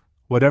myself,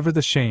 whatever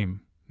the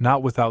shame,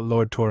 not without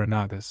Lord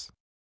Toranaga's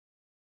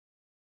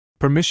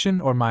permission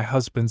or my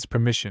husband's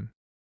permission.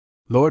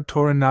 Lord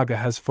Toranaga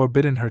has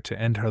forbidden her to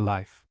end her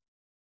life.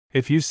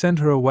 If you send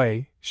her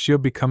away, she'll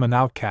become an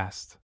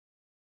outcast.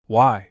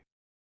 Why?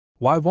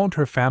 Why won't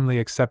her family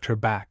accept her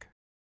back?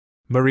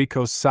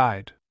 Mariko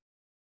sighed.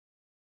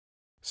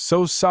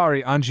 So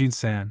sorry,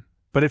 Anjin-san,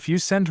 but if you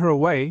send her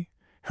away,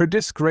 her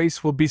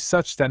disgrace will be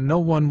such that no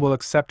one will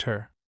accept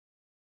her.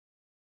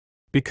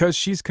 Because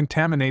she's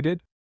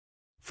contaminated?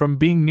 From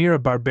being near a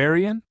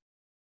barbarian?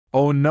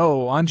 Oh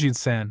no,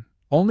 Anjin-san,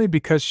 only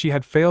because she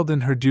had failed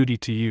in her duty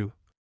to you,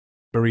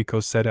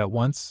 Mariko said at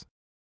once.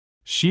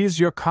 She is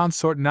your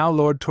consort now.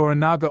 Lord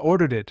Toranaga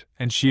ordered it,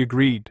 and she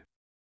agreed.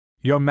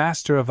 You're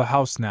master of a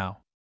house now.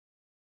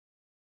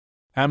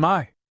 Am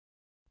I?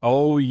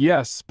 Oh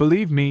yes,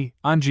 believe me,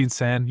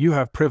 Anjin-san, you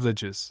have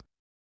privileges.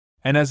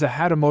 And as a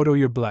Hatamoto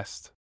you're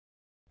blessed.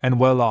 And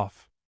well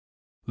off.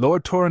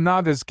 Lord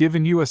Toranaga's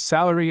given you a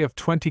salary of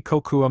 20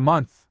 koku a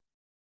month.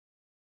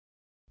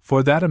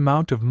 For that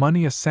amount of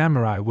money a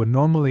samurai would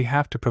normally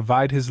have to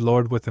provide his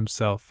lord with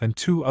himself and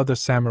 2 other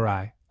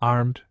samurai,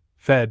 armed,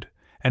 fed,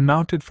 and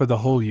mounted for the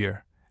whole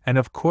year, and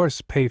of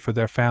course pay for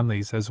their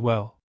families as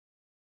well.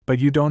 But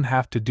you don't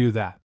have to do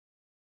that.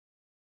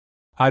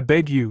 I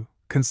beg you,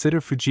 consider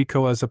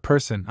Fujiko as a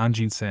person,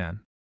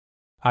 Anjin-san.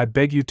 I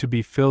beg you to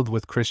be filled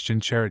with Christian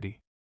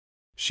charity.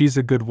 She's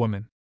a good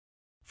woman.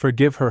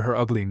 Forgive her her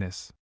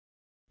ugliness.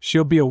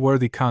 She'll be a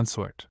worthy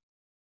consort.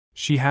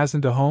 She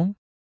hasn't a home?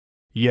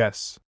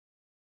 Yes.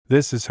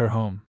 This is her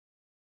home.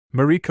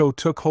 Mariko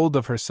took hold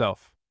of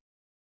herself.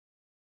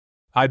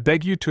 I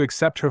beg you to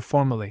accept her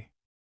formally.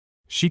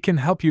 She can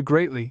help you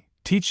greatly,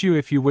 teach you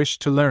if you wish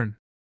to learn.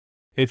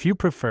 If you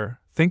prefer,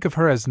 think of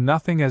her as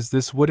nothing as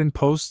this wooden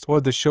post or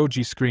the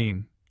shoji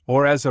screen,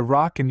 or as a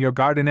rock in your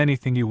garden,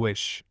 anything you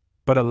wish,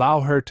 but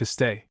allow her to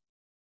stay.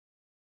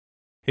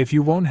 If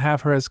you won't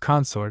have her as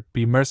consort,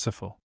 be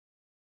merciful.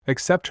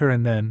 Accept her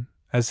and then,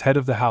 as head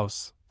of the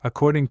house,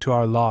 according to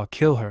our law,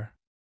 kill her.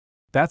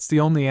 That's the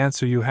only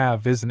answer you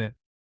have, isn't it?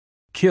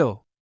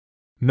 Kill.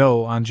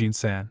 No,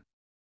 Anjin-san.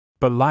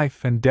 But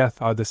life and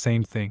death are the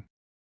same thing.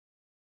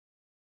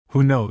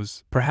 Who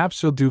knows,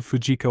 perhaps you'll do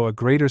Fujiko a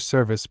greater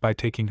service by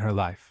taking her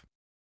life.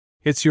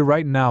 It's your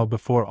right now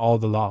before all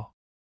the law.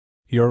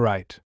 Your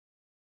right.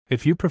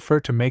 If you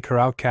prefer to make her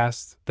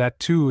outcast, that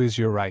too is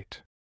your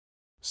right.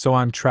 So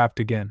I'm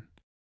trapped again,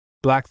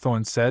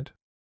 Blackthorne said.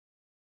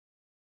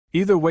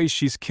 Either way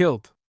she's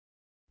killed.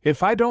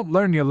 If I don't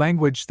learn your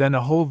language, then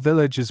a whole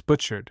village is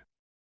butchered.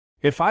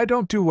 If I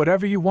don't do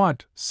whatever you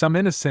want, some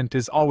innocent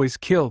is always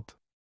killed.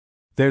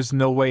 There's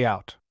no way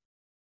out.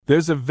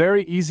 There's a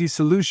very easy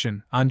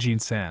solution,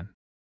 Anjin-san.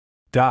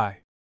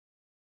 Die.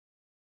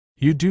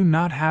 You do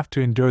not have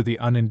to endure the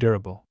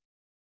unendurable.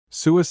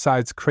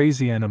 Suicide's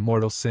crazy and a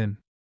mortal sin.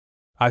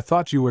 I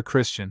thought you were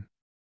Christian.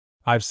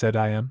 I've said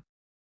I am.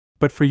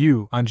 But for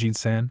you,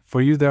 Anjin-san,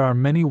 for you there are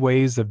many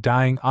ways of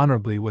dying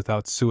honorably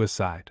without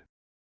suicide.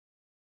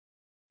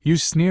 You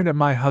sneered at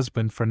my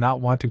husband for not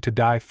wanting to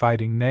die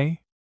fighting,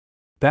 nay?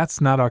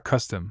 That's not our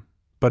custom,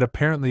 but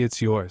apparently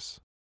it's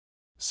yours.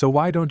 So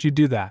why don't you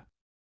do that?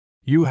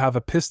 You have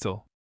a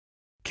pistol.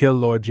 Kill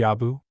Lord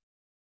Yabu?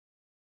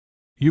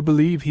 You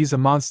believe he's a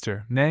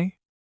monster, nay?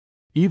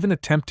 Even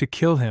attempt to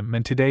kill him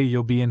and today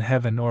you'll be in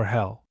heaven or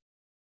hell.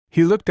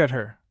 He looked at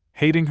her,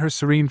 hating her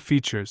serene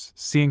features,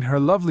 seeing her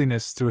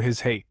loveliness through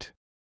his hate.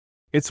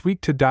 It's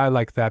weak to die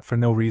like that for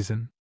no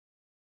reason.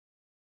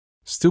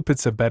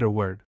 Stupid's a better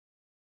word.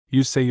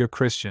 You say you're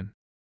Christian.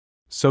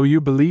 So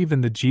you believe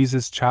in the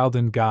Jesus child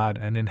in God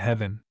and in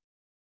heaven.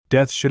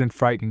 Death shouldn't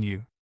frighten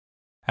you.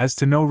 As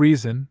to no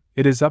reason,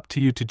 it is up to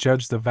you to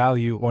judge the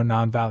value or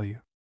non-value.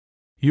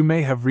 You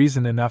may have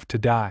reason enough to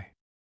die.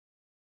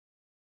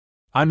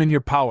 I'm in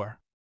your power.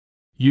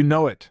 You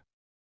know it.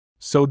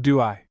 So do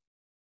I.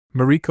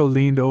 Mariko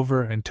leaned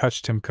over and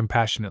touched him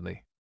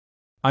compassionately.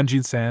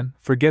 Anjin-san,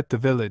 forget the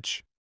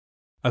village.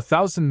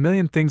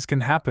 1,000,000,000 things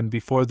can happen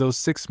before those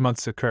 6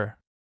 months occur.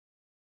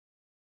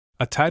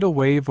 A tidal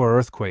wave or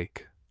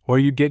earthquake, or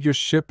you get your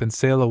ship and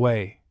sail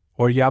away,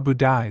 or Yabu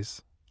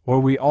dies, or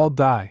we all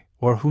die,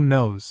 or who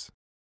knows.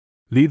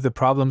 Leave the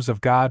problems of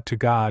God to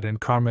God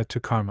and karma to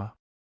karma.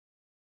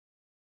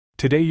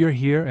 Today you're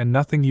here and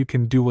nothing you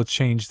can do will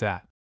change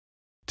that.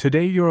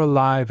 Today you're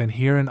alive and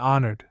here and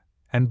honored,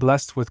 and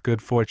blessed with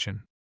good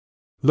fortune.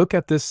 Look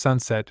at this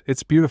sunset,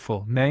 it's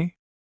beautiful, nay?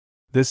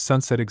 This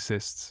sunset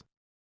exists.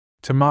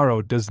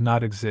 Tomorrow does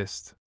not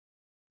exist.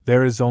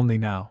 There is only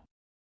now.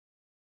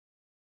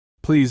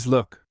 Please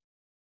look.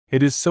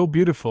 It is so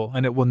beautiful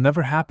and it will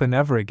never happen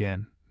ever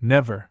again,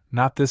 never,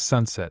 not this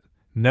sunset,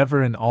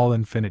 never in all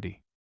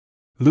infinity.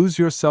 Lose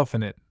yourself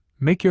in it,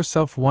 make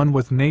yourself one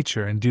with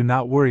nature and do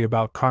not worry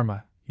about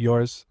karma,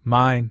 yours,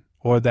 mine,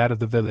 or that of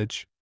the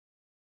village.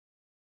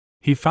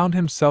 He found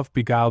himself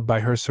beguiled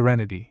by her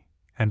serenity,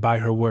 and by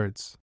her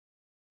words.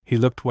 He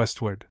looked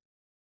westward.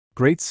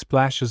 Great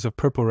splashes of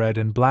purple, red,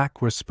 and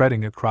black were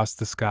spreading across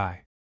the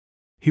sky.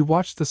 He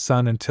watched the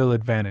sun until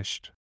it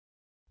vanished.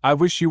 I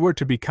wish you were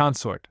to be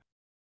consort,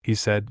 he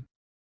said.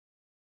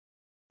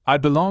 I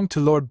belong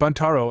to Lord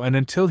Buntaro, and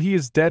until he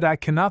is dead I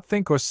cannot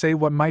think or say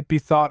what might be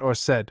thought or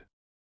said.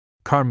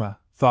 Karma,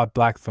 thought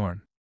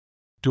Blackthorne.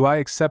 Do I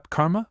accept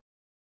karma?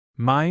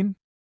 Mine?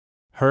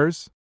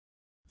 Hers?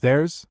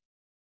 Theirs?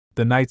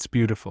 The night's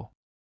beautiful.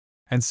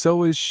 And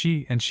so is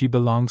she, and she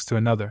belongs to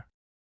another.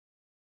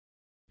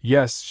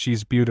 Yes,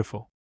 she's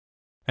beautiful.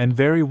 And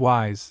very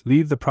wise,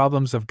 leave the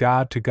problems of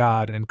God to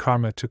God and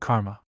karma to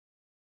karma.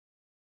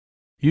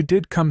 You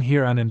did come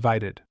here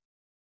uninvited.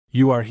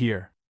 You are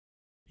here.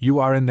 You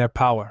are in their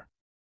power.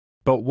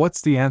 But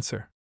what's the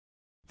answer?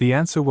 The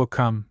answer will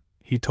come,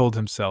 he told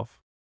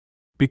himself.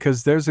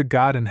 Because there's a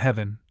God in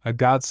heaven, a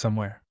God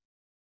somewhere.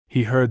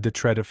 He heard the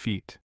tread of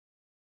feet.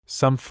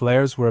 Some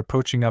flares were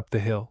approaching up the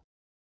hill.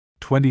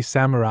 20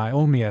 samurai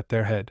Omi at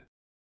their head.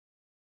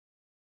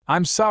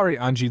 I'm sorry,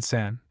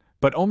 Anjin-san,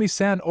 but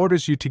Omi-san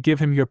orders you to give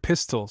him your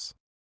pistols.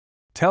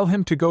 Tell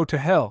him to go to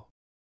hell.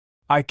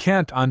 I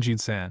can't,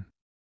 Anjin-san.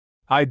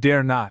 I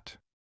dare not.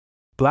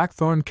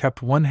 Blackthorne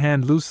kept one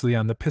hand loosely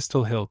on the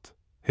pistol hilt,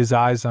 his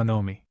eyes on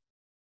Omi.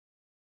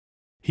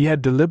 He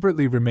had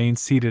deliberately remained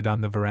seated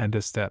on the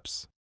veranda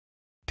steps.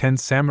 10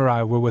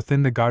 samurai were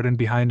within the garden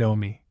behind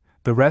Omi,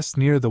 the rest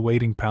near the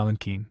waiting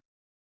palanquin.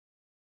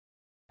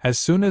 As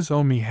soon as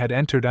Omi had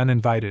entered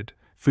uninvited,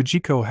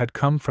 Fujiko had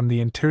come from the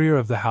interior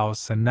of the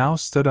house and now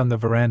stood on the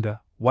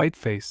veranda,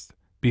 white-faced,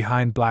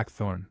 behind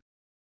Blackthorne.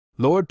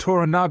 Lord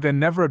Toranaga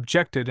never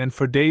objected, and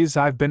for days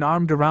I've been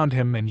armed around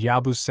him and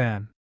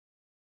Yabu-san.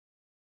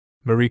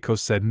 Mariko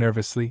said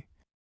nervously.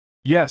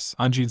 Yes,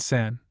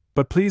 Anjin-san,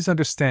 but please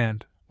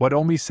understand, what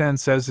Omi-san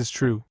says is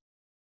true.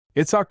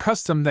 It's our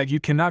custom that you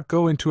cannot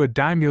go into a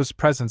daimyo's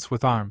presence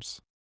with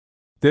arms.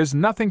 There's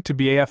nothing to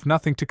be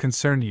nothing to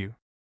concern you.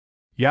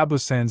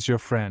 Yabu-san's your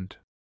friend.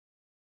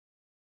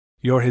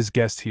 You're his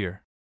guest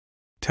here.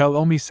 Tell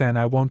Omi-san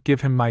I won't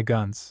give him my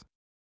guns.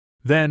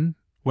 Then,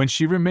 when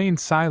she remained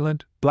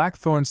silent,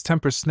 Blackthorne's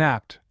temper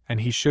snapped,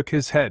 and he shook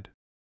his head.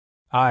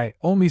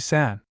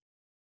 Omi-san.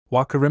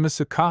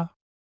 Wakarimasu ka?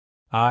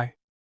 I.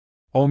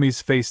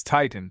 Omi's face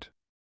tightened.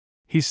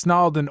 He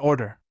snarled an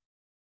order.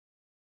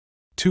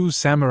 2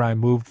 samurai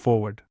moved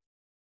forward.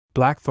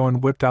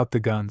 Blackthorne whipped out the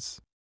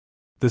guns.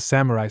 The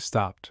samurai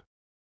stopped.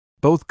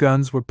 Both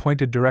guns were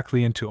pointed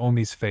directly into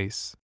Omi's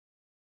face.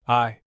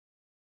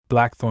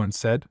 Blackthorne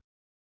said.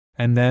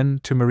 And then,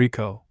 to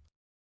Mariko.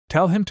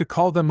 Tell him to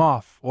call them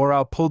off, or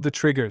I'll pull the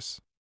triggers.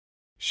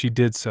 She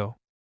did so.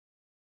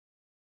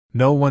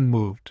 No one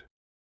moved.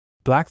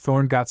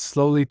 Blackthorne got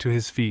slowly to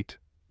his feet,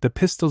 the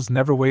pistols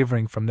never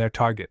wavering from their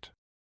target.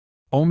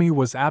 Omi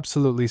was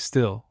absolutely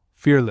still,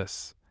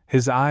 fearless,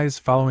 his eyes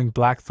following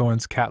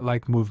Blackthorne's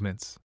cat-like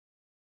movements.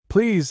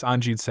 Please,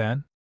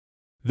 Anjin-san.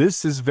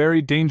 This is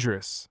very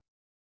dangerous.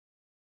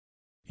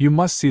 You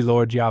must see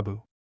Lord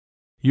Yabu.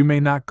 You may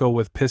not go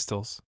with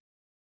pistols.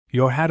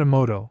 You're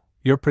Hatamoto,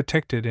 you're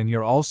protected, and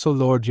you're also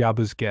Lord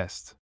Yabu's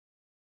guest.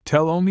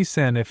 Tell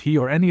Omi-san if he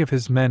or any of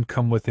his men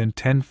come within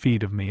 10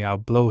 feet of me, I'll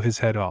blow his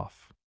head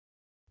off.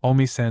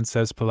 Omi-san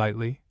says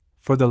politely,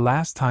 for the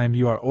last time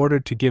you are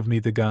ordered to give me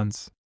the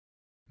guns.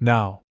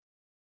 Now.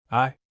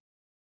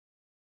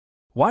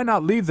 Why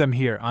not leave them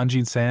here,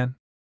 Anjin-san?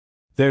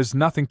 There's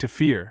nothing to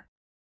fear.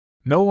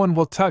 No one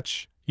will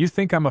touch, you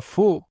think I'm a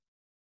fool?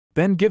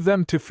 Then give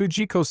them to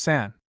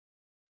Fujiko-san.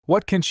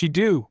 What can she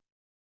do?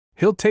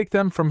 He'll take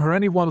them from her,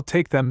 anyone'll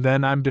take them,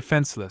 then I'm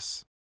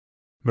defenseless.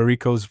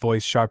 Mariko's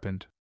voice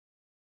sharpened.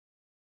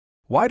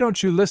 Why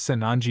don't you listen,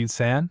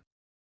 Anjin-san?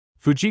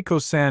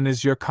 Fujiko-san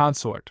is your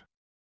consort.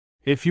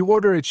 If you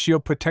order it, she'll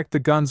protect the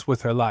guns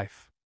with her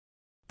life.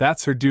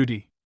 That's her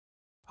duty.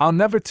 I'll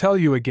never tell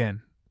you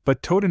again,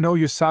 but Todano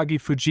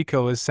Yasagi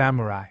Fujiko is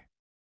samurai.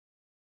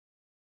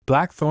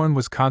 Blackthorne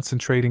was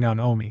concentrating on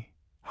Omi,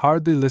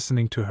 hardly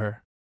listening to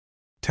her.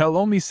 Tell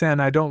Omi-san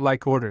I don't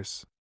like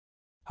orders.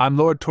 I'm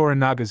Lord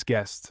Toranaga's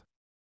guest.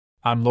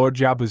 I'm Lord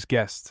Yabu's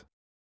guest.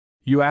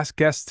 You ask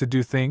guests to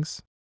do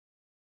things?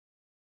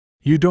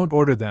 You don't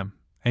order them,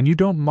 and you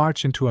don't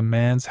march into a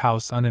man's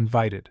house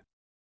uninvited.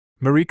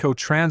 Mariko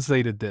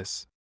translated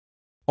this.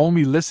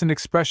 Omi listened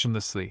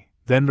expressionlessly,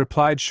 then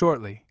replied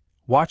shortly,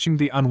 watching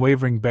the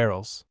unwavering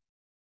barrels.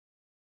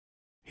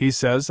 He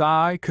says,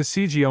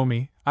 Kasiji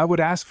Omi, I would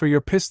ask for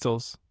your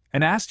pistols,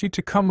 and ask you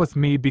to come with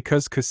me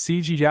because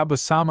Kasiji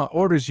Yabusama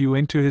orders you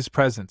into his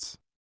presence.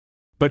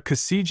 But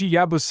Kasiji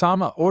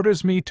Yabusama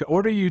orders me to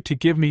order you to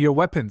give me your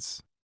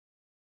weapons.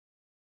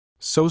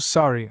 So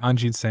sorry,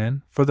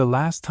 Anjin-san, for the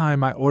last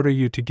time I order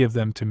you to give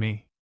them to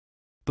me.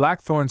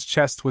 Blackthorne's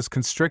chest was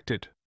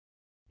constricted.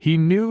 He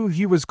knew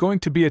he was going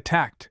to be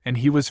attacked, and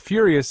he was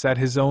furious at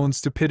his own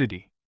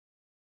stupidity.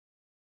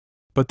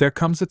 But there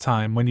comes a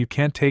time when you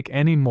can't take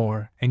any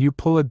more, and you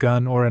pull a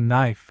gun or a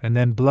knife, and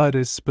then blood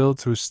is spilled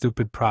through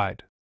stupid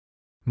pride.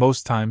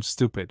 Most times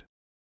stupid.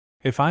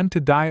 If I'm to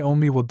die,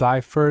 Omi will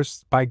die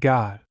first, by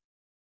God.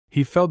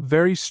 He felt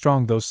very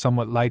strong, though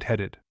somewhat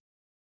lightheaded.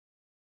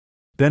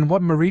 Then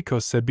what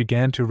Mariko said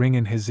began to ring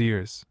in his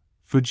ears.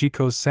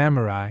 Fujiko's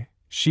samurai,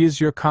 she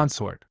is your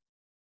consort.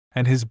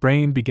 And his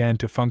brain began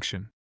to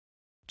function.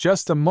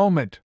 Just a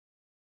moment.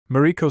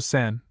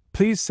 Mariko-san,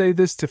 please say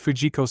this to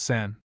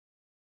Fujiko-san.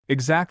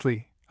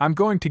 Exactly, I'm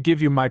going to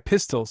give you my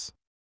pistols.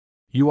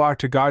 You are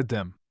to guard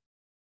them.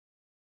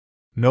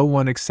 No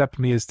one except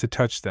me is to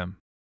touch them.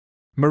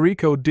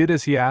 Mariko did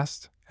as he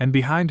asked, and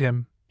behind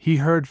him, he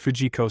heard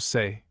Fujiko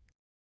say,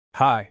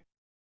 Hi.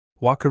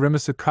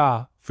 Wakarimasu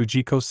ka,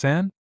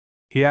 Fujiko-san?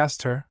 He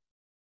asked her.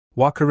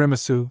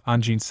 Wakarimasu,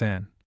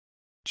 Anjin-san.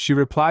 She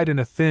replied in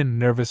a thin,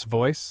 nervous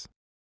voice.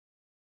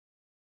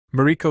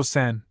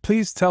 Mariko-san,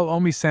 please tell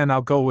Omi-san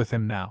I'll go with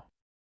him now.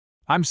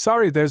 I'm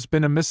sorry there's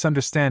been a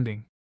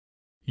misunderstanding.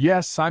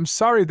 Yes, I'm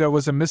sorry there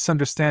was a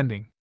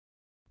misunderstanding.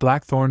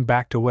 Blackthorne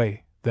backed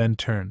away, then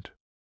turned.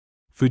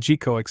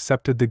 Fujiko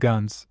accepted the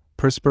guns,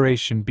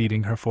 perspiration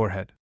beading her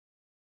forehead.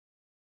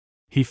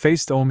 He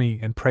faced Omi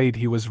and prayed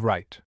he was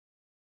right.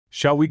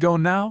 Shall we go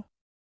now?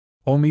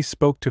 Omi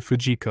spoke to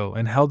Fujiko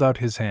and held out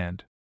his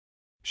hand.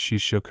 She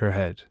shook her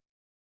head.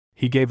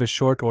 He gave a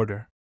short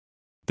order.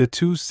 The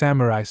two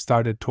samurai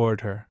started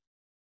toward her.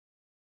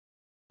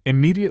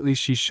 Immediately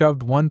she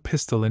shoved one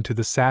pistol into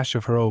the sash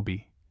of her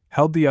obi,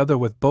 held the other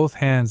with both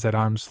hands at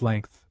arm's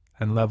length,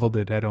 and leveled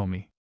it at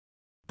Omi.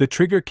 The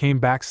trigger came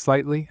back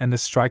slightly and the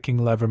striking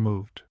lever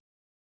moved.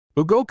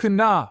 Ugoku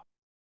na!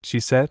 She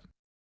said.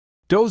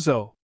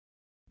 Dozo!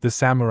 The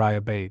samurai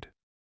obeyed.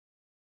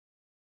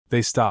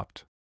 They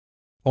stopped.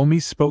 Omi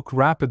spoke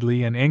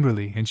rapidly and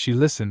angrily, and she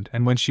listened,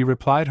 and when she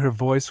replied her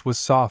voice was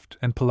soft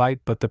and polite,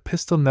 but the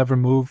pistol never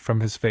moved from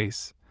his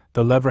face,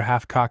 the lever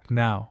half-cocked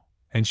now,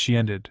 and she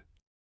ended.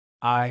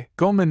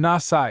 Gomen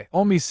nasai,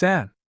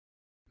 Omi-san!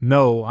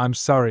 No, I'm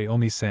sorry,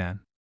 Omi-san.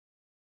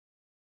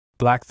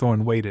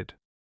 Blackthorne waited.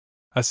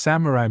 A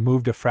samurai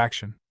moved a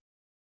fraction.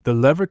 The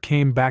lever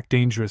came back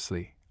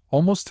dangerously,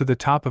 almost to the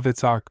top of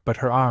its arc, but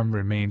her arm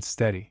remained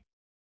steady.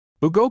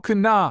 Ugoku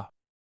na!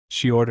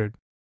 She ordered.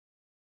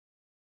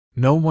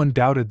 No one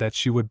doubted that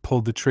she would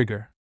pull the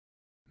trigger.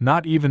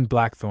 Not even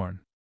Blackthorne.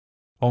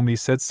 Omi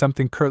said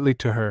something curtly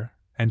to her,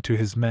 and to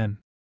his men.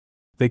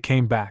 They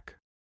came back.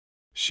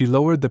 She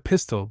lowered the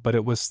pistol, but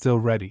it was still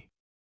ready.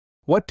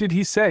 What did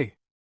he say?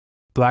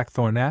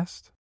 Blackthorne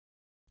asked.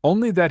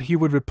 Only that he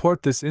would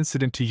report this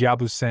incident to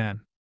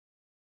Yabu-san.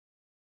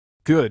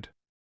 Good.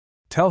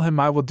 Tell him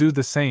I will do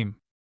the same.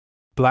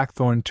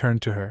 Blackthorne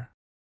turned to her.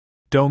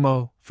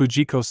 Domo,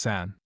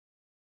 Fujiko-san.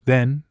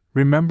 Then,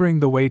 remembering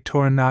the way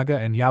Toranaga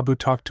and Yabu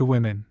talked to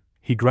women,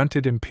 he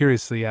grunted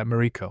imperiously at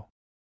Mariko.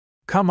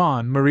 Come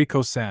on,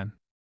 Mariko-san.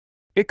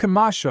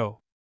 Ikamasho!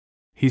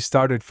 He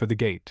started for the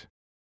gate.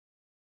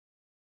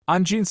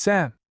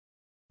 Anjin-san!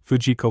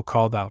 Fujiko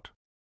called out.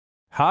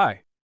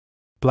 Hi!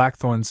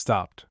 Blackthorne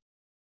stopped.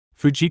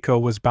 Fujiko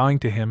was bowing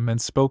to him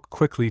and spoke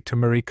quickly to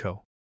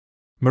Mariko.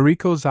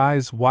 Mariko's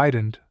eyes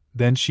widened,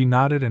 then she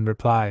nodded and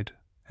replied,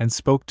 and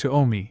spoke to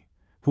Omi,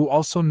 who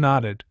also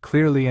nodded,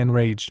 clearly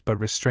enraged but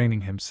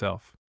restraining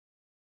himself.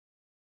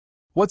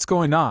 What's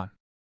going on?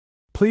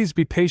 Please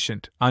be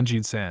patient,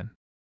 Anjin-san.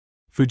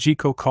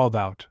 Fujiko called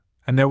out,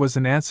 and there was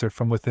an answer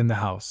from within the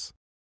house.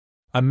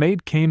 A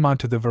maid came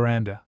onto the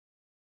veranda.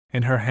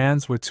 In her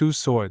hands were two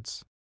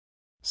swords.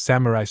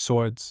 Samurai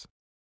swords.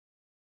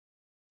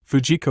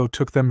 Fujiko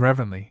took them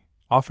reverently,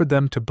 offered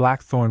them to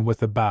Blackthorne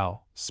with a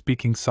bow,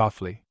 speaking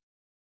softly.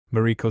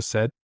 Mariko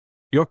said,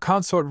 Your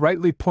consort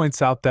rightly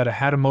points out that a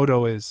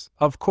Hatamoto is,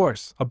 of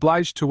course,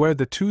 obliged to wear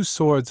the two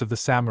swords of the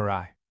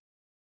samurai.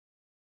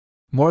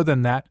 More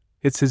than that,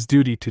 it's his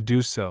duty to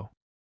do so.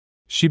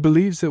 She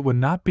believes it would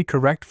not be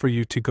correct for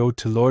you to go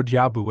to Lord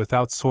Yabu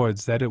without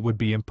swords, that it would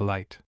be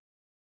impolite.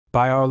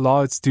 By our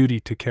law, it's duty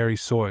to carry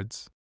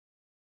swords.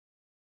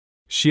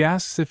 She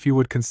asks if you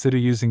would consider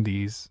using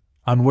these,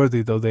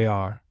 unworthy though they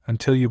are,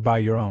 until you buy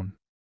your own.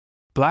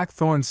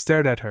 Blackthorne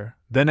stared at her,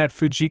 then at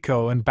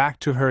Fujiko and back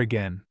to her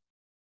again.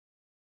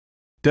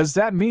 Does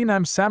that mean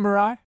I'm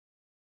samurai?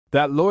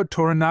 That Lord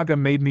Toranaga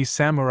made me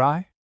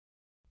samurai?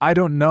 I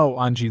don't know,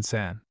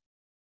 Anjin-san.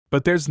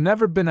 But there's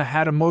never been a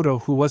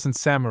Hatamoto who wasn't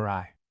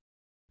samurai.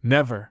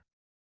 Never.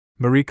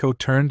 Mariko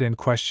turned and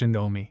questioned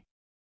Omi.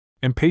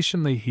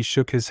 Impatiently he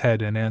shook his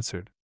head and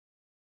answered.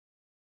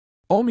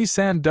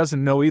 Omi-san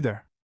doesn't know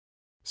either.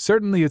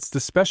 Certainly it's the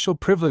special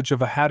privilege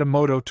of a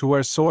Hatamoto to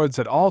wear swords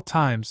at all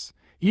times,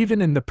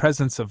 even in the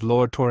presence of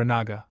Lord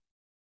Toranaga.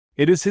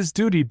 It is his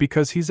duty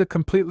because he's a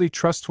completely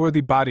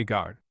trustworthy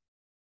bodyguard.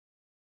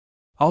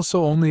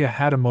 Also, only a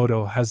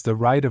Hatamoto has the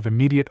right of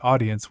immediate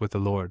audience with the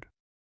Lord.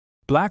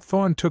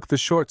 Blackthorne took the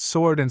short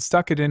sword and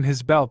stuck it in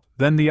his belt,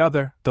 then the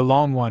other, the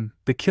long one,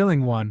 the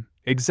killing one,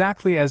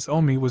 exactly as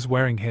Omi was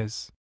wearing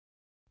his.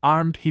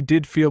 Armed, he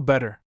did feel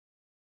better.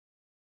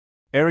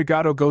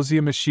 Arigato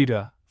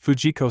Gozaimashita,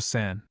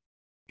 Fujiko-san,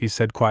 he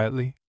said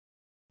quietly.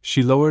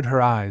 She lowered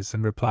her eyes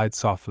and replied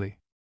softly.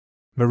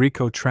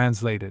 Mariko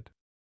translated.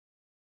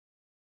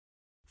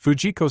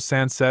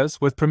 Fujiko-san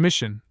says, with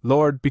permission,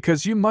 Lord,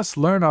 because you must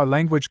learn our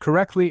language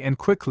correctly and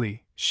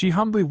quickly, she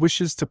humbly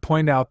wishes to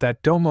point out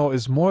that domo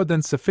is more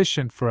than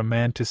sufficient for a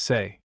man to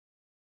say.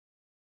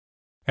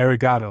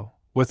 Arigato,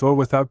 with or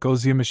without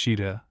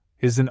Gozaimashita,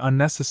 is an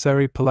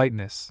unnecessary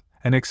politeness,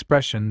 an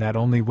expression that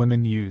only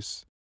women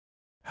use.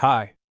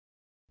 Hi.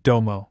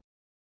 Domo.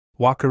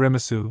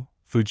 Wakarimasu,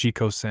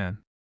 Fujiko-san.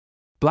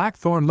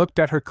 Blackthorne looked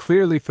at her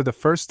clearly for the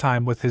first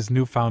time with his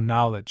newfound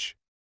knowledge.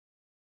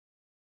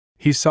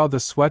 He saw the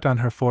sweat on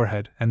her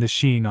forehead and the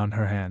sheen on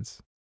her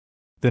hands.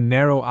 The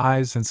narrow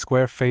eyes and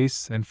square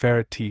face and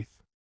ferret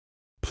teeth.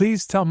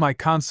 Please tell my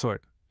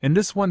consort, in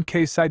this one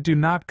case I do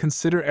not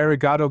consider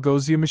arigato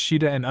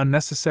gozaimashita an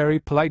unnecessary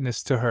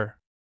politeness to her.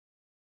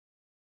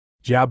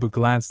 Yabu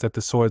glanced at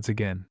the swords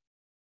again.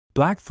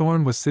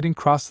 Blackthorne was sitting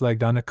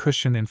cross-legged on a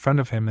cushion in front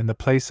of him in the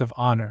place of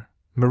honor,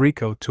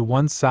 Mariko to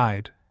one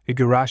side,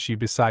 Igarashi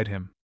beside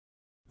him.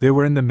 They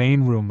were in the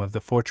main room of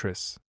the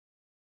fortress.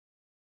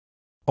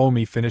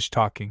 Omi finished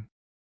talking.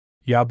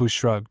 Yabu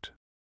shrugged.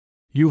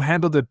 You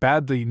handled it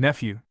badly,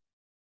 nephew.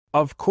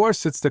 Of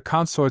course it's the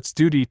consort's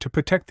duty to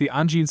protect the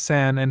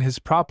Anjin-san and his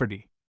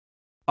property.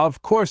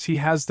 Of course he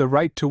has the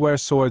right to wear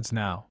swords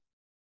now.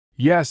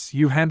 Yes,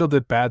 you handled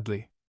it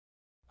badly.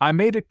 I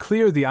made it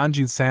clear the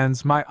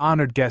Anjin-san's my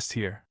honored guest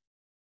here.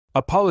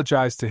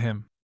 Apologize to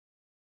him.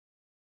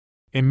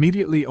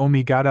 Immediately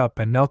Omi got up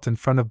and knelt in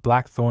front of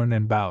Blackthorne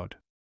and bowed.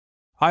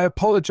 I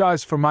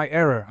apologize for my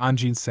error,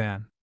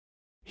 Anjin-san.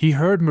 He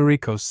heard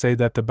Mariko say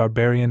that the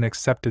barbarian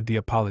accepted the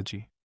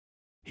apology.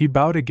 He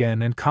bowed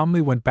again and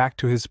calmly went back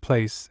to his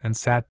place and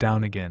sat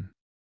down again.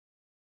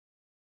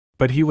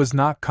 But he was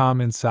not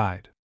calm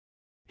inside.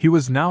 He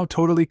was now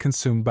totally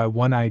consumed by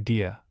one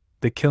idea,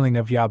 the killing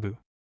of Yabu.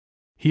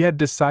 He had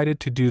decided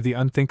to do the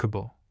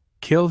unthinkable,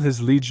 kill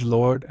his liege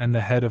lord and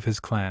the head of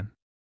his clan.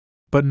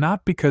 But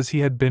not because he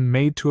had been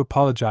made to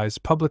apologize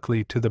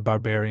publicly to the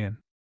barbarian.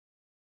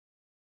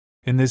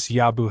 In this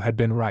Yabu had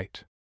been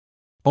right.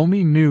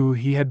 Omi knew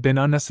he had been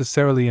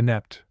unnecessarily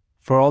inept,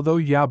 for although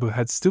Yabu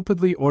had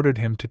stupidly ordered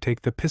him to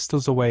take the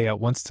pistols away at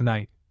once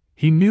tonight,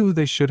 he knew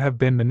they should have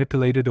been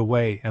manipulated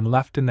away and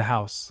left in the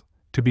house,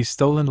 to be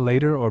stolen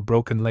later or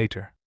broken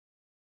later.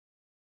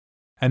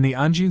 And the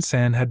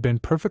Anjin-san had been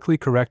perfectly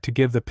correct to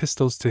give the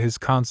pistols to his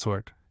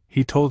consort,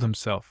 he told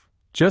himself,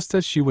 just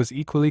as she was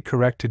equally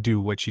correct to do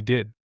what she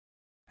did.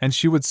 And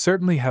she would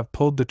certainly have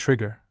pulled the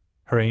trigger,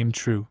 her aim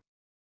true.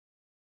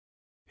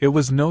 It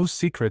was no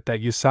secret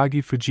that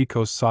Usagi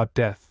Fujiko sought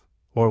death,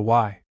 or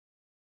why.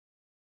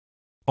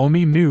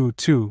 Omi knew,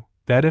 too,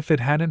 that if it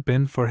hadn't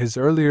been for his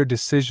earlier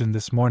decision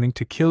this morning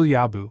to kill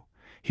Yabu,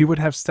 he would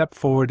have stepped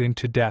forward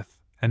into death,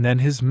 and then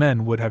his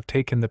men would have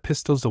taken the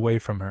pistols away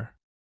from her.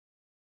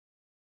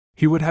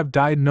 He would have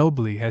died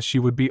nobly as she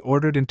would be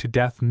ordered into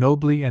death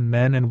nobly, and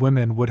men and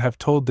women would have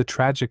told the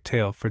tragic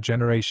tale for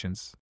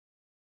generations.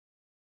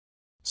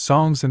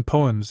 Songs and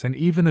poems and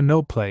even a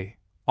no play,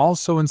 all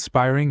so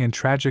inspiring and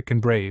tragic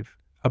and brave,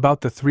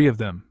 about the three of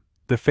them,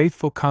 the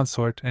faithful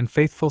consort and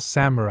faithful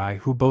samurai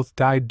who both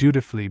died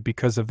dutifully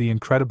because of the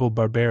incredible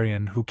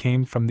barbarian who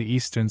came from the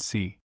Eastern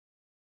Sea.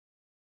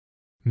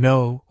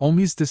 No,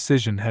 Omi's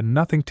decision had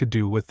nothing to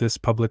do with this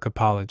public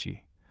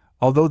apology,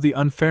 although the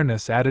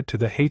unfairness added to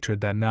the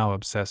hatred that now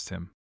obsessed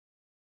him.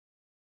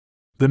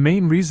 The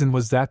main reason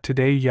was that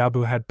today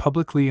Yabu had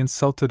publicly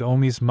insulted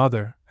Omi's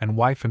mother and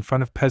wife in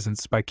front of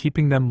peasants by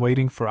keeping them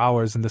waiting for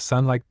hours in the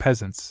sun like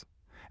peasants,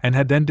 and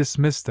had then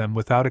dismissed them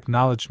without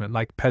acknowledgement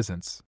like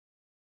peasants.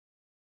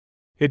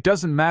 It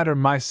doesn't matter,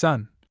 my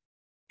son,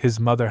 his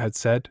mother had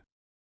said.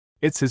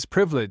 It's his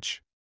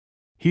privilege.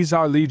 He's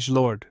our liege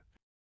lord,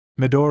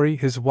 Midori,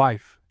 his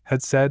wife,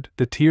 had said,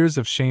 the tears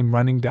of shame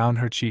running down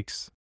her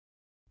cheeks.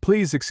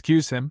 Please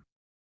excuse him.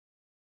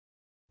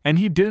 And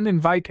he didn't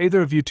invite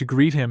either of you to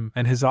greet him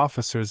and his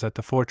officers at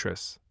the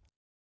fortress.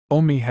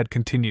 Omi had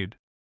continued.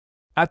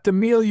 At the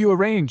meal you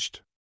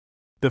arranged.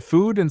 The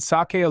food and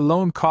sake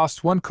alone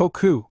cost 1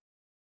 koku.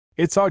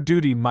 It's our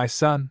duty, my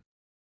son.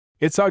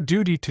 It's our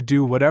duty to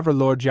do whatever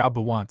Lord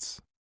Yabu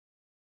wants.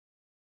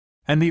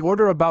 And the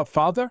order about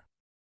father?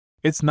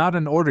 It's not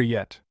an order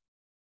yet.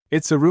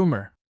 It's a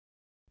rumor.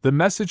 The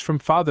message from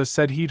father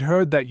said he'd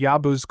heard that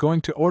Yabu's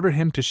going to order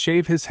him to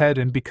shave his head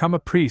and become a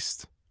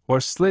priest, or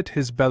slit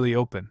his belly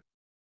open.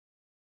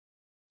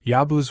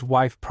 Yabu's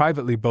wife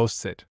privately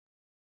boasts it.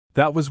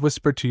 That was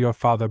whispered to your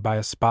father by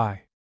a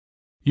spy.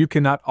 You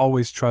cannot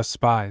always trust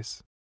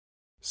spies.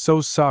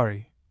 So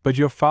sorry, but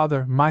your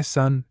father, my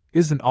son,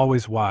 isn't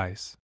always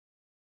wise.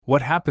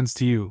 What happens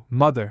to you,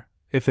 mother,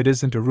 if it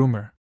isn't a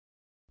rumor?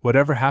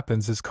 Whatever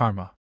happens is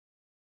karma.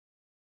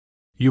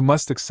 You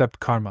must accept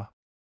karma.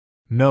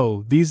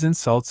 No, these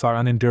insults are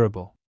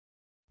unendurable.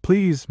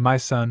 Please, my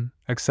son,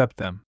 accept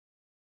them.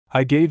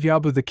 I gave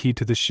Yabu the key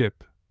to the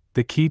ship,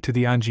 the key to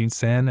the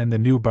Anjin-san and the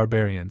new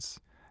barbarians,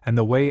 and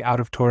the way out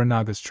of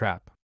Toranaga's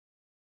trap.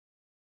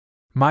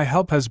 My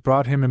help has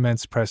brought him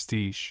immense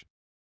prestige.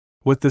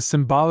 With the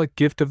symbolic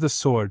gift of the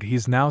sword,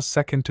 he's now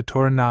second to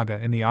Toranaga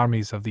in the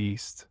armies of the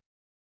East.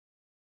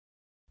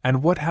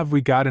 And what have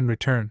we got in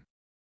return?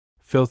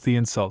 Filthy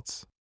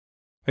insults.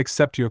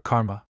 Accept your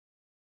karma.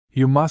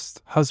 You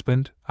must,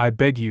 husband, I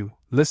beg you,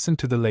 listen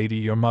to the lady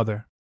your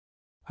mother.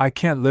 I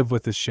can't live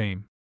with this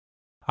shame.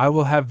 I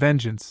will have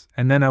vengeance,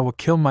 and then I will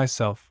kill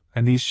myself,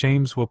 and these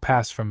shames will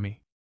pass from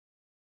me.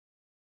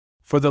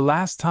 For the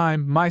last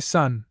time, my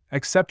son,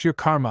 accept your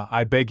karma,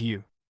 I beg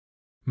you.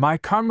 My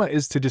karma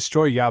is to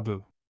destroy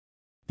Yabu.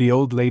 The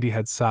old lady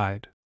had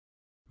sighed.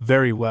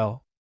 Very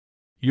well.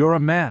 You're a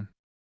man.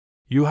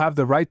 You have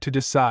the right to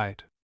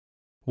decide.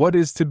 What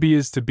is to be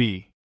is to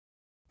be.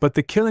 But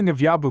the killing of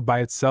Yabu by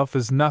itself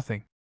is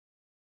nothing.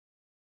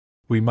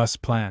 We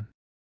must plan.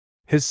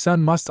 His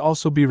son must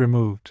also be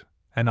removed,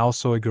 and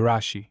also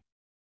Igarashi.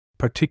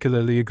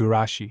 Particularly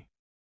Igarashi.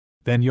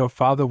 Then your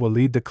father will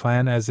lead the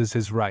clan as is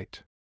his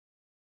right.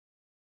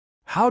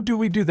 How do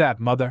we do that,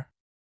 mother?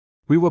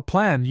 We will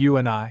plan, you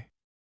and I.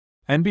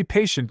 And be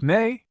patient,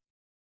 nay?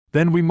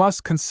 Then we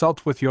must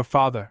consult with your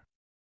father.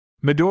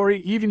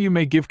 Midori, even you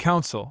may give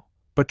counsel,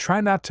 but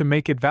try not to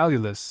make it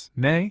valueless,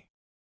 nay?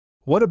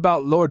 What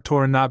about Lord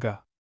Toranaga?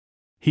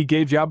 He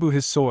gave Yabu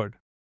his sword.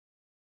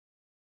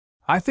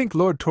 I think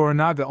Lord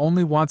Toranaga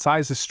only wants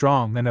eyes as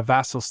strong and a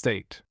vassal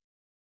state.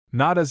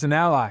 Not as an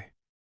ally.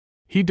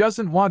 He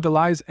doesn't want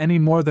allies any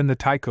more than the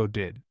Taiko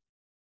did.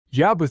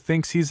 Yabu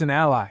thinks he's an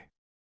ally.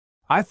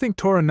 I think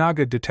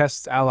Toranaga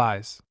detests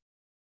allies.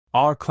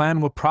 Our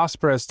clan will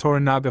prosper as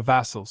Toranaga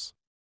vassals.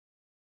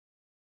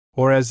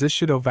 Or as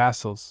Ishido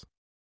vassals.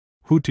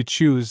 Who to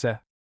choose,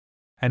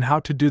 and how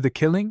to do the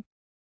killing?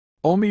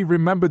 Omi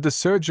remembered the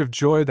surge of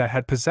joy that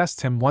had possessed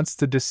him once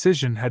the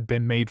decision had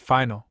been made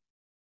final.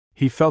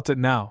 He felt it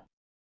now.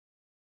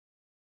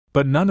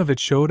 But none of it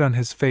showed on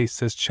his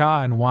face as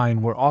cha and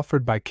wine were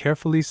offered by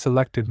carefully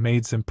selected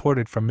maids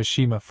imported from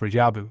Mishima for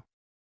Yabu.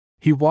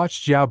 He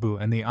watched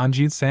Yabu and the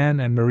Anjin-san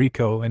and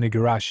Mariko and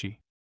Igarashi.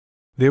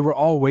 They were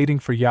all waiting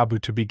for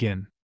Yabu to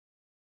begin.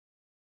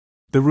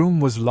 The room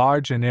was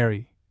large and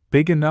airy,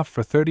 big enough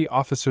for 30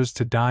 officers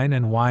to dine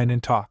and wine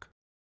and talk.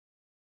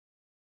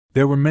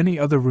 There were many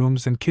other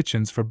rooms and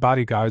kitchens for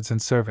bodyguards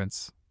and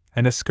servants,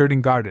 and a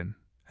skirting garden,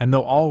 and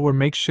though all were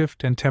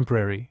makeshift and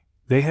temporary,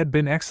 they had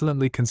been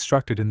excellently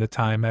constructed in the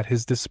time at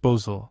his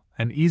disposal,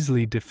 and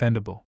easily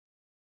defendable.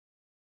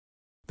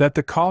 That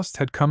the cost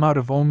had come out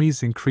of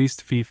Omi's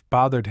increased fief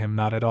bothered him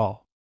not at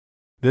all.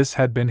 This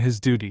had been his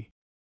duty.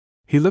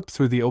 He looked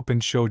through the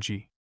open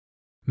shoji.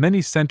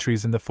 Many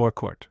sentries in the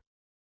forecourt.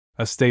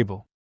 A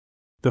stable.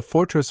 The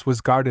fortress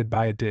was guarded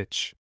by a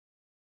ditch.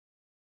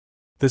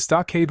 The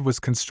stockade was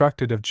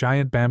constructed of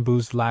giant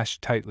bamboos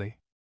lashed tightly.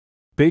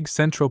 Big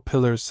central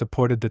pillars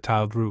supported the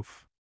tiled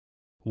roof.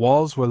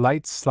 Walls were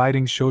light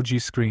sliding shoji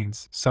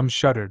screens, some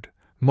shuttered,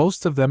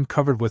 most of them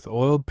covered with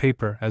oiled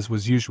paper as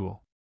was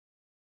usual.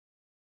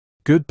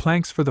 Good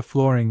planks for the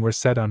flooring were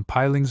set on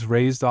pilings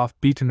raised off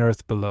beaten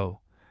earth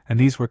below, and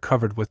these were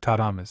covered with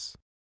tatamis.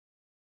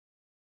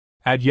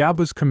 At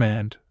Yabu's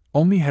command,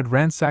 Omi had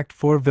ransacked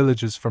 4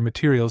 villages for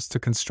materials to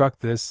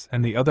construct this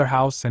and the other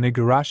house, and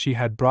Igarashi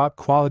had brought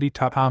quality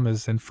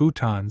tatamis and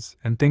futons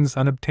and things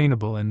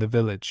unobtainable in the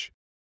village.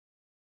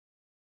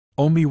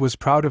 Omi was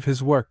proud of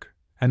his work,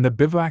 and the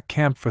bivouac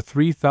camp for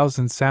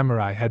 3,000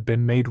 samurai had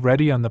been made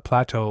ready on the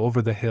plateau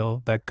over the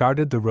hill that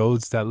guarded the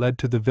roads that led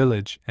to the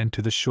village and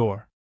to the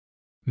shore.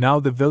 Now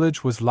the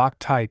village was locked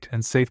tight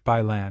and safe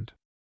by land.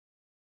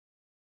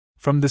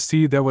 From the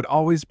sea there would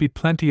always be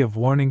plenty of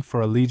warning for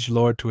a liege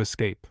lord to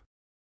escape.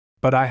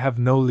 But I have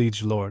no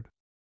liege lord.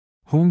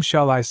 Whom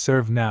shall I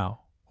serve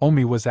now?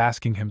 Omi was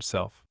asking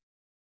himself.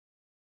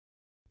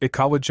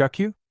 Ikawa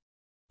Jukyu?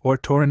 Or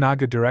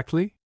Toranaga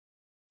directly?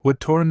 Would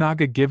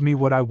Toranaga give me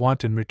what I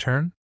want in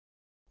return?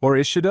 Or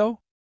Ishido?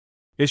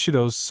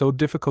 Ishido's so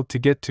difficult to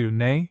get to,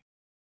 nay?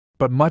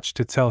 But much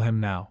to tell him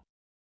now.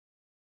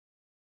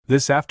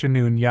 This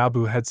afternoon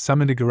Yabu had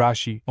summoned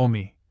Igarashi,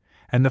 Omi,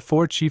 and the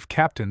 4 chief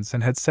captains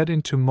and had set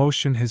into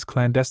motion his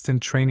clandestine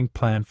training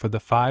plan for the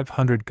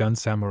 500-gun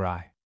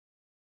samurai.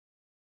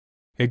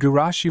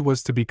 Igarashi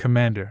was to be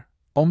commander,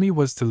 Omi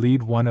was to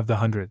lead one of the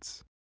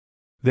hundreds.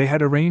 They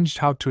had arranged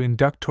how to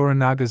induct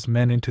Toranaga's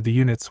men into the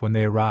units when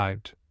they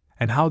arrived,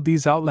 and how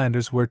these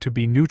outlanders were to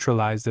be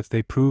neutralized if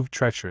they proved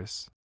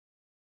treacherous.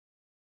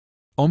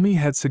 Omi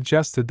had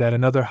suggested that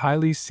another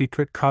highly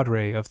secret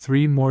cadre of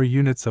 3 more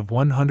units of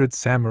 100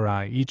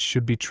 samurai each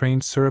should be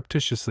trained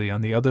surreptitiously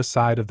on the other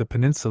side of the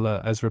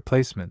peninsula as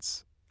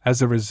replacements,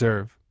 as a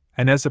reserve,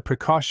 and as a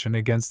precaution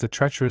against a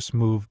treacherous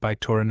move by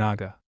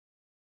Toranaga.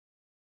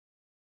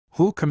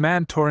 Who'll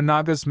command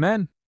Toranaga's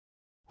men?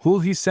 Who'll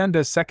he send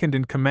as second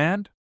in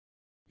command?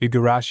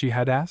 Igarashi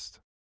had asked.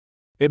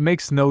 It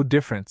makes no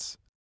difference,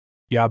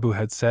 Yabu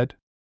had said.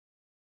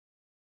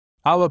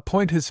 I'll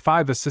appoint his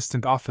 5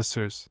 assistant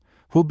officers,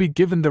 who'll be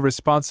given the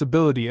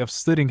responsibility of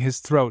slitting his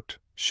throat,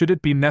 should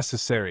it be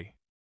necessary.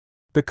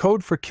 The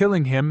code for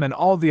killing him and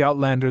all the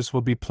outlanders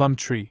will be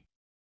Plumtree.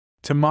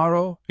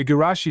 Tomorrow,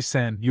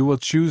 Igarashi-san, you will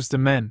choose the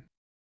men.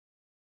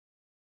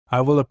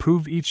 I will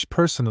approve each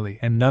personally,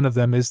 and none of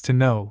them is to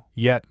know,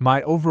 yet,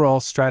 my overall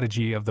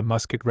strategy of the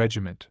musket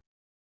regiment.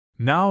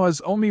 Now,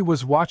 as Omi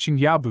was watching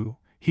Yabu,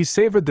 he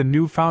savored the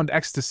newfound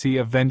ecstasy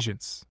of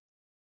vengeance.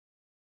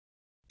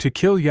 To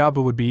kill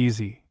Yabu would be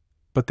easy,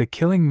 but the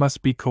killing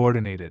must be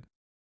coordinated.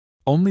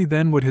 Only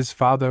then would his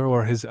father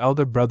or his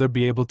elder brother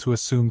be able to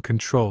assume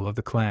control of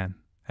the clan,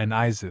 and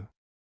Aizu.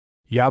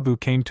 Yabu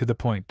came to the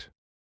point.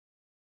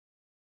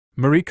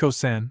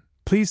 Mariko-san,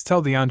 please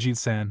tell the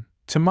Anjin-san,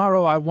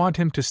 tomorrow I want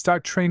him to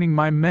start training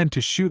my men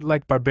to shoot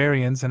like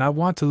barbarians, and I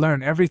want to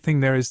learn everything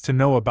there is to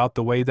know about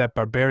the way that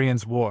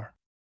barbarians war.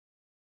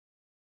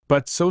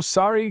 But so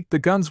sorry, the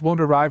guns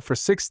won't arrive for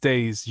 6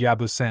 days,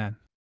 Yabu-san,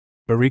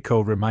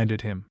 Mariko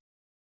reminded him.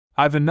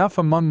 I've enough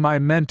among my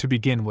men to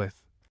begin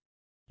with,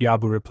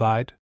 Yabu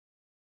replied.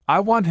 I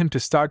want him to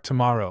start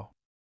tomorrow.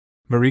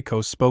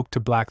 Mariko spoke to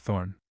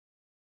Blackthorne.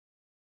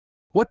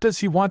 What does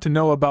he want to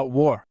know about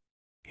war?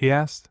 He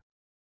asked.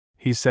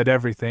 He said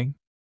everything.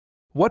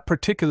 What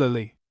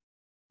particularly?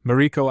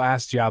 Mariko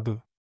asked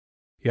Yabu.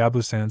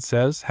 Yabu-san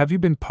says, have you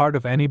been part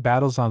of any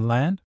battles on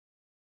land?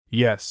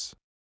 Yes.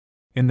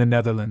 In the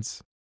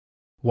Netherlands.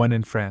 One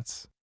in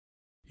France.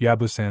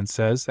 Yabu-san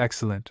says,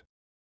 excellent.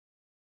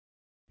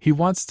 He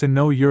wants to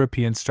know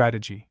European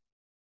strategy.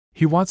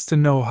 He wants to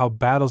know how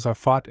battles are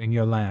fought in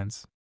your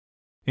lands.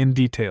 In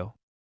detail.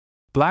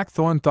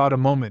 Blackthorne thought a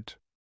moment.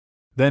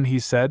 Then he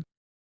said,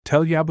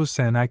 tell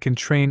Yabu-san I can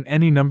train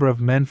any number of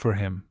men for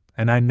him,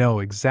 and I know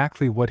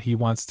exactly what he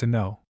wants to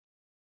know.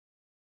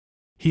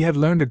 He had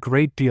learned a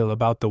great deal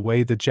about the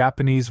way the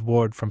Japanese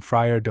warred from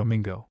Friar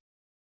Domingo.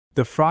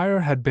 The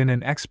friar had been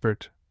an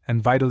expert,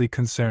 and vitally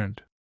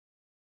concerned.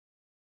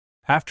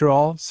 After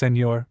all,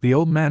 senor, the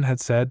old man had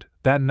said,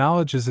 that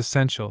knowledge is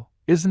essential,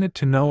 isn't it,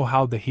 to know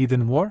how the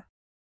heathen war?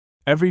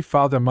 Every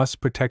father must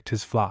protect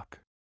his flock.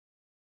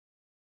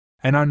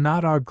 And are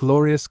not our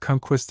glorious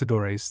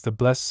conquistadores the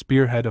blessed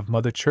spearhead of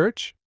Mother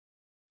Church?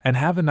 And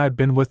haven't I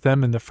been with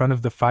them in the front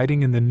of the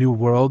fighting in the New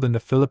World and the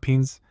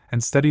Philippines,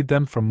 and studied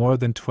them for more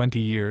than 20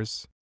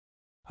 years?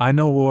 I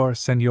know war,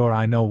 senor,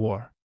 I know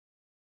war.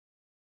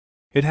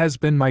 It has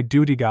been my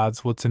duty,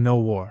 God's will, to know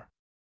war.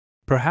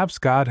 Perhaps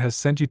God has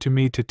sent you to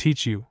me to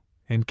teach you,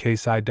 in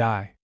case I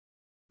die.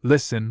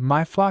 Listen,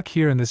 my flock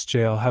here in this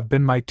jail have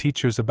been my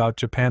teachers about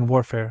Japan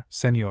warfare,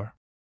 senor.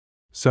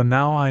 So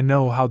now I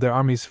know how their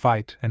armies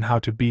fight and how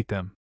to beat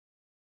them.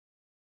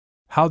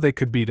 How they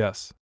could beat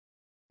us.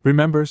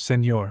 Remember,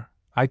 senor,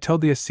 I tell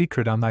thee a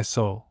secret on thy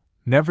soul,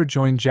 never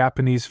join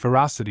Japanese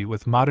ferocity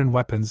with modern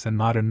weapons and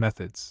modern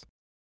methods.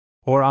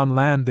 Or on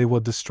land they will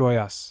destroy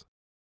us.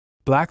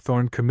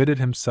 Blackthorne committed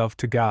himself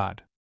to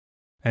God.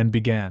 And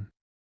began.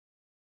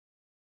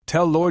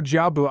 Tell Lord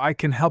Yabu I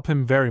can help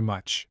him very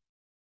much.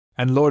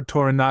 And Lord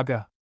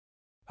Toranaga.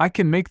 I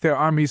can make their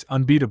armies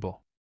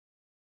unbeatable.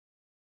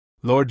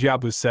 Lord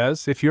Yabu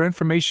says if your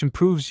information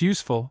proves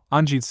useful,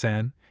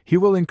 Anjin-san, he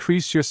will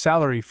increase your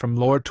salary from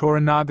Lord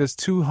Toranaga's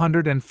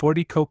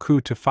 240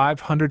 koku to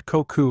 500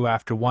 koku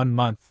after 1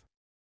 month.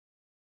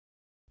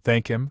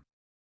 Thank him.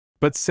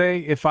 But say,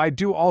 if I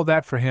do all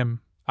that for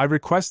him, I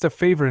request a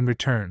favor in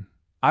return.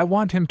 I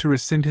want him to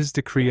rescind his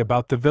decree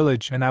about the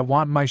village, and I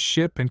want my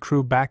ship and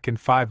crew back in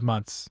 5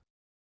 months.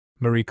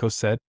 Mariko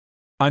said.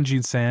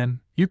 Anjin-san,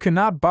 you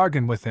cannot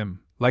bargain with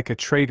him, like a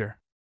traitor.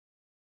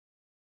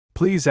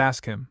 Please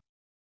ask him.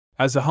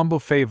 As a humble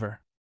favor.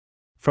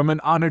 From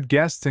an honored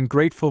guest and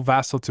grateful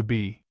vassal to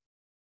be.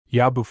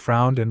 Yabu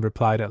frowned and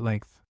replied at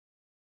length.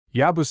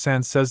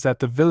 Yabu-san says that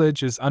the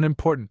village is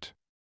unimportant.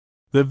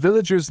 The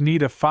villagers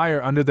need a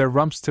fire under their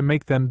rumps to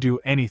make them do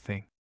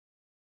anything.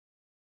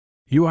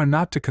 You are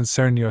not to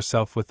concern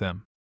yourself with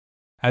them.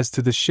 As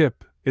to the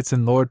ship, it's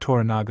in Lord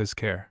Toranaga's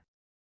care.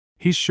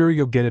 He's sure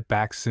you'll get it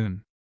back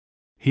soon.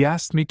 He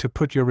asked me to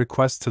put your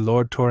request to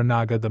Lord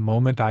Toranaga the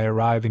moment I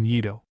arrive in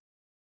Yedo.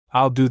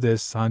 I'll do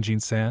this,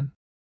 Anjin-san.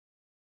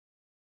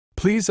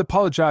 Please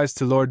apologize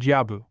to Lord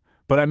Yabu,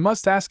 but I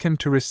must ask him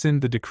to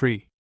rescind the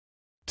decree.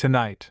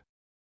 Tonight.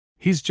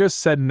 He's just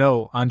said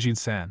no,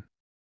 Anjin-san.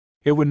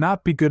 It would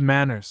not be good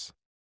manners.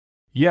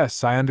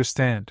 Yes, I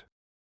understand.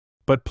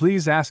 But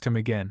please ask him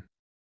again.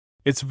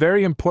 It's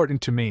very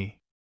important to me.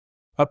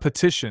 A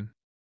petition.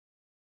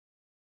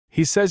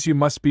 He says you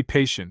must be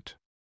patient.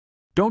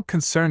 Don't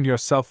concern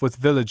yourself with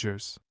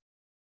villagers.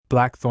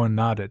 Blackthorne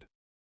nodded.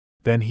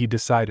 Then he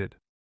decided.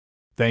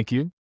 Thank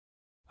you.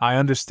 I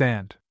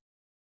understand.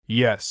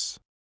 Yes.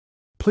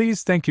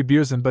 Please thank you,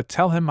 Beersen, but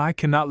tell him I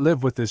cannot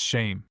live with this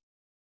shame.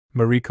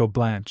 Mariko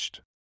blanched.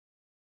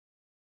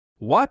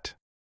 What?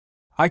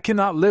 I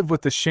cannot live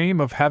with the shame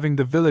of having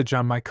the village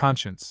on my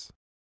conscience.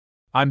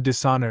 I'm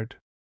dishonored.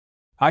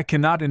 I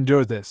cannot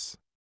endure this.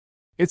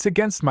 It's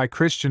against my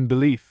Christian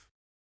belief.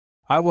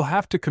 I will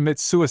have to commit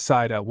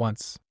suicide at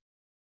once.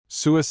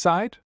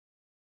 Suicide?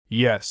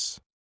 Yes.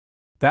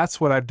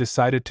 That's what I've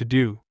decided to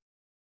do.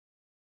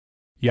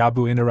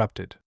 Yabu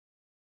interrupted.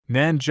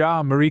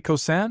 Nanja,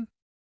 Mariko-san?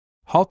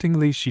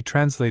 Haltingly she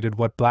translated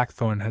what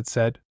Blackthorne had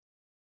said.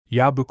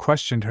 Yabu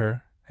questioned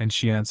her, and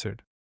she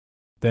answered.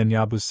 Then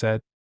Yabu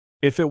said,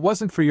 If it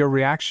wasn't for your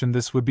reaction,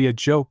 this would be a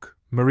joke,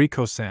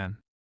 Mariko-san.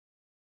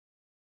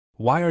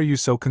 Why are you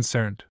so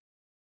concerned?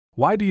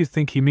 Why do you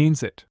think he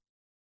means it?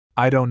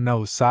 I don't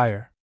know,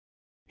 sire.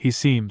 He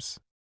seems.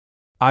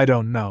 I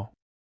don't know.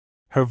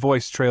 Her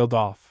voice trailed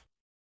off.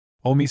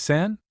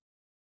 Omi-san?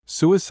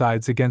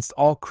 Suicide's against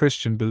all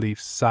Christian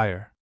beliefs,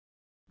 sire.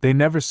 They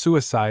never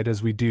suicide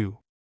as we do.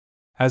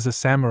 As a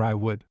samurai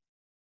would.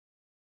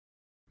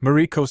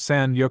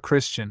 Mariko-san, you're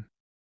Christian.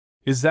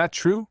 Is that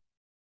true?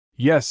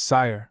 Yes,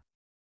 sire.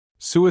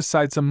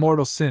 Suicide's a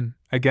mortal sin,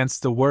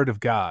 against the word of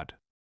God.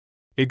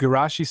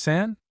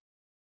 Igarashi-san?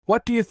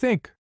 What do you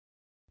think?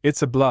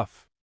 It's a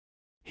bluff.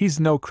 He's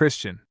no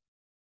Christian.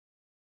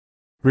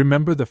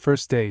 Remember the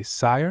first day,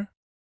 sire?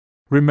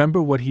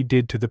 Remember what he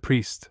did to the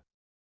priest.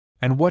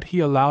 And what he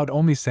allowed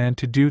Omi-san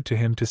to do to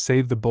him to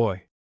save the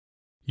boy.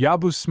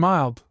 Yabu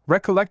smiled,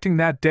 recollecting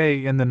that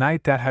day and the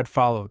night that had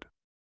followed.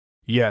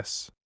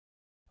 Yes.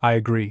 I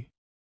agree.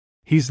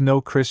 He's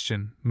no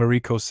Christian,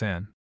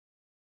 Mariko-san.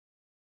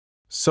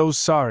 So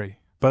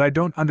sorry, but I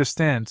don't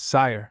understand,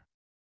 sire.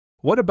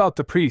 What about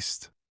the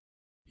priest?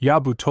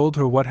 Yabu told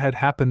her what had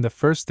happened the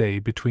first day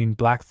between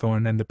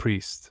Blackthorne and the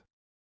priest.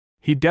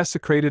 He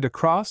desecrated a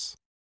cross?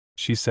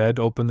 She said,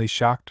 openly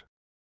shocked.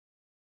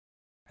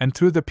 And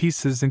threw the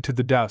pieces into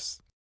the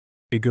dust,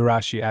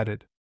 Igarashi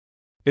added.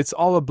 It's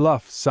all a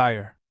bluff,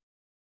 sire.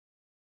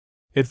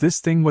 If this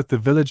thing with the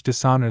village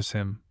dishonors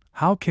him,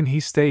 how can he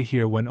stay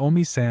here when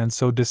Omi-san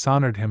so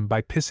dishonored him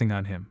by pissing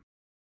on him?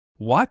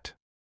 What?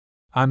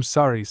 I'm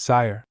sorry,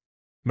 sire,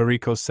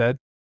 Mariko said,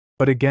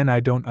 but again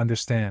I don't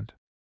understand.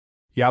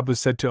 Yabu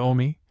said to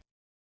Omi,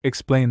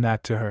 Explain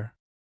that to her.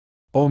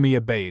 Omi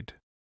obeyed.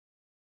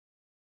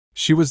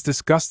 She was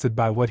disgusted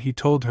by what he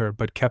told her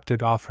but kept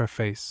it off her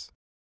face.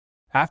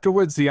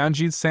 Afterwards the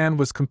Anjin-san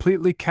was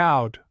completely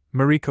cowed,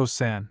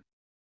 Mariko-san.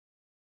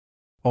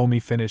 Omi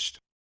finished.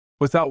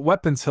 Without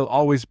weapons he'll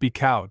always be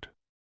cowed.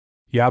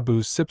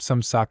 Yabu sipped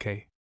some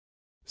sake.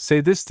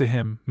 Say this to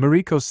him,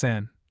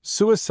 Mariko-san,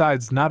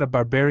 suicide's not a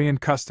barbarian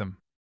custom.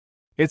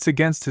 It's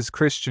against his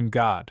Christian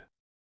God.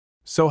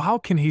 So how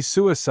can he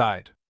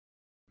suicide?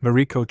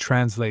 Mariko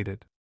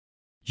translated.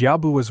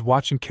 Yabu was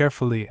watching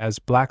carefully as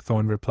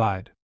Blackthorne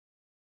replied.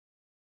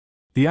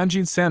 The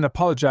Anjin-san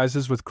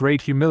apologizes with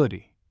great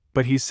humility,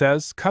 but he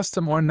says,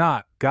 custom or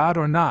not, God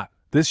or not,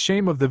 this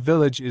shame of the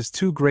village is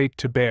too great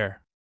to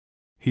bear.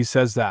 He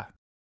says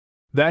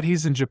that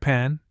he's in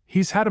Japan,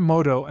 he's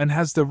Hatamoto and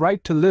has the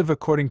right to live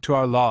according to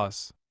our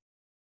laws.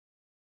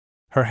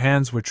 Her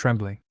hands were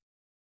trembling.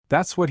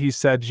 That's what he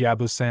said,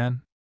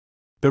 Yabu-san.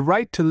 The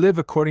right to live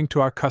according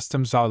to our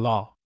customs, our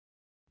law.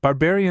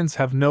 Barbarians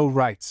have no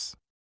rights.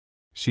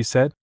 She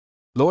said.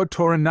 Lord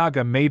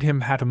Toranaga made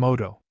him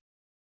Hatamoto.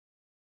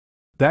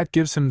 That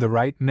gives him the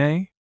right,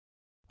 nay?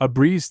 A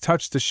breeze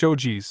touched the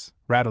shojis,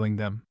 rattling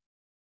them.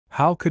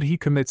 How could he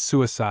commit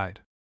suicide?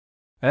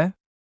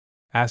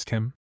 Ask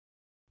him.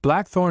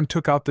 Blackthorne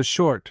took out the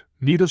short,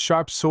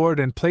 needle-sharp sword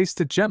and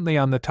placed it gently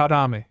on the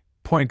tatame,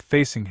 point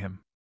facing him.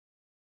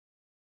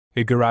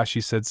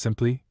 Igarashi said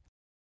simply,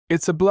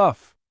 It's a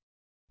bluff.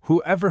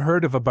 Who ever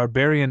heard of a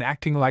barbarian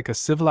acting like a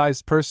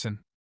civilized person?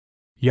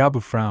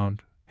 Yabu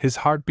frowned, his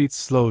heartbeat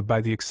slowed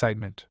by the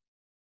excitement.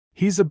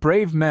 He's a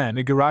brave man,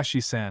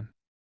 Igarashi-san.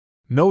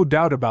 No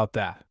doubt about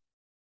that.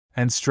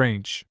 And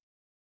strange.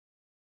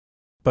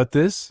 But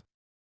this?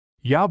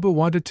 Yabu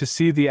wanted to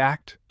see the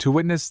act, to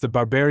witness the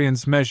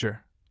barbarian's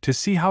measure, to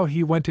see how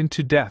he went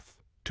into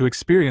death, to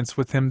experience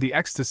with him the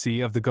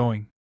ecstasy of the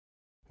going.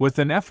 With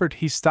an effort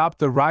he stopped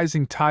the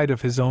rising tide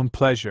of his own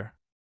pleasure.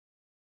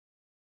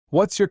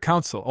 What's your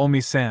counsel,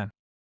 Omi-san?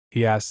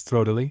 He asked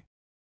throatily.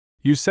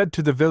 You said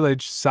to the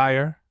village,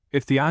 sire,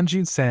 if the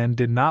Anjin-san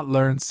did not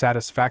learn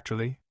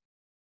satisfactorily,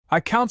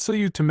 I counsel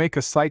you to make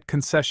a slight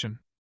concession.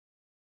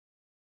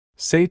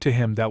 Say to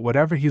him that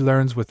whatever he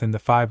learns within the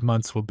 5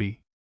 months will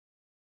be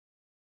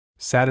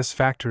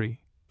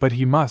satisfactory, but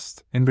he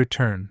must, in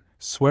return,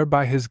 swear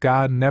by his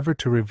God never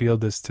to reveal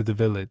this to the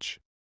village.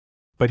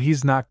 But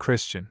he's not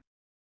Christian.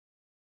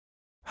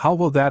 How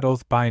will that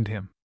oath bind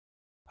him?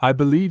 I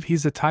believe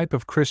he's a type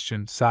of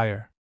Christian,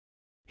 sire.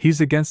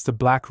 He's against the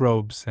black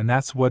robes, and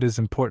that's what is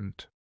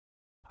important.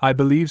 I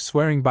believe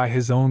swearing by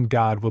his own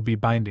God will be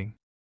binding.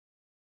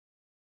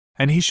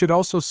 And he should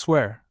also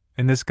swear,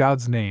 in this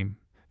God's name,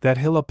 that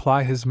he'll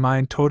apply his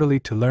mind totally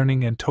to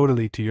learning and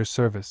totally to your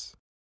service.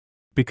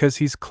 Because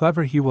he's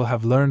clever, he will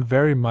have learned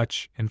very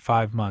much in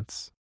 5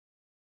 months.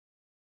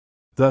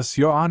 Thus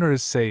your honor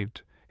is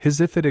saved,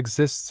 his if it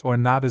exists or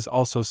not is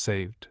also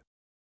saved.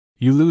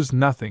 You lose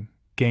nothing,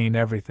 gain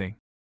everything.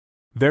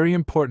 Very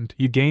important,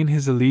 you gain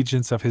his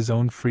allegiance of his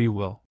own free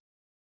will.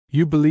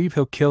 You believe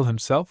he'll kill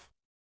himself?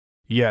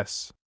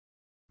 Yes.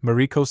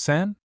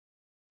 Mariko-san?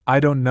 I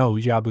don't know,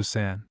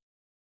 Yabu-san.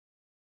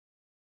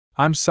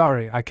 I'm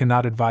sorry, I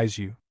cannot advise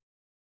you.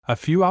 A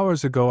few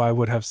hours ago I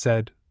would have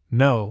said,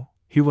 no,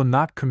 he will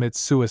not commit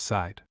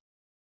suicide.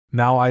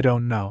 Now I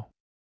don't know.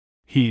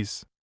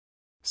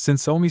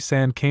 Since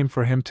Omi-san came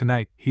for him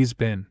tonight, he's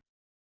been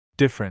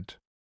different.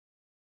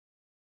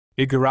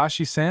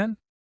 Igarashi-san?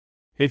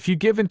 If you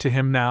give in to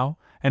him now,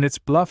 and it's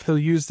bluff, he'll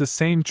use the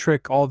same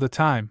trick all the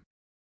time.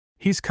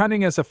 He's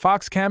cunning as a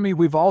fox, Kami,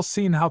 we've all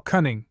seen how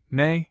cunning,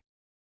 nay?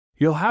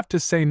 You'll have to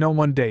say no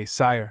one day,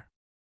 sire.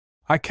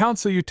 I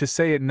counsel you to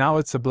say it now,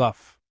 it's a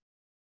bluff.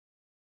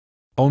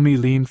 Omi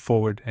leaned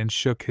forward and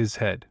shook his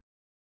head.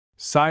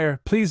 Sire,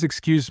 please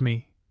excuse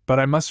me, but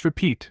I must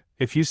repeat,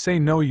 if you say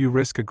no you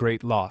risk a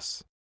great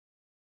loss.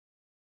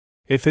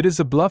 If it is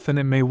a bluff, and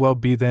it may well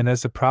be, then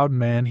as a proud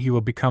man he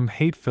will become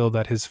hate-filled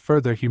at his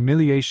further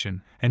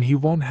humiliation, and he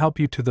won't help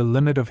you to the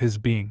limit of his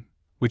being,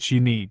 which you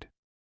need.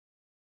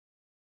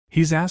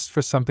 He's asked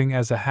for something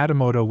as a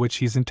hatamoto which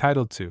he's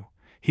entitled to.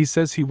 He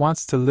says he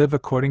wants to live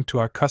according to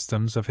our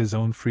customs of his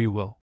own free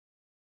will.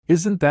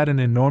 Isn't that an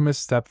enormous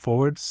step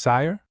forward,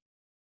 sire?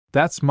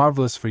 That's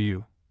marvelous for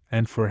you,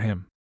 and for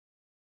him.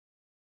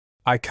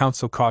 I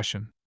counsel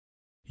caution.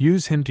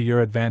 Use him to your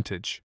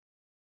advantage.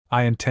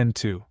 I intend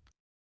to.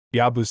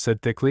 Yabu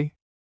said thickly.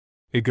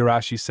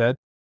 Igarashi said,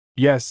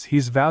 yes,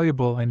 he's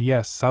valuable, and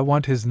yes, I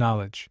want his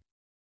knowledge.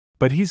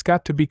 But he's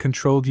got to be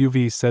controlled.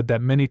 You've said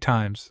that many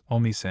times,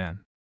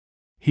 Omi-san.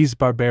 He's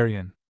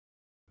barbarian.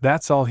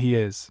 That's all he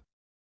is.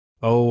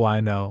 Oh, I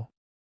know.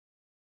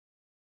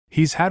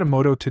 He's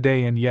Hatamoto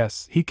today, and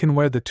yes, he can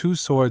wear the 2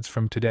 swords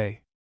from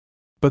today.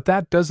 But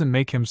that doesn't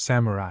make him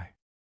samurai.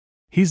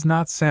 He's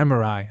not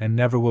samurai and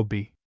never will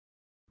be.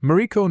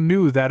 Mariko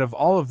knew that of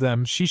all of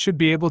them she should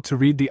be able to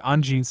read the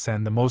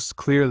Anjin-sen the most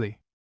clearly.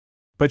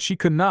 But she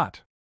could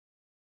not.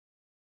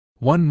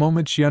 One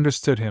moment she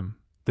understood him,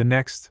 the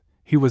next,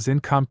 he was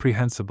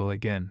incomprehensible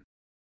again.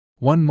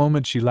 One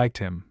moment she liked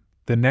him,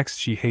 the next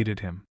she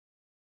hated him.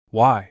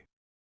 Why?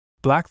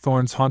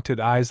 Blackthorne's haunted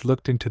eyes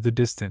looked into the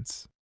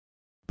distance.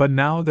 But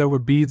now there were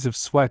beads of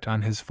sweat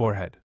on his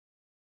forehead.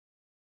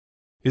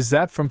 Is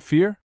that from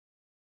fear?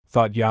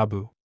 Thought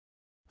Yabu.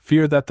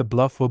 Fear that the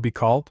bluff will be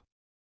called?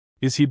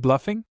 Is he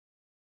bluffing?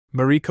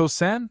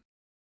 Mariko-san?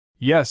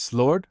 Yes,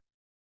 Lord.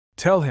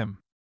 Tell him.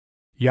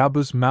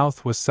 Yabu's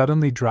mouth was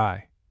suddenly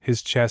dry,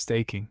 his chest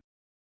aching.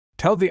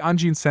 Tell the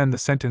Anjin-san the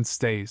sentence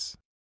stays.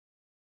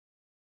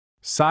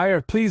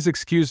 Sire, please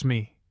excuse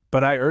me,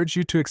 but I urge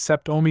you to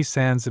accept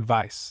Omi-san's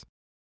advice.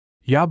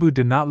 Yabu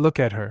did not look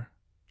at her,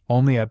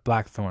 only at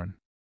Blackthorne.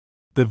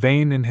 The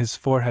vein in his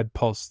forehead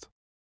pulsed.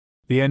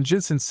 The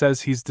Anjin-san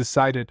says he's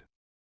decided.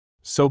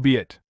 So be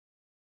it.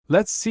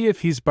 Let's see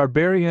if he's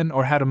barbarian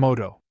or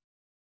Hatamoto.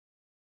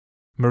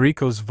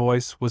 Mariko's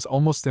voice was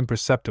almost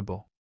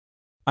imperceptible.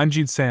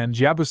 Anjin-san,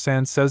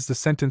 Yabu-san says the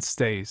sentence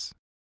stays.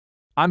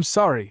 I'm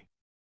sorry.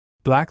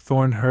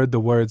 Blackthorne heard the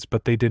words,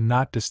 but they did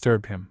not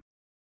disturb him.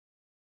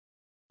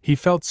 He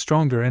felt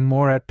stronger and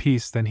more at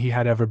peace than he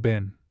had ever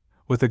been,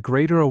 with a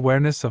greater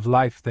awareness of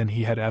life than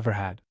he had ever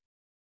had.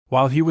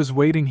 While he was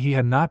waiting, he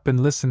had not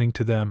been listening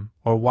to them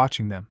or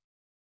watching them.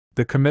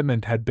 The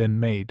commitment had been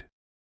made.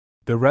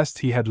 The rest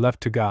he had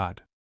left to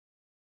God.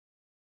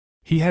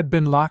 He had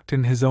been locked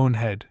in his own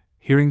head,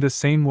 hearing the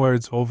same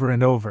words over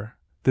and over,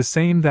 the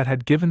same that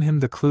had given him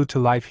the clue to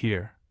life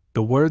here,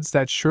 the words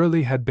that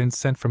surely had been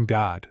sent from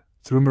God,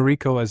 through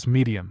Mariko as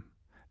medium.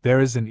 There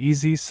is an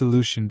easy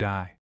solution,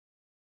 die.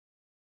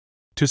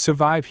 To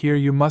survive here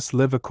you must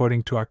live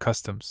according to our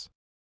customs.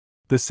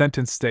 The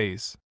sentence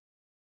stays.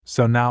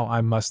 So now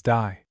I must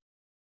die.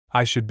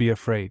 I should be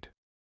afraid.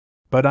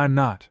 But I'm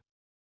not.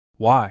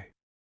 Why?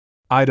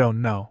 I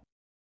don't know.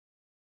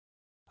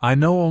 I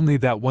know only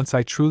that once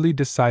I truly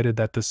decided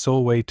that the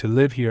sole way to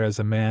live here as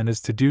a man is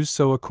to do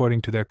so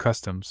according to their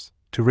customs,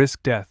 to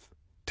risk death,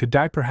 to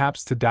die,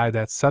 perhaps to die,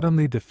 that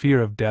suddenly the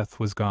fear of death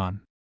was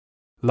gone.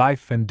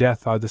 Life and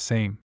death are the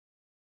same.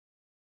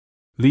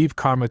 Leave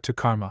karma to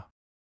karma.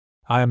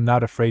 I am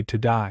not afraid to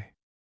die.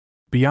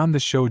 Beyond the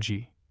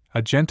shoji,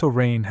 a gentle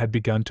rain had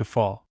begun to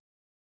fall.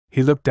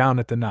 He looked down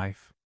at the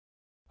knife.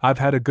 I've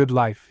had a good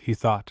life, he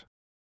thought.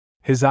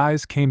 His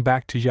eyes came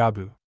back to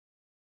Yabu.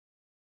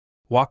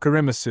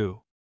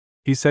 Wakarimasu,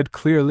 he said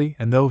clearly,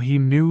 and though he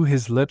knew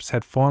his lips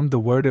had formed the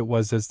word, it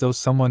was as though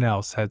someone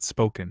else had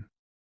spoken.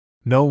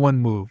 No one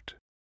moved.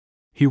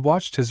 He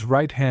watched his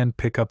right hand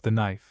pick up the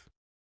knife.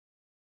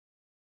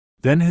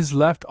 Then his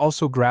left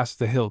also grasped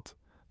the hilt,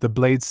 the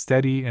blade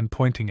steady and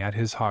pointing at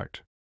his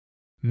heart.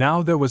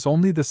 Now there was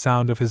only the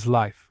sound of his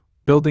life,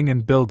 building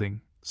and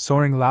building,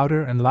 soaring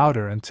louder and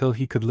louder until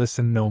he could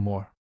listen no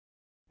more.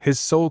 His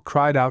soul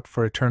cried out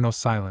for eternal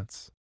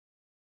silence.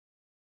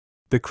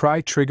 The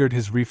cry triggered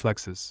his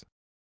reflexes.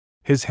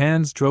 His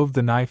hands drove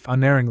the knife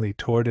unerringly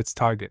toward its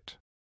target.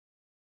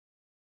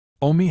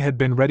 Omi had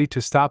been ready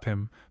to stop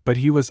him, but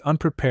he was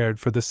unprepared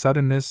for the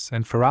suddenness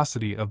and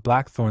ferocity of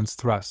Blackthorne's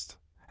thrust,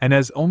 and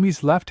as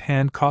Omi's left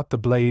hand caught the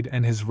blade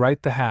and his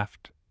right the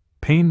haft,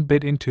 pain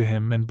bit into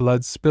him and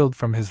blood spilled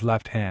from his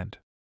left hand.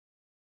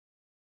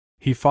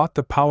 He fought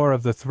the power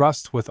of the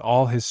thrust with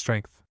all his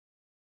strength.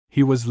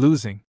 He was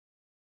losing.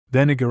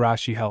 Then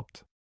Igarashi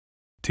helped.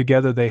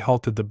 Together they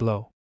halted the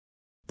blow.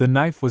 The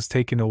knife was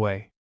taken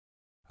away.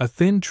 A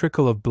thin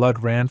trickle of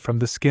blood ran from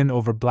the skin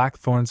over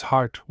Blackthorne's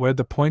heart where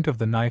the point of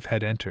the knife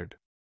had entered.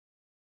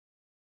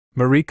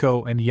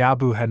 Mariko and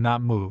Yabu had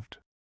not moved.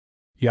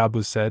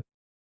 Yabu said,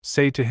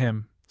 say to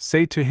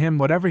him,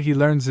 whatever he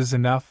learns is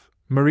enough,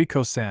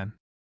 Mariko-san.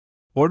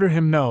 Order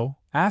him no,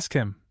 ask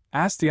the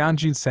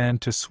Anjin-san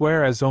to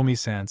swear as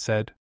Omi-san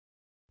said.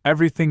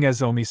 Everything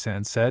as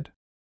Omi-san said?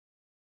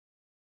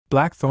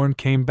 Blackthorne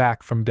came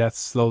back from death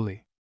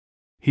slowly.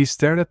 He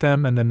stared at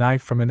them and the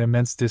knife from an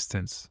immense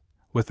distance,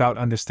 without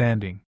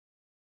understanding.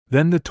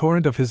 Then the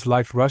torrent of his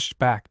life rushed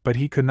back, but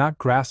he could not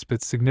grasp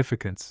its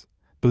significance,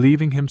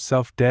 believing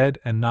himself dead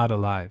and not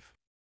alive.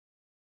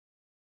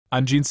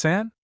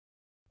 Anjin-san?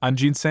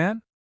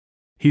 Anjin-san?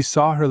 He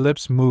saw her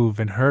lips move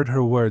and heard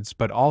her words,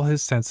 but all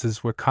his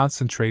senses were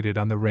concentrated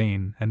on the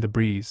rain and the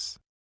breeze.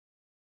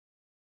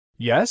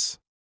 Yes?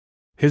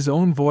 His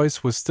own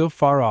voice was still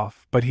far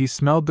off, but he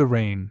smelled the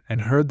rain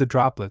and heard the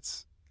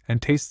droplets,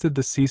 and tasted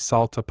the sea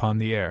salt upon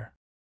the air.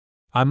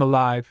 I'm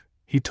alive,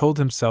 he told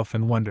himself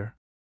in wonder.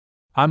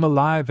 I'm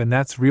alive, and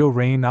that's real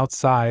rain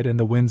outside, and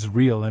the wind's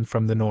real and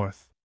from the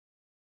north.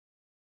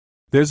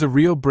 There's a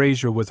real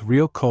brazier with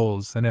real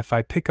coals, and if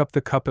I pick up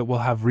the cup it will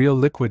have real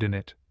liquid in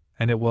it,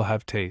 and it will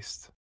have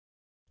taste.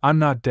 I'm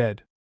not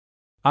dead.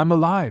 I'm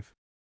alive.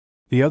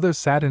 The others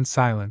sat in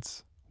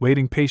silence,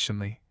 waiting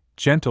patiently,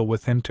 gentle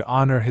with him to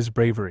honor his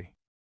bravery.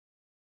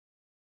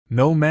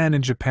 No man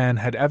in Japan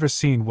had ever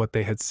seen what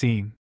they had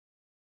seen.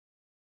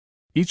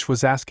 Each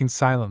was asking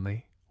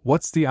silently,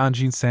 what's the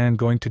Anjin-san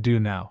going to do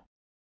now?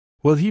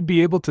 Will he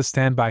be able to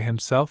stand by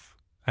himself,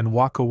 and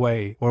walk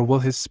away, or will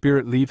his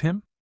spirit leave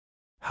him?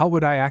 How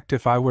would I act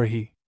if I were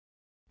he?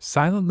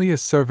 Silently a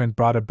servant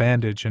brought a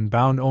bandage and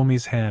bound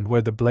Omi's hand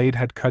where the blade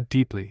had cut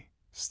deeply,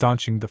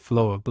 staunching the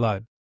flow of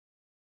blood.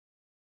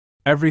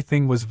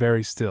 Everything was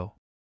very still.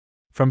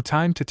 From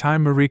time to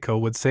time Mariko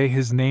would say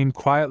his name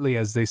quietly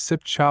as they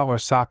sipped cha or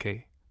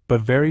sake,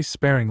 but very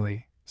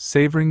sparingly,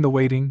 savoring the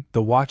waiting,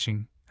 the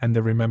watching, and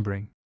the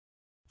remembering.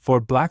 For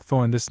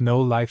Blackthorne this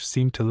no life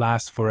seemed to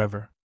last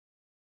forever.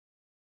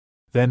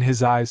 Then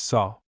his eyes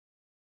saw.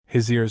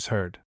 His ears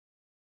heard.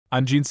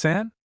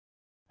 Anjin-san?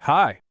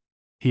 Hi!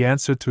 He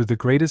answered through the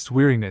greatest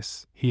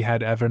weariness he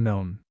had ever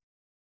known.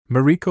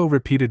 Mariko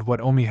repeated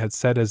what Omi had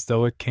said as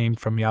though it came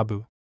from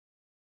Yabu.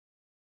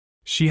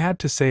 She had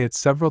to say it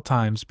several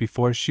times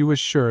before she was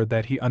sure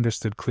that he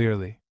understood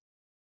clearly.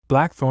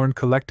 Blackthorne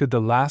collected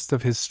the last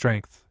of his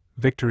strength,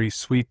 victory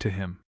sweet to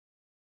him.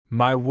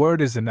 My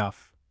word is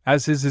enough,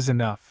 as his is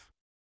enough.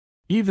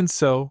 Even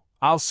so,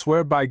 I'll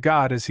swear by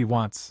God as he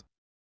wants.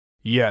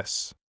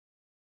 Yes.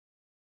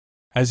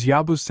 As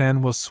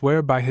Yabu-san will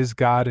swear by his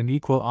God in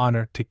equal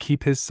honor to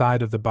keep his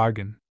side of the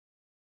bargain.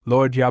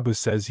 Lord Yabu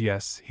says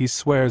yes, he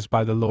swears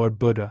by the Lord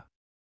Buddha.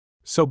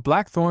 So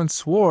Blackthorne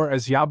swore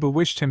as Yabu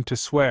wished him to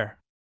swear.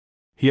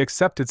 He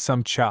accepted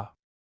some cha.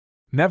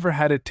 Never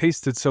had it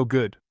tasted so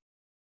good.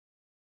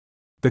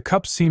 The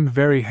cup seemed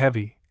very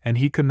heavy, and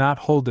he could not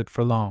hold it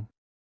for long.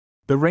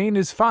 The rain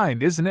is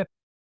fine, isn't it?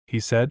 He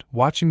said,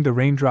 watching the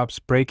raindrops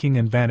breaking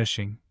and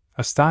vanishing,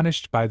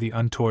 astonished by the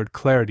untoward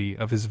clarity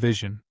of his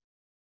vision.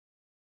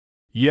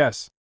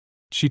 Yes,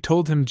 she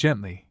told him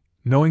gently,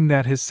 knowing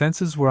that his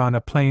senses were on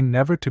a plane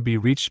never to be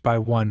reached by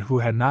one who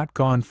had not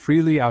gone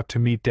freely out to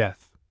meet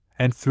death,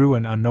 and through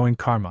an unknowing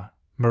karma,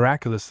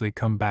 miraculously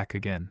come back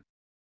again.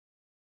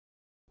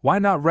 Why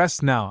not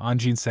rest now,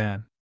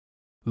 Anjin-san?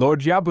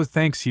 Lord Yabu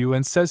thanks you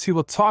and says he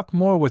will talk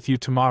more with you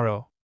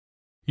tomorrow.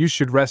 You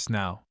should rest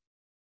now.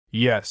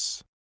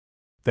 Yes.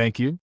 Thank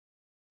you?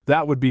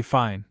 That would be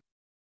fine.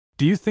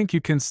 Do you think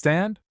you can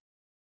stand?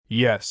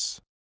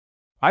 Yes.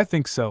 I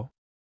think so.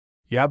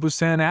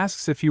 Yabu-san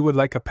asks if you would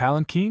like a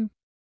palanquin?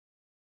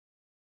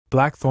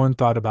 Blackthorne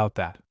thought about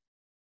that.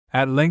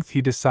 At length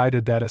he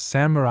decided that a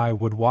samurai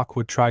would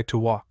try to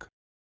walk.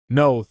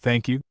 No,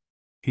 thank you,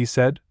 he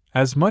said,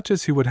 as much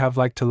as he would have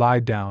liked to lie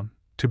down,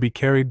 to be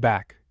carried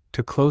back,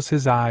 to close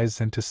his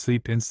eyes and to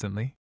sleep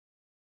instantly.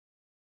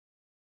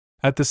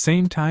 At the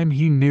same time,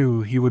 he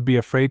knew he would be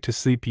afraid to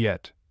sleep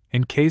yet,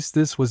 in case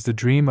this was the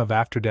dream of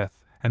after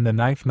death, and the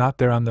knife not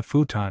there on the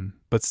futon,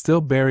 but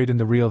still buried in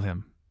the real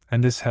him,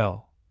 and this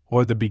hell,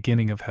 or the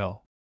beginning of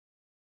hell.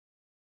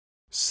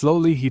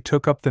 Slowly he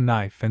took up the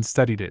knife and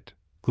studied it,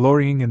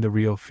 glorying in the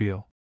real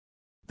feel.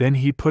 Then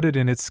he put it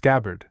in its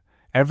scabbard,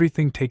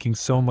 everything taking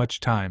so much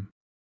time.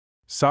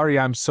 "Sorry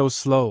I'm so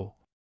slow,"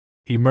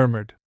 he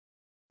murmured.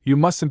 "You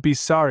mustn't be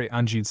sorry,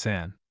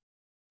 Anjin-san.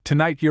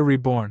 Tonight you're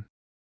reborn."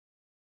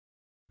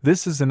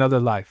 "This is another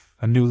life,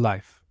 a new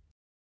life,"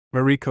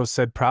 Mariko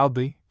said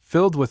proudly,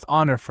 filled with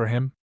honor for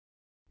him.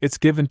 "It's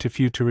given to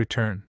few to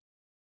return.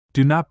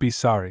 Do not be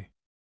sorry.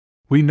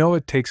 We know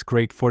it takes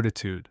great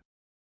fortitude.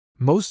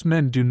 Most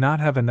men do not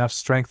have enough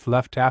strength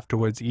left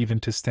afterwards even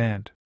to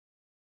stand."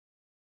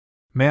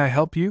 "May I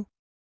help you?"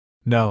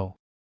 "No.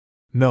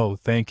 No,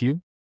 thank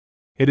you.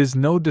 It is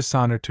no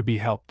dishonor to be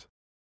helped.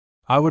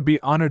 I would be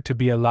honored to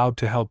be allowed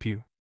to help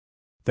you.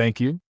 Thank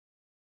you.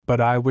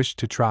 But I wish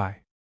to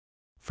try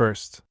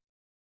first."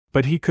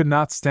 But he could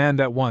not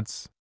stand at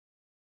once.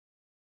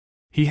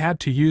 He had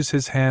to use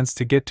his hands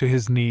to get to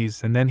his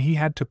knees, and then he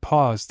had to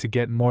pause to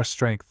get more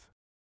strength.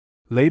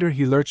 Later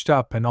he lurched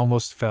up and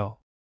almost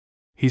fell.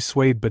 He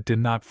swayed but did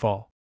not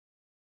fall.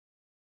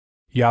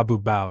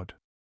 Yabu bowed.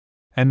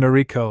 And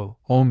Noriko,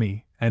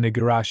 Omi, and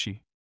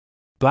Igarashi.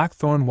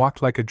 Blackthorne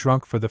walked like a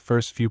drunk for the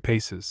first few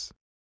paces.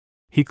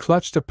 He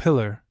clutched a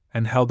pillar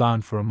and held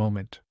on for a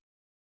moment.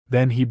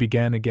 Then he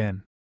began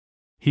again.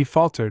 He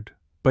faltered,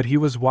 but he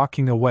was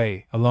walking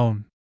away,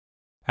 alone.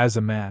 As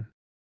a man.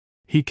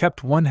 He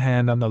kept one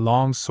hand on the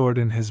long sword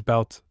in his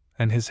belt,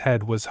 and his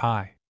head was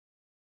high.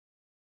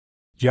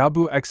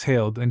 Yabu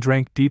exhaled and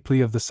drank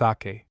deeply of the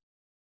sake.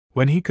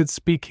 When he could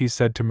speak, he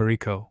said to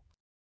Mariko,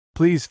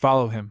 "Please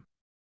follow him.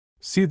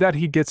 See that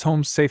he gets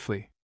home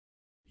safely."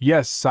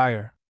 "Yes,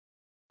 sire."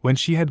 When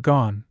she had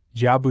gone,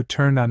 Yabu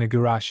turned on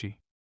Igarashi.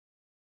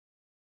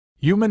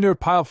 "You manure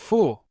pile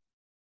fool!"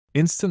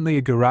 Instantly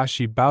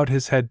Igarashi bowed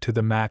his head to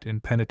the mat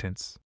in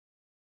penitence.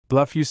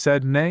 "Bluff, you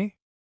said, nay?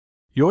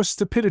 Your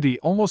stupidity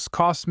almost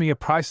cost me a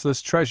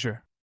priceless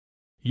treasure."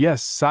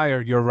 "Yes, sire,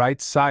 you're right,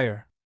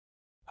 sire.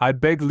 I'd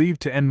beg leave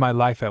to end my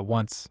life at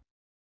once."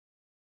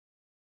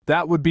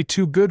 "That would be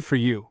too good for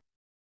you.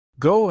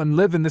 Go and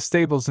live in the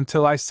stables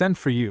until I send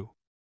for you.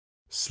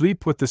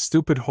 Sleep with the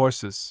stupid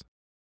horses.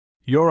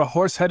 You're a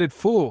horse-headed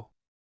fool."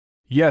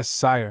 "Yes,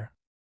 sire.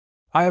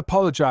 I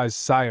apologize,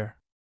 sire.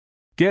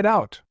 Get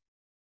out.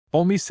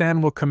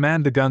 Omi-san will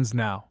command the guns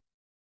now."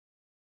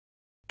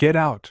 "Get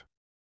out."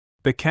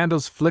 The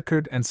candles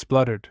flickered and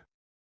spluttered.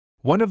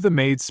 One of the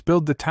maids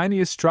spilled the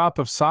tiniest drop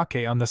of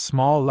sake on the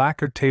small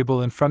lacquered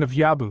table in front of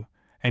Yabu,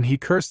 and he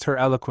cursed her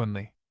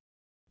eloquently.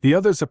 The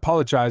others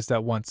apologized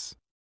at once.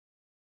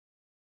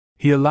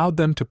 He allowed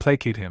them to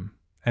placate him,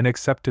 and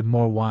accepted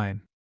more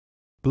wine.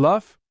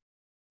 "Bluff?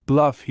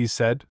 Bluff," he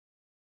said.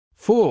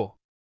 "Fool!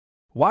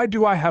 Why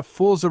do I have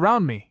fools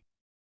around me?"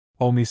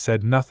 Omi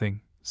said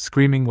nothing,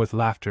 screaming with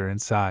laughter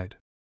inside.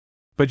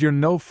 "But you're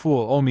no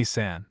fool,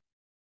 Omi-san.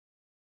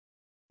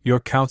 Your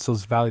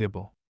counsel's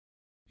valuable.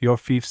 Your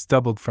fief's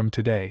doubled from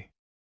today.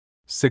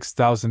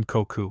 6,000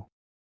 koku.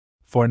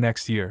 For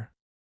next year.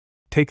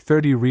 Take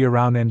 30 ri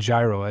around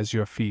Enjiro as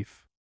your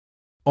fief."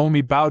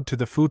 Omi bowed to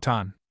the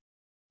futon.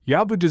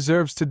 "Yabu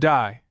deserves to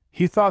die,"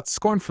 he thought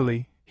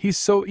scornfully, "he's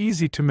so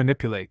easy to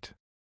manipulate."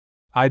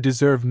 "I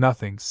deserve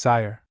nothing,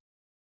 sire.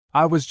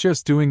 I was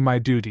just doing my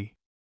duty."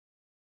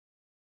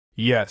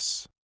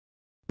 "Yes.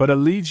 But a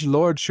liege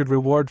lord should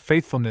reward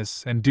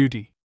faithfulness and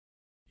duty."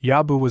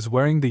 Yabu was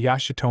wearing the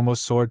Yashitomo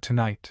sword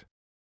tonight.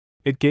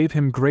 It gave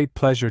him great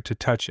pleasure to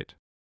touch it.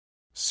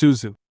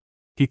 "Suzu,"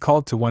 he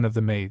called to one of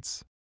the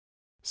maids.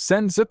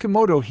 "Send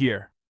Tsukamoto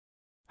here."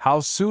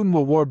 "How soon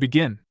will war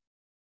begin?"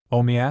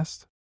 Omi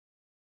asked.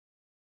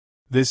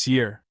 "This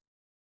year.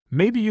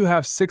 Maybe you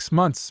have 6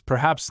 months,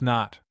 perhaps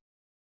not."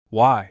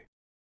 "Why?"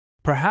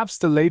 "Perhaps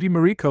the Lady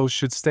Mariko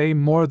should stay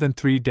more than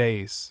 3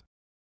 days.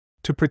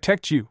 To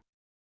protect you."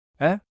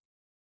 "Eh?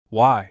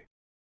 Why?"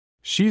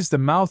 "She's the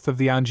mouth of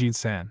the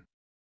Anjin-san.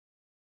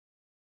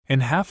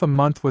 In half a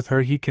month with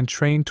her he can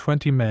train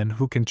 20 men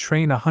who can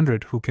train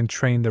 100 who can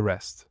train the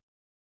rest.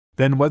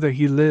 Then whether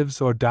he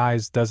lives or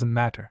dies doesn't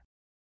matter."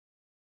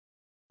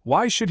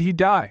 "Why should he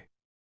die?"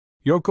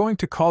 "You're going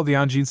to call the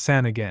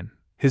Anjin-san again,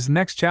 his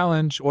next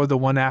challenge or the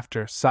one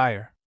after,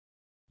 sire.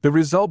 The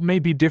result may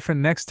be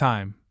different next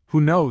time,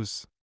 who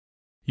knows?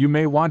 You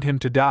may want him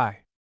to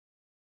die."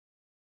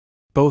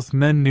 Both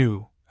men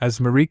knew, as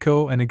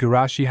Mariko and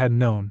Igarashi had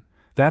known,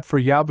 that for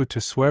Yabu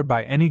to swear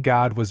by any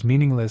god was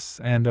meaningless,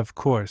 and, of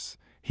course,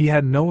 he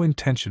had no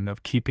intention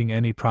of keeping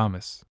any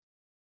promise.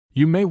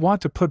 You may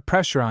want to put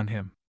pressure on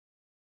him.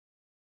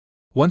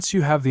 Once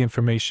you have the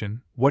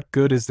information, what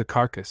good is the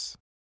carcass?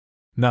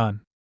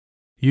 None.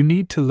 You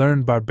need to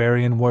learn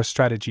barbarian war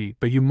strategy,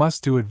 but you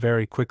must do it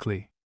very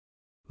quickly.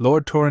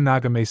 Lord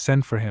Toranaga may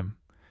send for him,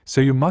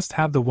 so you must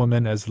have the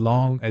woman as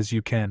long as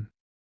you can.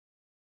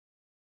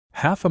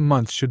 Half a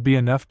month should be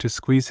enough to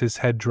squeeze his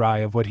head dry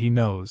of what he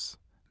knows,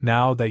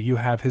 now that you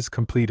have his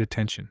complete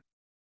attention.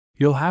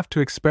 You'll have to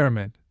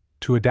experiment,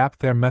 to adapt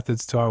their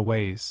methods to our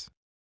ways.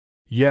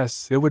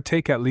 Yes, it would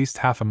take at least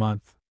half a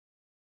month.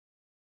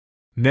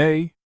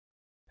 Nay?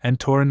 And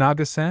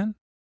Toranaga-san?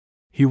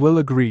 He will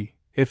agree,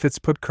 if it's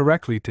put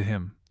correctly to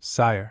him,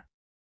 sire.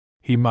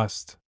 He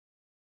must.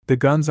 The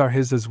guns are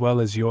his as well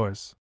as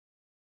yours.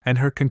 And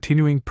her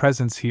continuing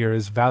presence here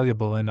is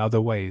valuable in other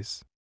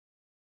ways.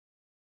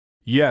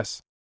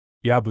 Yes,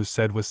 Yabu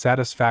said with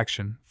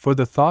satisfaction, for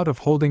the thought of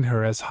holding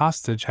her as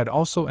hostage had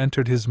also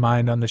entered his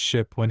mind on the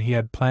ship when he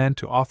had planned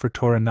to offer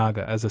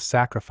Toranaga as a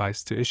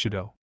sacrifice to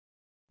Ishido.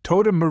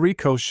 Toda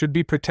Mariko should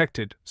be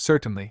protected,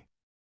 certainly.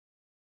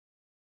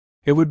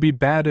 It would be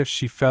bad if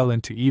she fell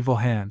into evil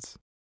hands.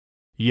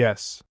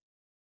 Yes.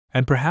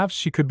 And perhaps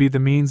she could be the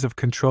means of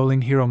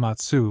controlling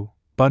Hiromatsu,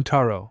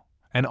 Buntaro,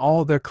 and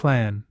all their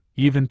clan,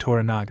 even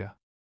Toranaga.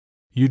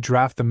 You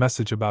draft the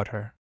message about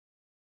her.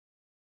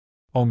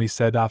 Omi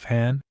said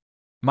offhand.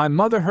 My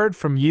mother heard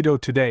from Yido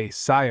today,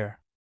 sire.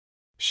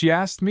 She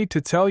asked me to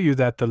tell you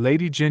that the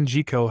Lady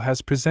Jinjiko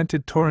has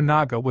presented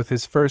Toranaga with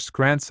his first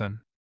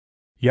grandson.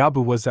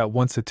 Yabu was at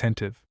once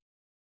attentive.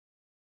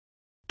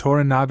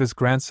 Toranaga's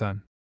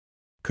grandson.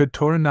 Could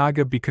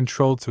Toranaga be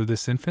controlled through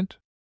this infant?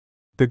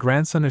 The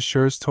grandson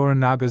assures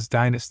Toranaga's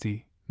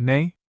dynasty,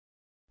 nay?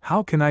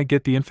 How can I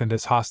get the infant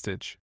as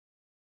hostage?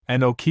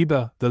 And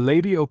Okiba, the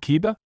Lady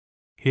Okiba?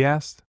 He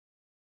asked.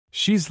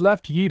 She's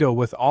left Yido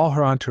with all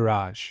her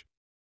entourage.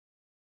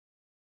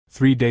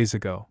 3 days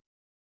ago.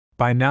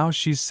 By now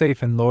she's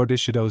safe in Lord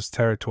Ishido's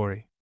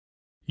territory.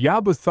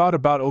 Yabu thought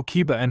about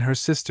Okiba and her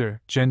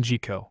sister,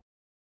 Genjiko.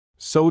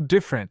 So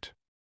different.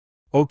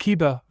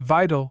 Okiba,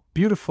 vital,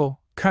 beautiful,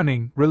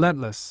 cunning,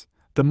 relentless,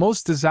 the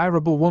most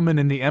desirable woman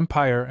in the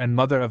empire and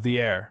mother of the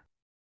heir.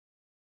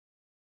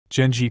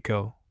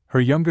 Genjiko,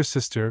 her younger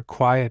sister,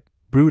 quiet,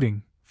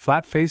 brooding,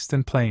 flat-faced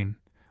and plain,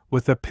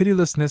 with a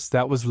pitilessness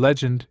that was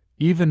legend,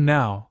 even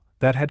now,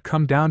 that had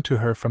come down to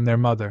her from their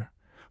mother,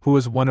 who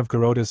was one of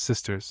Garota's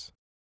sisters.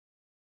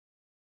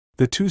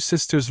 The two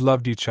sisters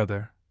loved each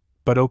other,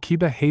 but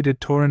Okiba hated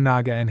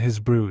Toranaga and his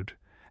brood,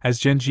 as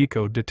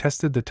Genjiko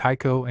detested the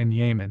Taiko and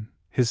Yamen,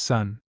 his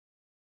son.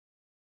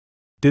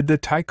 Did the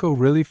Taiko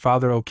really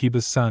father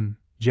Okiba's son?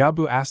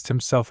 Yabu asked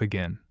himself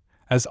again,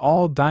 as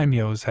all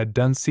daimyos had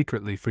done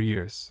secretly for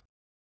years.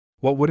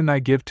 What wouldn't I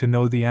give to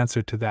know the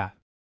answer to that?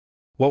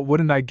 What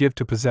wouldn't I give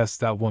to possess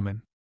that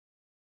woman?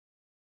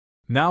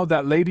 Now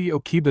that Lady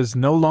Okiba's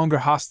no longer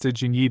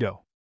hostage in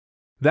Yido.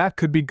 That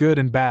could be good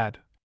and bad,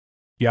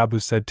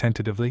 Yabu said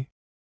tentatively.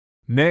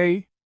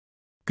 Nay?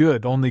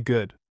 Good, only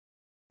good.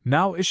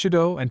 Now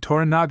Ishido and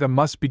Toranaga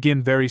must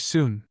begin very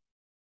soon.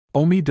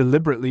 Omi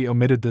deliberately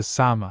omitted the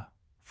Sama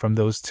from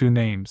those two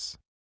names.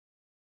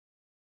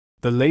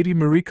 The Lady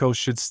Mariko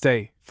should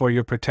stay, for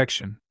your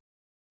protection.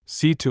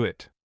 See to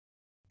it.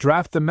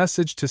 Draft the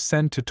message to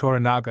send to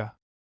Toranaga.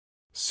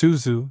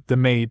 Suzu, the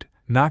maid,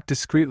 knocked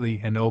discreetly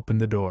and opened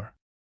the door.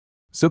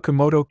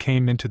 Tsukamoto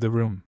came into the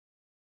room.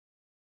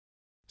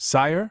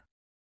 Sire?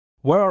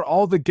 Where are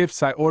all the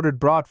gifts I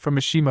ordered brought from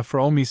Mishima for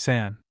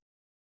Omi-san?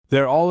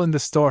 They're all in the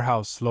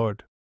storehouse,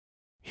 Lord.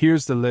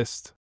 Here's the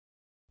list.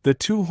 The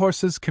 2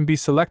 horses can be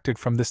selected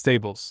from the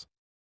stables.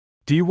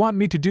 Do you want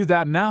me to do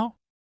that now?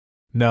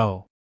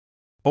 No.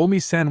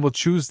 Omi-san will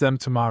choose them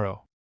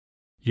tomorrow.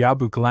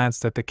 Yabu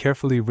glanced at the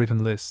carefully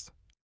written list.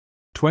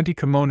 20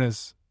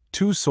 kimonos,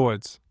 2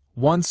 swords,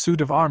 1 suit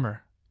of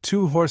armor,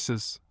 2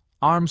 horses,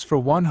 arms for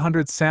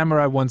 100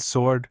 samurai, 1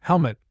 sword,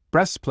 helmet,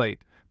 breastplate,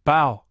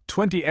 bow,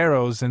 20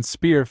 arrows and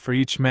spear for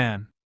each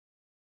man.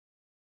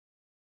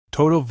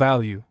 Total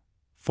value,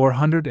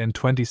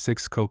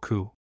 426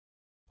 koku.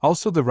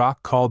 Also the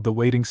rock called the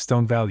waiting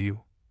stone value,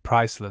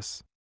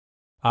 priceless.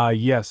 Ah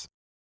yes,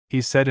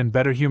 he said in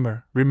better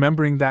humor,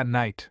 remembering that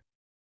night.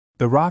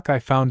 The rock I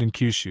found in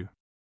Kyushu.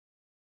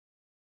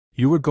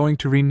 You were going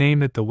to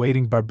rename it the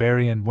Waiting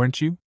Barbarian,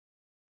 weren't you?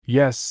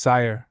 Yes,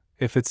 sire,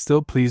 if it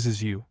still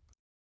pleases you,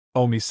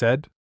 Omi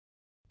said.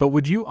 But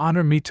would you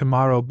honor me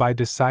tomorrow by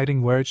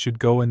deciding where it should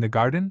go in the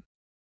garden?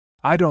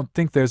 I don't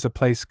think there's a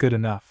place good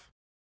enough.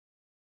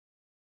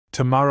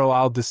 Tomorrow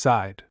I'll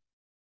decide.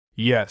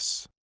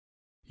 Yes.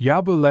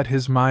 Yabu let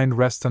his mind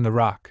rest on the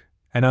rock,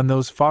 and on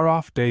those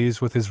far-off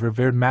days with his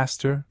revered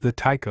master, the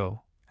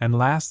Taiko, and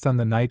last on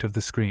the night of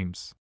the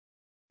screams.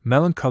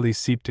 Melancholy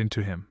seeped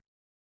into him.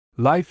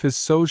 Life is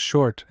so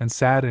short and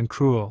sad and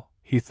cruel,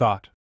 he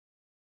thought.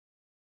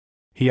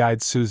 He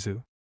eyed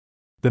Suzu.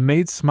 The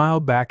maid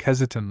smiled back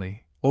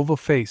hesitantly,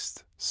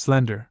 oval-faced,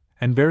 slender,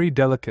 and very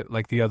delicate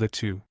like the other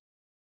 2.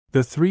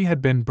 The 3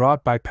 had been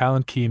brought by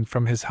palanquin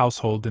from his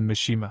household in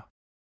Mishima.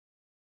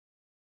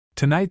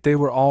 Tonight they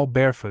were all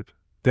barefoot,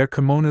 their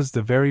kimonos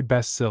the very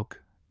best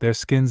silk, their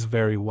skins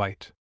very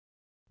white.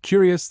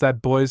 Curious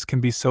that boys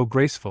can be so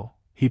graceful,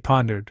 he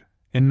pondered,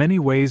 in many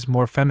ways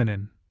more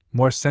feminine,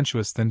 more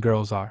sensuous than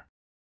girls are.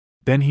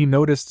 Then he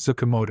noticed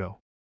Tsukamoto.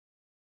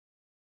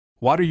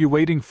 What are you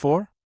waiting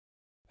for?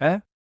 Eh?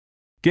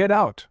 Get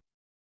out!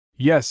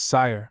 Yes,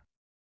 sire.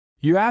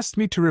 You asked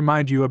me to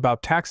remind you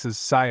about taxes,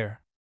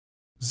 sire.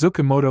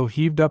 Tsukamoto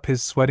heaved up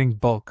his sweating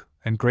bulk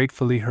and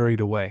gratefully hurried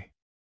away.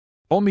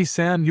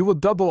 Omi-san, you will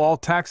double all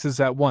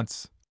taxes at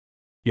once,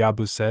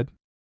 Yabu said.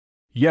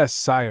 Yes,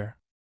 sire.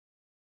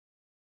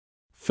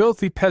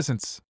 Filthy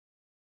peasants.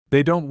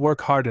 They don't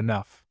work hard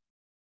enough.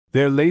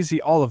 They're lazy,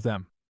 all of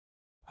them.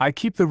 I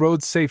keep the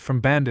roads safe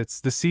from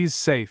bandits, the seas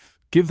safe,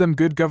 give them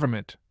good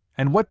government,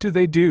 and what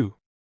do?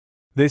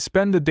 They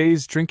spend the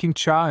days drinking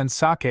cha and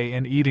sake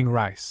and eating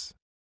rice.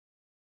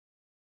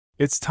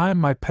 It's time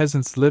my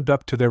peasants lived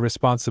up to their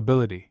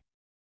responsibility.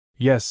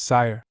 Yes,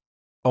 sire,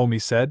 Omi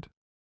said.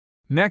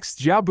 Next,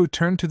 Yabu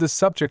turned to the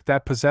subject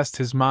that possessed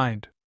his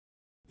mind.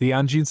 The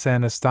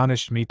Anjin-san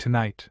astonished me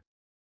tonight.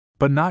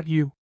 But not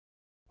you.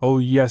 Oh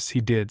yes,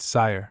 he did,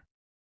 sire.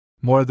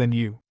 More than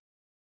you.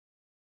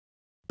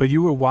 But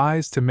you were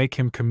wise to make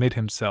him commit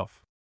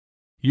himself.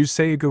 You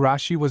say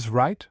Igarashi was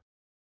right?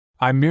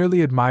 I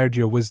merely admired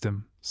your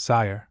wisdom,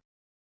 sire.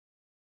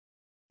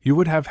 You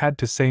would have had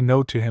to say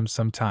no to him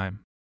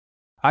sometime.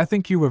 I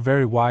think you were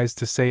very wise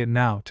to say it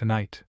now,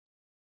 tonight.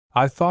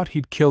 I thought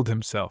he'd killed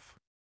himself.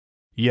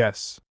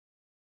 Yes.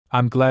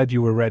 I'm glad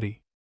you were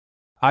ready.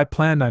 I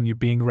planned on you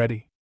being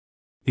ready.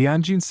 The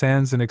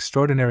Anjin-san's an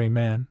extraordinary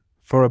man,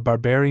 for a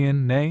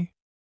barbarian, nay?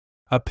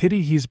 A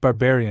pity he's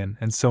barbarian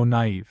and so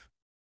naive.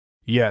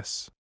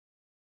 Yes.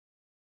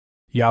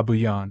 Yabu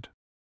yawned.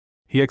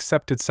 He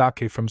accepted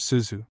sake from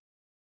Suzu.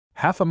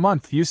 Half a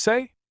month, you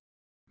say?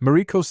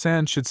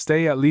 Mariko-san should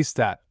stay at least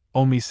that,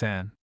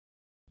 Omi-san.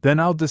 Then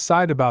I'll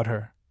decide about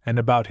her, and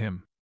about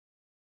him.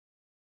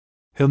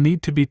 He'll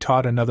need to be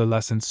taught another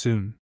lesson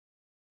soon.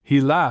 He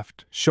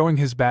laughed, showing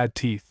his bad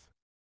teeth.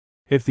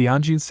 If the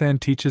Anjin-san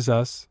teaches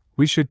us,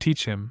 we should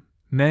teach him,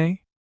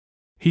 nay?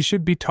 He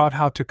should be taught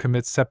how to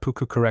commit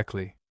seppuku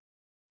correctly.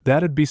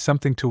 That'd be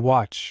something to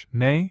watch,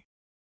 nay?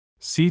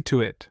 See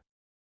to it.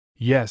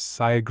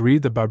 Yes, I agree,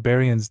 the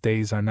barbarian's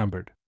days are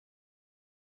numbered.